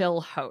being a chill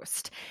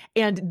host.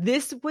 And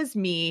this was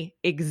me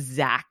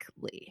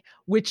exactly,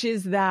 which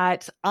is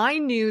that I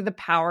knew the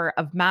power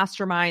of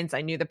masterminds. I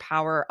knew the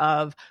power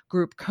of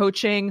group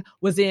coaching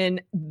was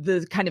in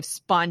the kind of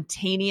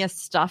spontaneous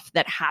stuff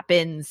that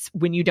happens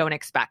when you don't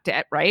expect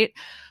it, right?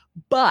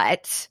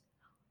 But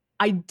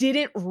I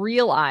didn't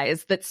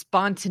realize that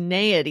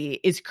spontaneity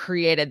is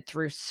created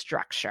through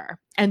structure.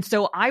 And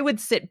so I would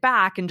sit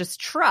back and just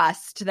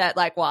trust that,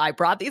 like, well, I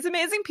brought these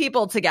amazing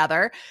people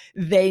together.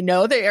 They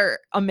know they're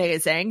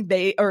amazing.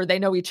 They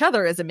know each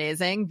other is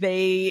amazing.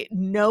 They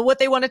know what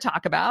they want to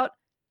talk about.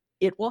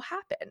 it will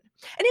happen. And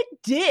it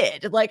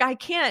did. Like,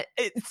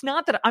 it's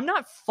not that I'm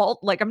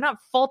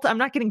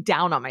not getting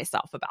down on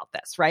myself about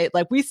this, right?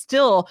 Like, we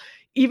still,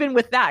 even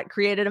with that,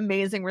 created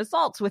amazing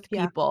results with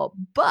people,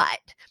 but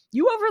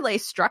you overlay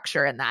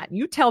structure in that.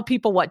 You tell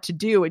people what to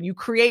do and you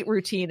create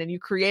routine and you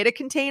create a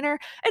container.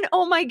 And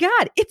oh my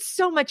God, it's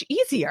so much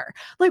easier.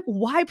 Like,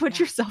 why put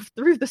yourself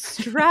through the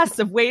stress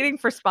of waiting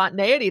for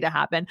spontaneity to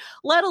happen,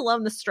 let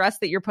alone the stress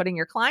that you're putting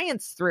your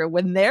clients through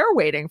when they're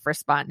waiting for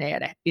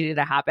spontaneity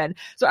to happen?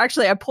 So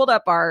actually, I pulled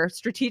up our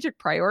strategic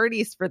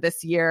priorities for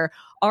this year.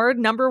 Our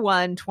number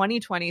one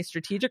 2020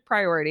 strategic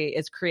priority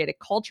is create a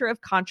culture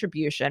of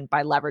contribution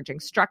by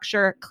leveraging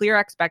structure, clear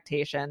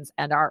expectations,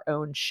 and our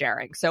own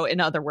sharing. So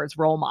in other words,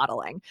 role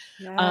modeling.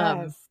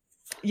 Yes.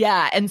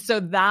 Yeah. And so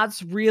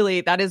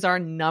that is our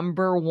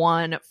number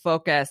one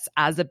focus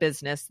as a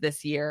business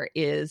this year,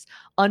 is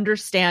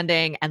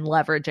understanding and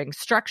leveraging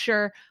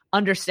structure,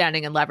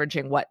 understanding and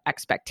leveraging what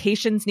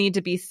expectations need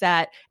to be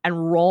set,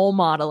 and role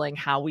modeling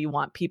how we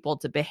want people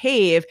to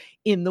behave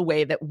in the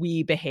way that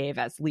we behave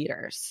as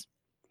leaders.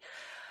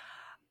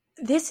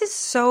 This is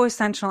so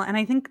essential. And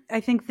I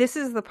think this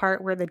is the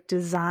part where the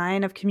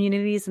design of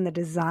communities and the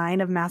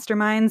design of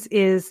masterminds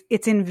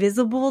it's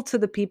invisible to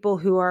the people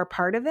who are a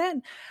part of it.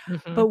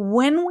 Mm-hmm. But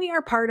when we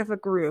are part of a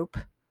group,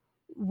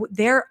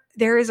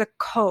 there is a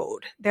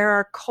code, there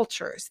are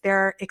cultures, there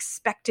are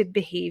expected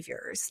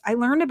behaviors. I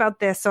learned about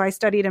this. So I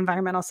studied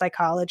environmental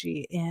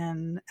psychology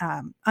in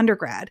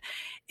undergrad.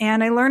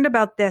 And I learned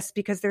about this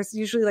because there's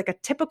usually like a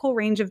typical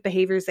range of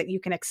behaviors that you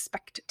can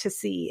expect to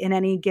see in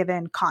any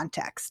given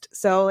context.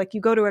 So like,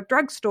 you go to a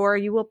drugstore,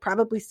 you will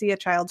probably see a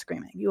child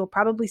screaming. You will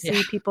probably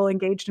see people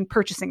engaged in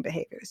purchasing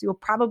behaviors. You will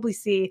probably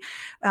see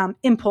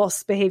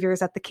impulse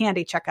behaviors at the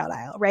candy checkout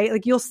aisle, right?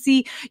 Like,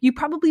 you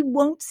probably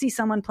won't see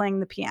someone playing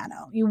the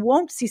piano. You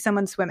won't see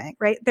someone swimming,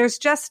 right? There's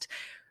just,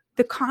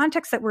 the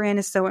context that we're in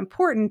is so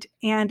important.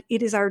 And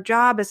it is our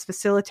job as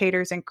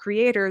facilitators and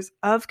creators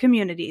of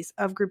communities,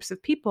 of groups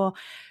of people,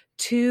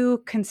 to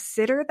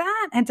consider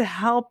that and to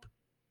help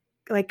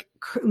like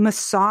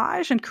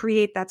massage and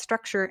create that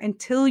structure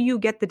until you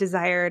get the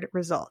desired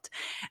result.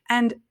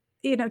 And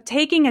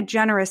taking a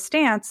generous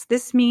stance,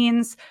 this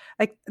means,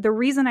 like, the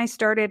reason I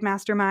started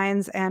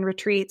masterminds and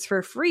retreats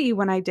for free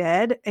when I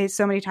did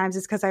so many times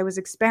is because I was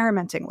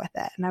experimenting with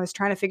it. And I was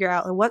trying to figure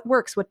out what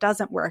works, what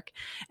doesn't work.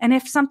 And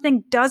if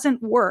something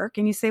doesn't work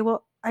and you say,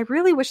 well, I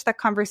really wish that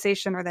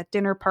conversation or that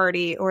dinner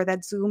party or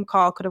that Zoom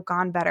call could have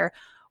gone better.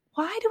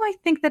 Why do I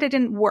think that it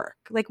didn't work?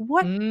 Like,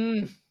 what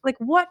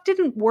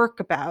didn't work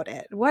about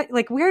it?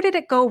 Where did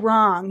it go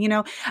wrong?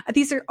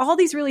 These are all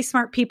these really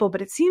smart people,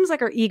 but it seems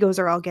like our egos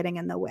are all getting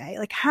in the way.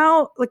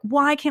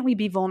 Why can't we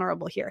be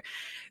vulnerable here?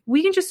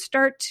 We can just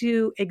start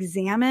to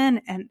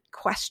examine and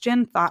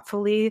question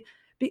thoughtfully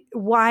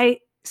why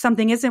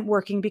something isn't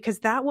working, because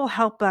that will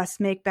help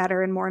us make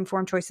better and more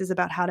informed choices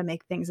about how to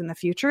make things in the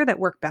future that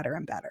work better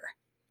and better.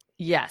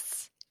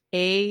 Yes.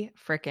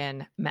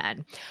 Frickin'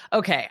 men.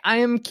 Okay, I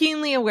am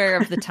keenly aware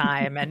of the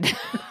time, and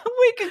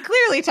we could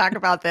clearly talk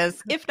about this,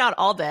 if not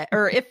all day,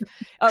 or if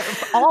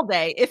all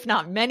day, if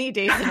not many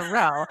days in a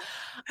row.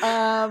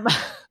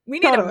 We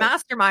need a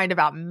mastermind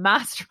about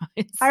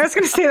masterminds. I was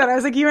going to say that. I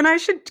was like, you and I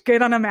should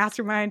get on a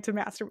mastermind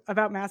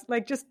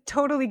just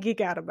totally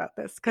geek out about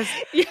this, because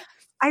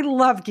I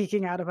love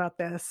geeking out about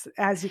this,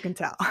 as you can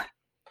tell.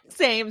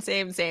 Same.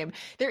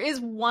 There is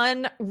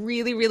one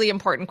really, really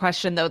important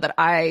question, though, that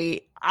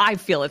I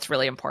feel it's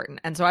really important.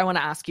 And so I want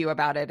to ask you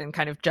about it and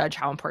kind of judge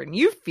how important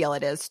you feel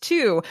it is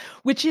too,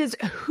 which is,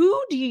 who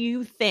do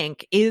you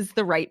think is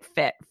the right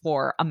fit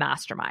for a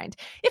mastermind?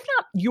 If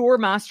not your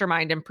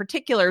mastermind in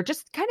particular,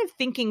 just kind of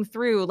thinking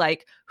through,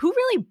 like, who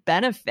really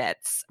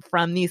benefits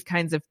from these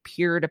kinds of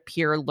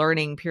peer-to-peer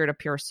learning,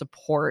 peer-to-peer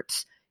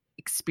support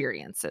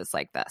experiences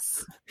like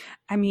this?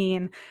 I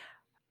mean,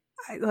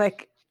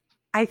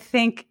 I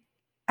think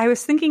I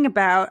was thinking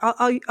about,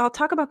 I'll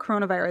talk about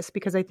coronavirus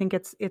because I think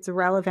it's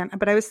relevant,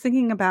 but I was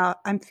thinking about,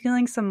 I'm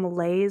feeling some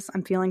malaise.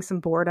 I'm feeling some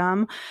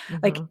boredom. Mm-hmm.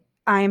 Like,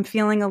 I'm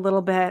feeling a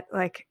little bit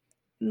like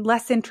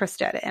less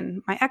interested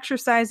in my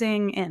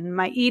exercising, in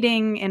my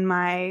eating, in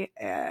my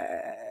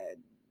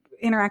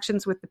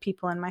interactions with the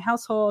people in my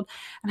household.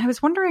 And I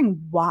was wondering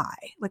why.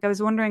 Like, I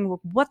was wondering, well,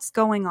 what's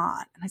going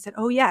on? And I said,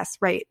 oh yes,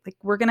 right. Like,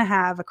 we're going to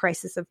have a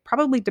crisis of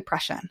probably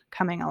depression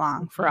coming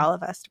along for all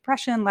of us.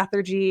 Depression,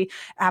 lethargy,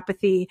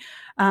 apathy.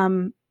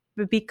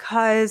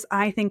 Because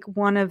I think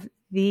one of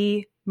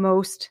the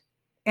most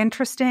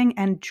interesting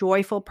and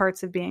joyful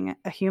parts of being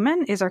a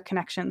human is our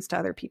connections to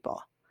other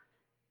people.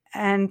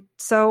 And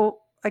so,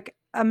 like,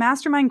 a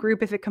mastermind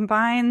group, if it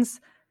combines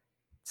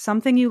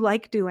something you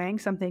like doing,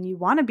 something you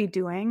want to be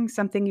doing,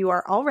 something you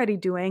are already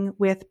doing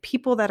with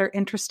people that are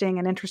interesting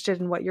and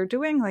interested in what you're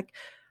doing, like,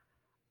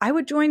 I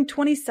would join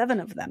 27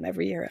 of them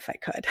every year if I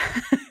could.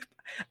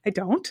 I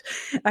don't.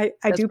 I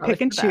do pick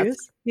and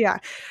choose. Yeah.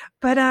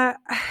 But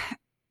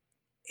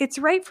it's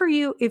right for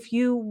you if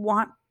you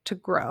want to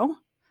grow,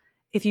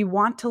 if you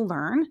want to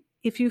learn,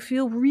 if you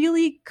feel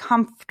really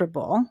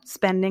comfortable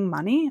spending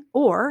money,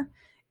 or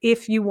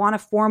if you want to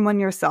form one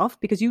yourself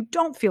because you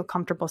don't feel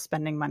comfortable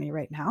spending money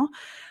right now.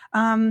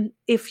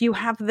 If you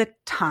have the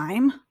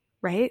time,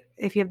 right?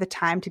 If you have the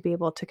time to be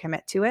able to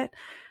commit to it,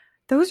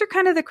 those are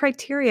kind of the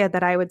criteria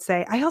that I would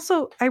say.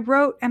 I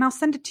wrote, and I'll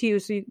send it to you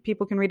so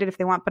people can read it if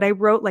they want, but I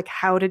wrote like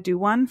how to do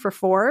one for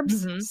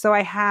Forbes. Mm-hmm. So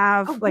I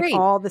have like great.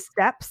 all the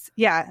steps.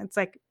 Yeah. It's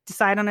like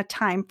decide on a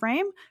time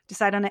frame,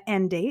 decide on an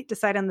end date,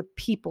 decide on the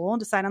people,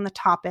 decide on the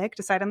topic,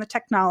 decide on the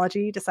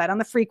technology, decide on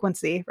the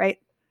frequency, right?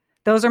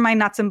 Those are my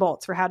nuts and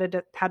bolts for how to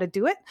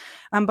do it.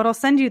 But I'll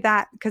send you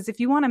that because if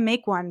you want to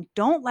make one,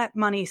 don't let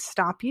money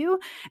stop you.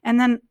 And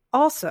then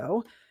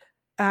also,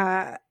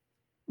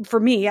 for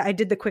me, I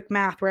did the quick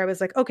math where I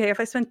was like, okay, if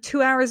I spend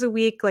 2 hours a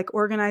week, like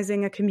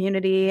organizing a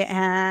community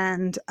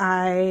and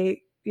let's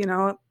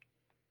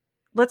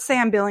say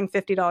I'm billing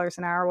 $50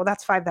 an hour. Well,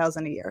 that's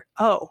 $5,000 a year.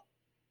 Oh,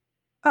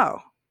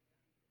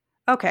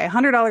 okay.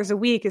 $100 a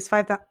week is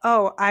 $5,000.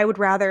 Oh, I'd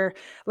rather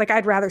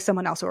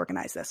someone else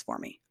organize this for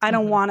me. I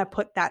don't want to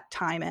put that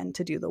time in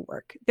to do the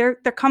work. There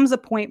comes a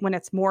point when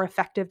it's more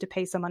effective to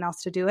pay someone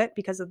else to do it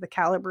because of the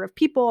caliber of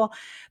people,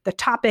 the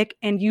topic,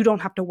 and you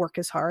don't have to work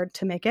as hard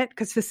to make it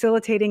because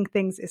facilitating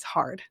things is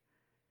hard.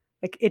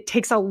 Like it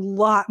takes a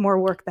lot more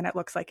work than it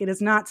looks like. It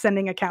is not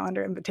sending a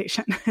calendar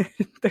invitation.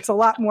 There's a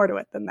lot more to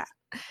it than that.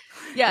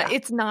 Yeah.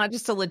 It's not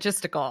just a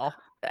logistical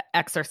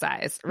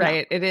exercise,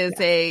 right? No. It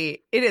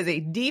is a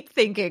deep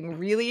thinking,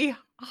 really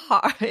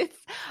hard.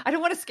 I don't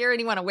want to scare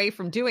anyone away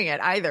from doing it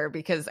either,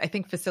 because I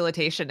think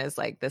facilitation is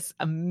like this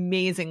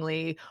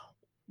amazingly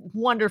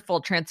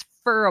wonderful,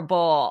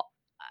 transferable,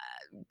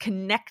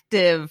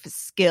 connective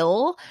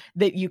skill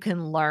that you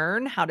can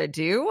learn how to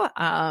do.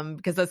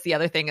 Because that's the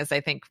other thing is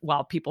I think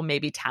while people may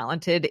be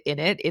talented in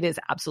it, it is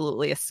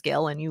absolutely a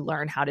skill, and you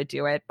learn how to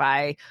do it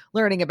by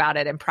learning about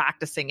it and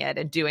practicing it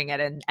and doing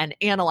it and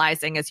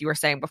analyzing, as you were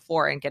saying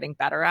before, and getting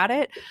better at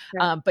it.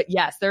 Yeah. But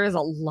yes, there is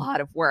a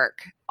lot of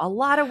work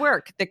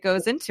that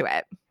goes into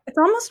it. It's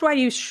almost why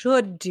you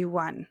should do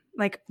one.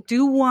 Like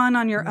do one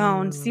on your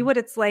own, see what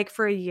it's like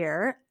for a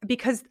year,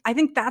 because I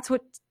think that's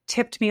what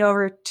tipped me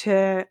over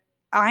to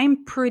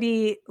I'm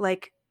pretty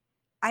like,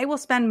 I will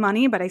spend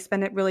money, but I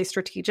spend it really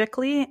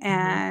strategically,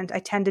 and I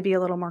tend to be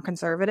a little more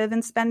conservative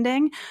in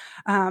spending.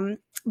 I'll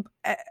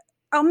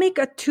make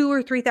a $2,000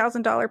 or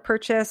 $3,000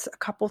 purchase a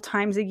couple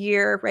times a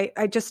year, right?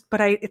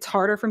 It's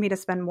harder for me to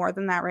spend more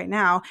than that right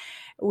now,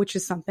 which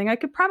is something I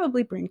could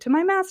probably bring to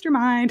my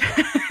mastermind,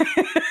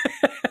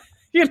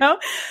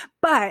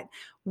 but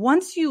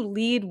once you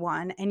lead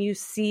one and you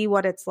see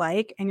what it's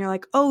like and you're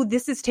like, oh,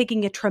 this is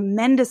taking a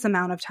tremendous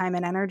amount of time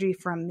and energy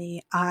from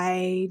me.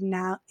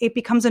 It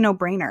becomes a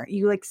no-brainer.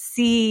 You like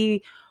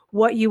see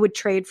what you would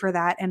trade for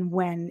that and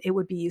when it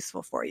would be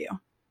useful for you.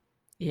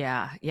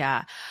 Yeah.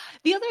 Yeah.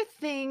 The other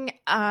thing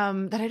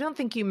that I don't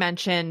think you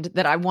mentioned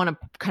that I want to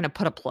kind of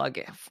put a plug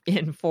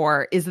in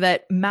for is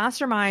that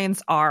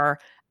masterminds are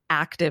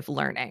active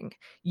learning.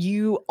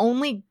 You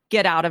only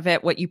get out of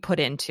it what you put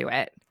into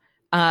it,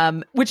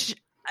 which,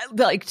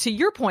 like to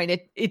your point,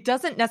 it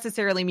doesn't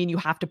necessarily mean you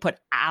have to put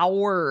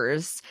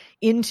hours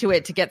into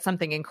it to get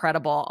something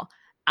incredible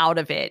out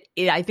of it.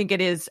 I think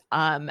it is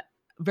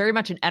very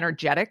much an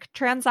energetic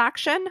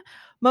transaction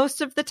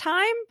most of the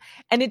time.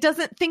 And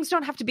things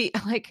don't have to be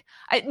like,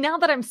 now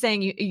that I'm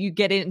saying you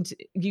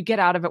get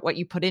out of it what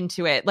you put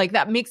into it, like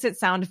that makes it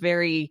sound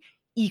very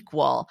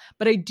equal.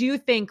 But I do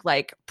think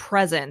like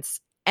presence,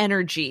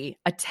 energy,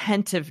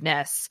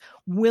 attentiveness,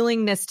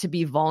 willingness to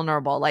be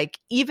vulnerable, like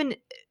even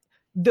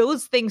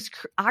those things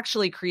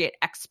actually create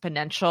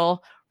exponential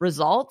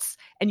results.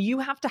 And you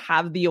have to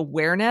have the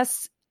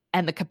awareness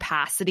and the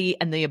capacity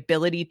and the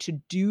ability to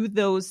do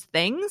those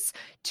things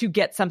to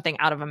get something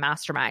out of a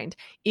mastermind.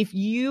 If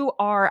you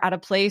are at a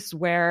place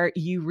where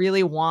you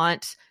really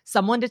want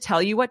someone to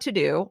tell you what to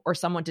do or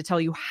someone to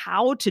tell you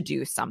how to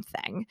do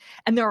something,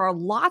 and there are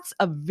lots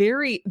of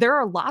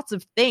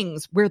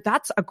things where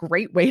that's a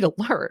great way to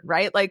learn,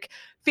 right? Like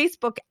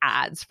Facebook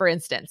ads, for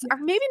instance, are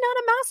maybe not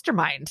a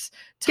mastermind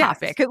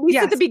topic, at least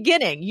at the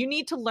beginning. You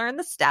need to learn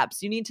the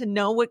steps. You need to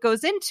know what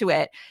goes into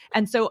it.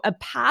 And so a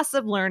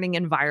passive learning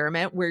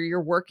environment where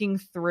you're working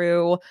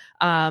through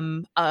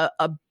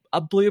a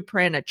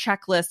blueprint, a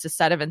checklist, a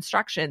set of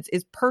instructions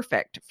is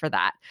perfect for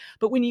that.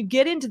 But when you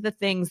get into the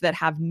things that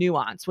have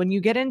nuance, when you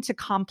get into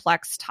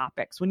complex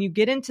topics, when you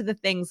get into the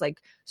things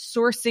like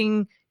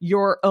sourcing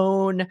your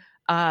own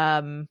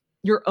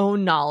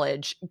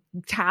knowledge,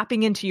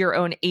 tapping into your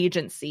own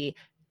agency,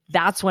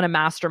 that's when a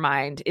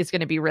mastermind is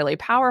going to be really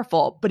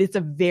powerful, but it's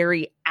a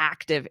very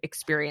active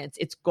experience.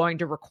 It's going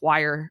to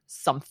require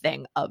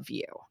something of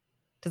you.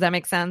 Does that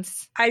make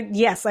sense?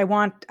 Yes, I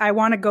want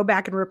to go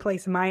back and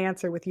replace my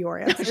answer with your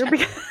answer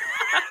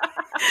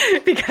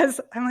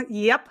because I'm like,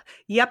 yep.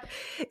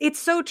 It's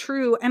so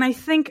true. And I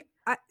think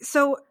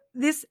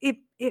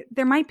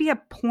there might be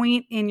a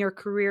point in your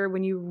career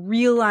when you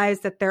realize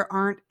that there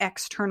aren't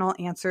external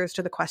answers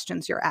to the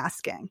questions you're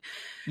asking.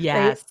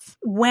 Yes.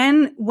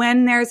 Right?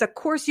 When there's a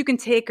course you can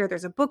take or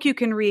there's a book you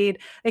can read,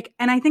 like,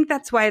 and I think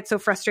that's why it's so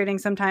frustrating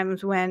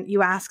sometimes when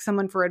you ask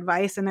someone for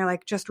advice and they're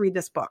like, just read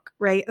this book,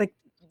 right? Like,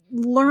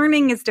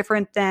 learning is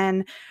different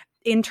than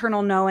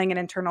internal knowing and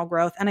internal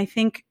growth. And I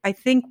think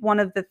one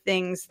of the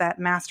things that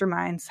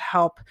masterminds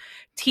help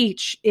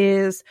teach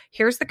is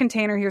here's the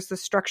container, here's the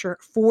structure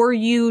for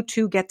you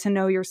to get to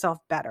know yourself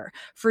better,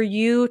 for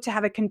you to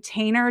have a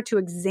container to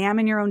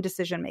examine your own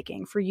decision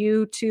making, for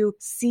you to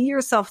see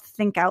yourself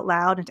think out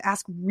loud and to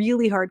ask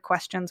really hard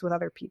questions with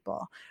other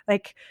people.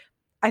 Like,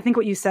 I think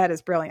what you said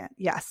is brilliant.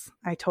 Yes,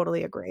 I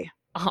totally agree.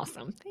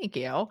 Awesome. Thank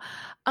you.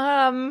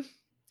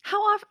 How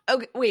often?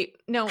 Okay, wait,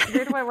 no,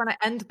 where do I want to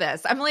end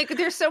this? I'm like,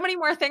 there's so many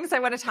more things I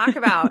want to talk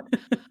about.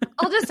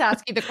 I'll just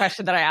ask you the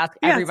question that I ask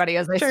everybody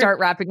as I start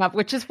wrapping up,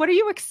 which is, what are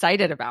you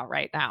excited about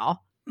right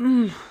now?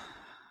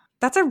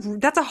 That's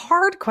a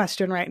hard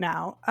question right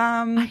now.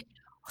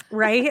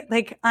 Right?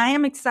 Like, I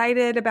am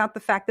excited about the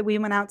fact that we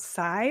went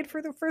outside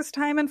for the first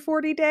time in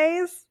 40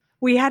 days.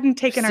 We hadn't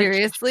taken our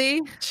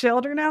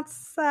children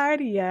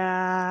outside.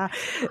 Yeah.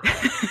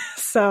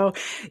 So,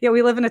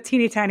 we live in a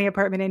teeny tiny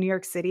apartment in New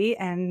York City,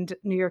 and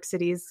New York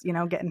City's,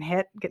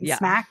 getting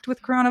smacked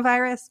with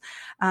coronavirus.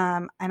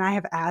 And I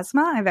have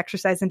asthma. I have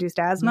exercise-induced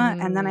asthma.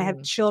 And then I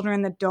have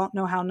children that don't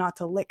know how not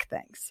to lick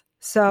things.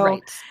 So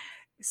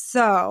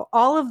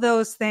all of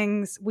those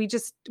things, we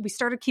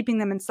started keeping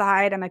them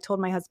inside. And I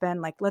told my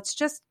husband, like, let's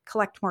just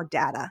collect more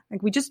data.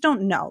 Like, we just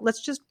don't know.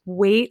 Let's just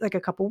wait like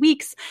a couple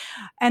weeks.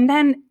 And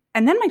then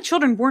my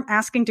children weren't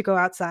asking to go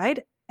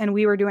outside, and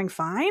we were doing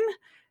fine.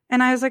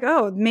 And I was like,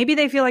 oh, maybe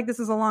they feel like this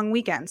is a long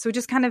weekend. So we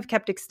just kind of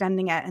kept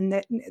extending it. And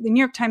the New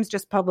York Times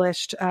just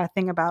published a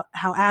thing about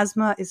how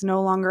asthma is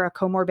no longer a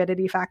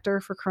comorbidity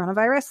factor for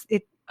coronavirus.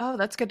 Oh,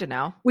 that's good to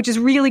know. Which is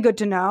really good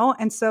to know.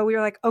 And so we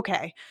were like,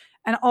 okay.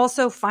 And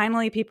also,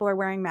 finally, people are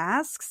wearing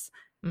masks.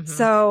 Mm-hmm.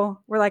 So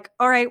we're like,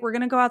 all right, we're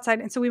going to go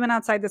outside. And so we went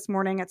outside this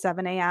morning at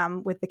 7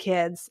 a.m. with the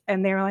kids.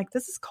 And they were like,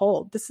 this is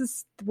cold.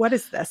 What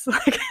is this?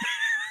 Like,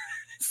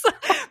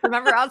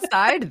 remember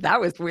outside? That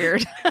was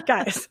weird.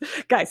 guys,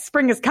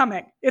 spring is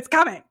coming. It's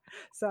coming.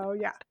 So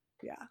yeah.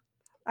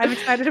 I'm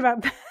excited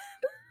about that.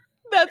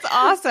 That's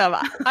awesome.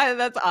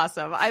 That's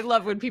awesome. I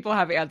love when people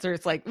have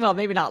answers like, well,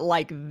 maybe not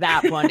like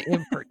that one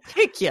in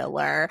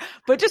particular,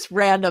 but just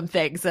random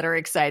things that are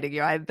exciting you.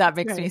 That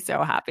makes me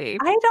so happy.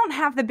 I don't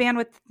have the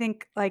bandwidth to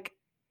think, like,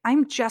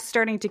 I'm just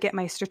starting to get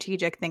my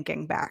strategic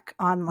thinking back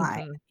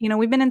online. Mm-hmm.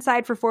 We've been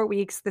inside for 4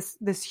 weeks.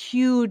 This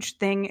huge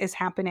thing is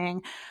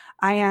happening.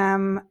 I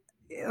am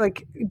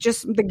like,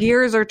 just the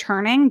gears are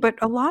turning, but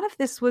a lot of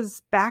this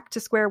was back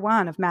to square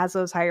one of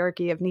Maslow's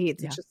hierarchy of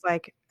needs. Yeah. It's just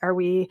like, are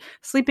we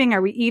sleeping?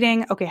 Are we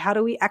eating? Okay. How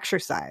do we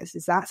exercise?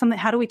 Is that something?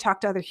 How do we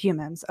talk to other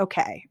humans?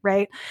 Okay.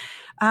 Right.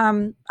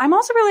 I'm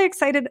also really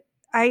excited.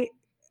 I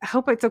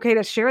hope it's okay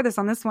to share this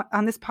on this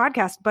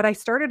podcast, but I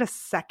started a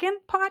second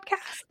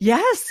podcast.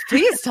 Yes,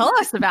 please tell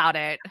us about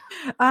it.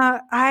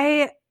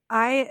 I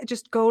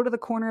just go to the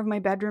corner of my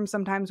bedroom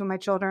sometimes when my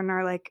children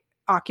are like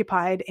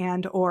occupied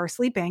and or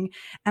sleeping,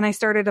 and I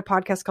started a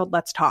podcast called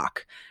Let's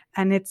Talk.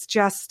 And it's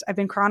just, I've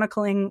been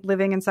chronicling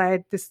living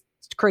inside this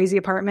crazy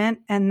apartment,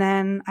 and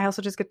then I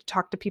also just get to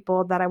talk to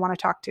people that I want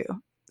to talk to.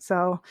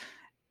 So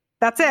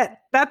that's it.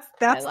 That's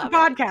the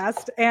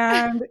podcast.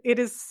 And it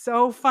is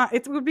so fun.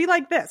 It would be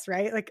like this,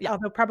 right? Like,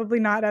 although probably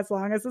not as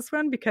long as this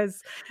one,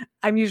 because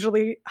I'm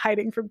usually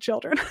hiding from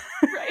children.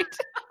 Right.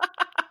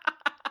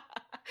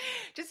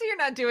 Just so you're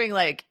not doing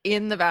like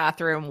in the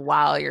bathroom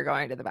while you're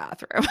going to the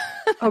bathroom.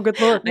 Oh,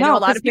 good Lord. No, a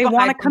lot of people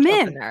want to come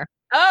in there.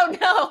 Oh,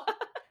 no.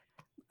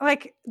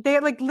 Like, they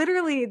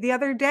literally the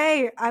other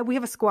day, we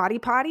have a squatty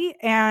potty,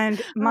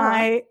 and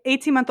my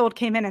 18-month-old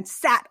came in and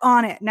sat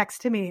on it next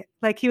to me.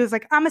 Like, he was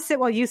like, I'm going to sit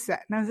while you sit.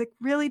 And I was like,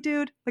 really,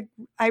 dude? Like,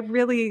 I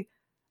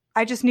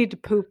just need to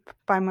poop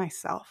by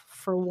myself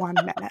for 1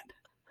 minute.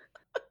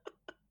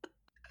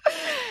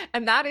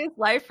 And that is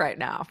life right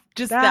now.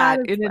 Just that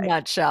in a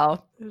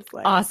nutshell.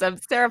 Awesome.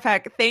 Sarah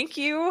Peck, thank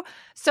you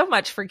so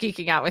much for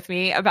geeking out with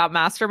me about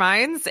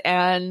masterminds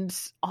and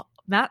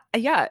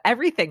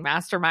everything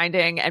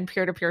masterminding and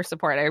peer-to-peer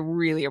support. I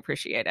really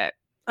appreciate it.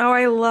 Oh,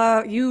 I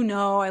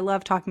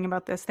love talking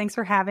about this. Thanks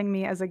for having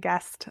me as a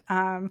guest.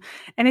 And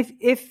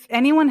if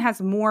anyone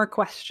has more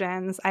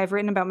questions, I've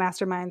written about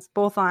masterminds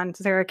both on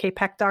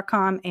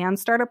sarahkpeck.com and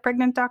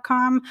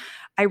startuppregnant.com.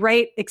 I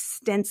write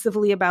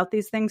extensively about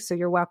these things, so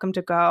you're welcome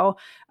to go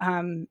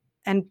and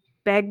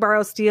beg,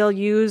 borrow, steal,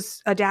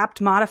 use, adapt,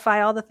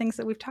 modify all the things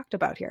that we've talked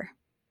about here.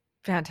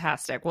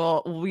 Fantastic.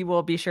 Well, we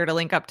will be sure to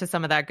link up to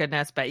some of that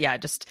goodness, but yeah,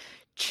 just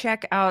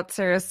check out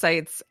Sarah's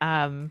sites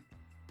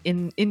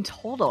in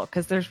total,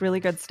 because there's really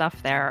good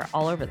stuff there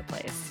all over the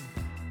place.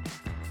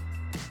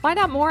 Find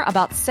out more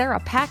about Sarah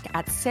Peck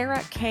at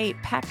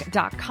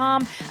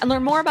sarahkpeck.com and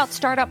learn more about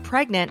Startup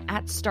Pregnant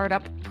at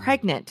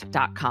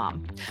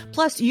startuppregnant.com.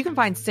 Plus, you can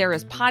find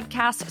Sarah's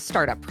podcast,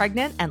 Startup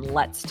Pregnant and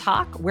Let's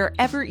Talk,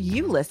 wherever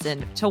you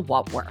listen to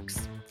What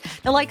Works.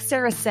 Now, like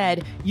Sarah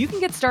said, you can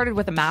get started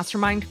with a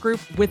mastermind group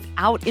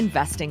without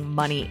investing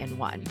money in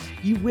one.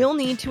 You will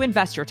need to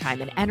invest your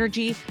time and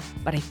energy,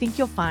 but I think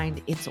you'll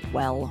find it's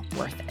well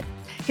worth it.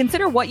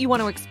 Consider what you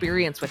want to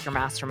experience with your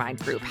mastermind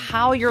group,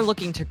 how you're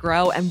looking to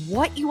grow, and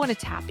what you want to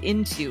tap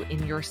into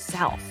in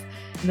yourself.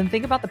 then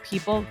think about the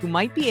people who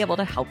might be able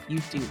to help you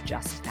do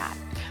just that.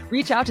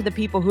 Reach out to the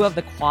people who have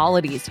the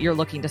qualities you're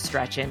looking to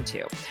stretch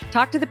into.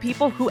 Talk to the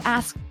people who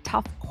ask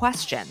tough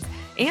questions,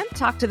 and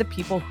talk to the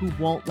people who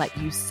won't let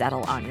you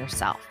settle on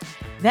yourself.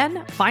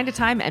 Then find a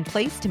time and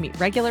place to meet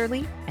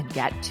regularly and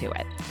get to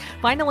it.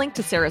 Find a link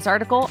to Sarah's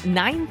article,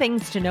 9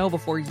 Things to Know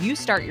Before You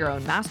Start Your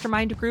Own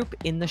Mastermind Group,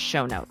 in the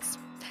show notes.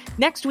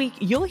 Next week,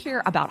 you'll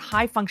hear about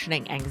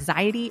high-functioning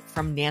anxiety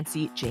from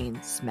Nancy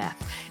Jane Smith.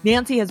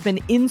 Nancy has been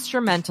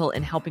instrumental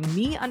in helping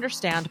me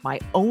understand my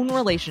own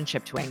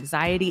relationship to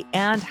anxiety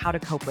and how to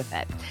cope with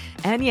it.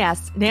 And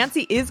yes,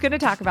 Nancy is going to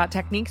talk about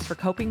techniques for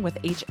coping with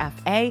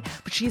HFA,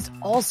 but she's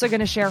also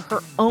going to share her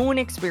own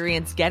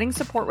experience getting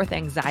support with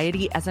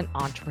anxiety as an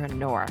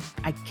entrepreneur.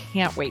 I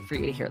can't wait for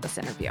you to hear this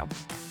interview.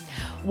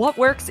 What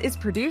Works is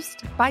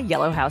produced by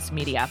Yellow House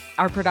Media.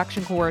 Our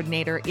production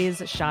coordinator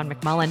is Sean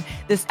McMullen.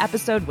 This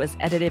episode was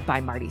edited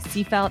by Marty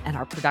Seafelt, and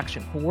our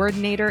production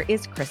coordinator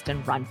is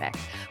Kristen Runvik.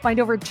 Find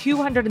over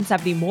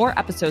 270 more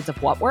episodes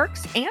of What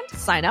Works and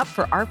sign up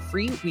for our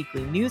free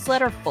weekly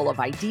newsletter full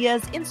of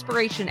ideas,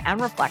 inspiration, and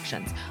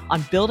reflections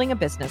on building a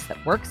business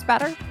that works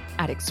better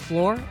at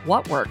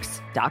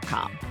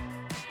explorewhatworks.com.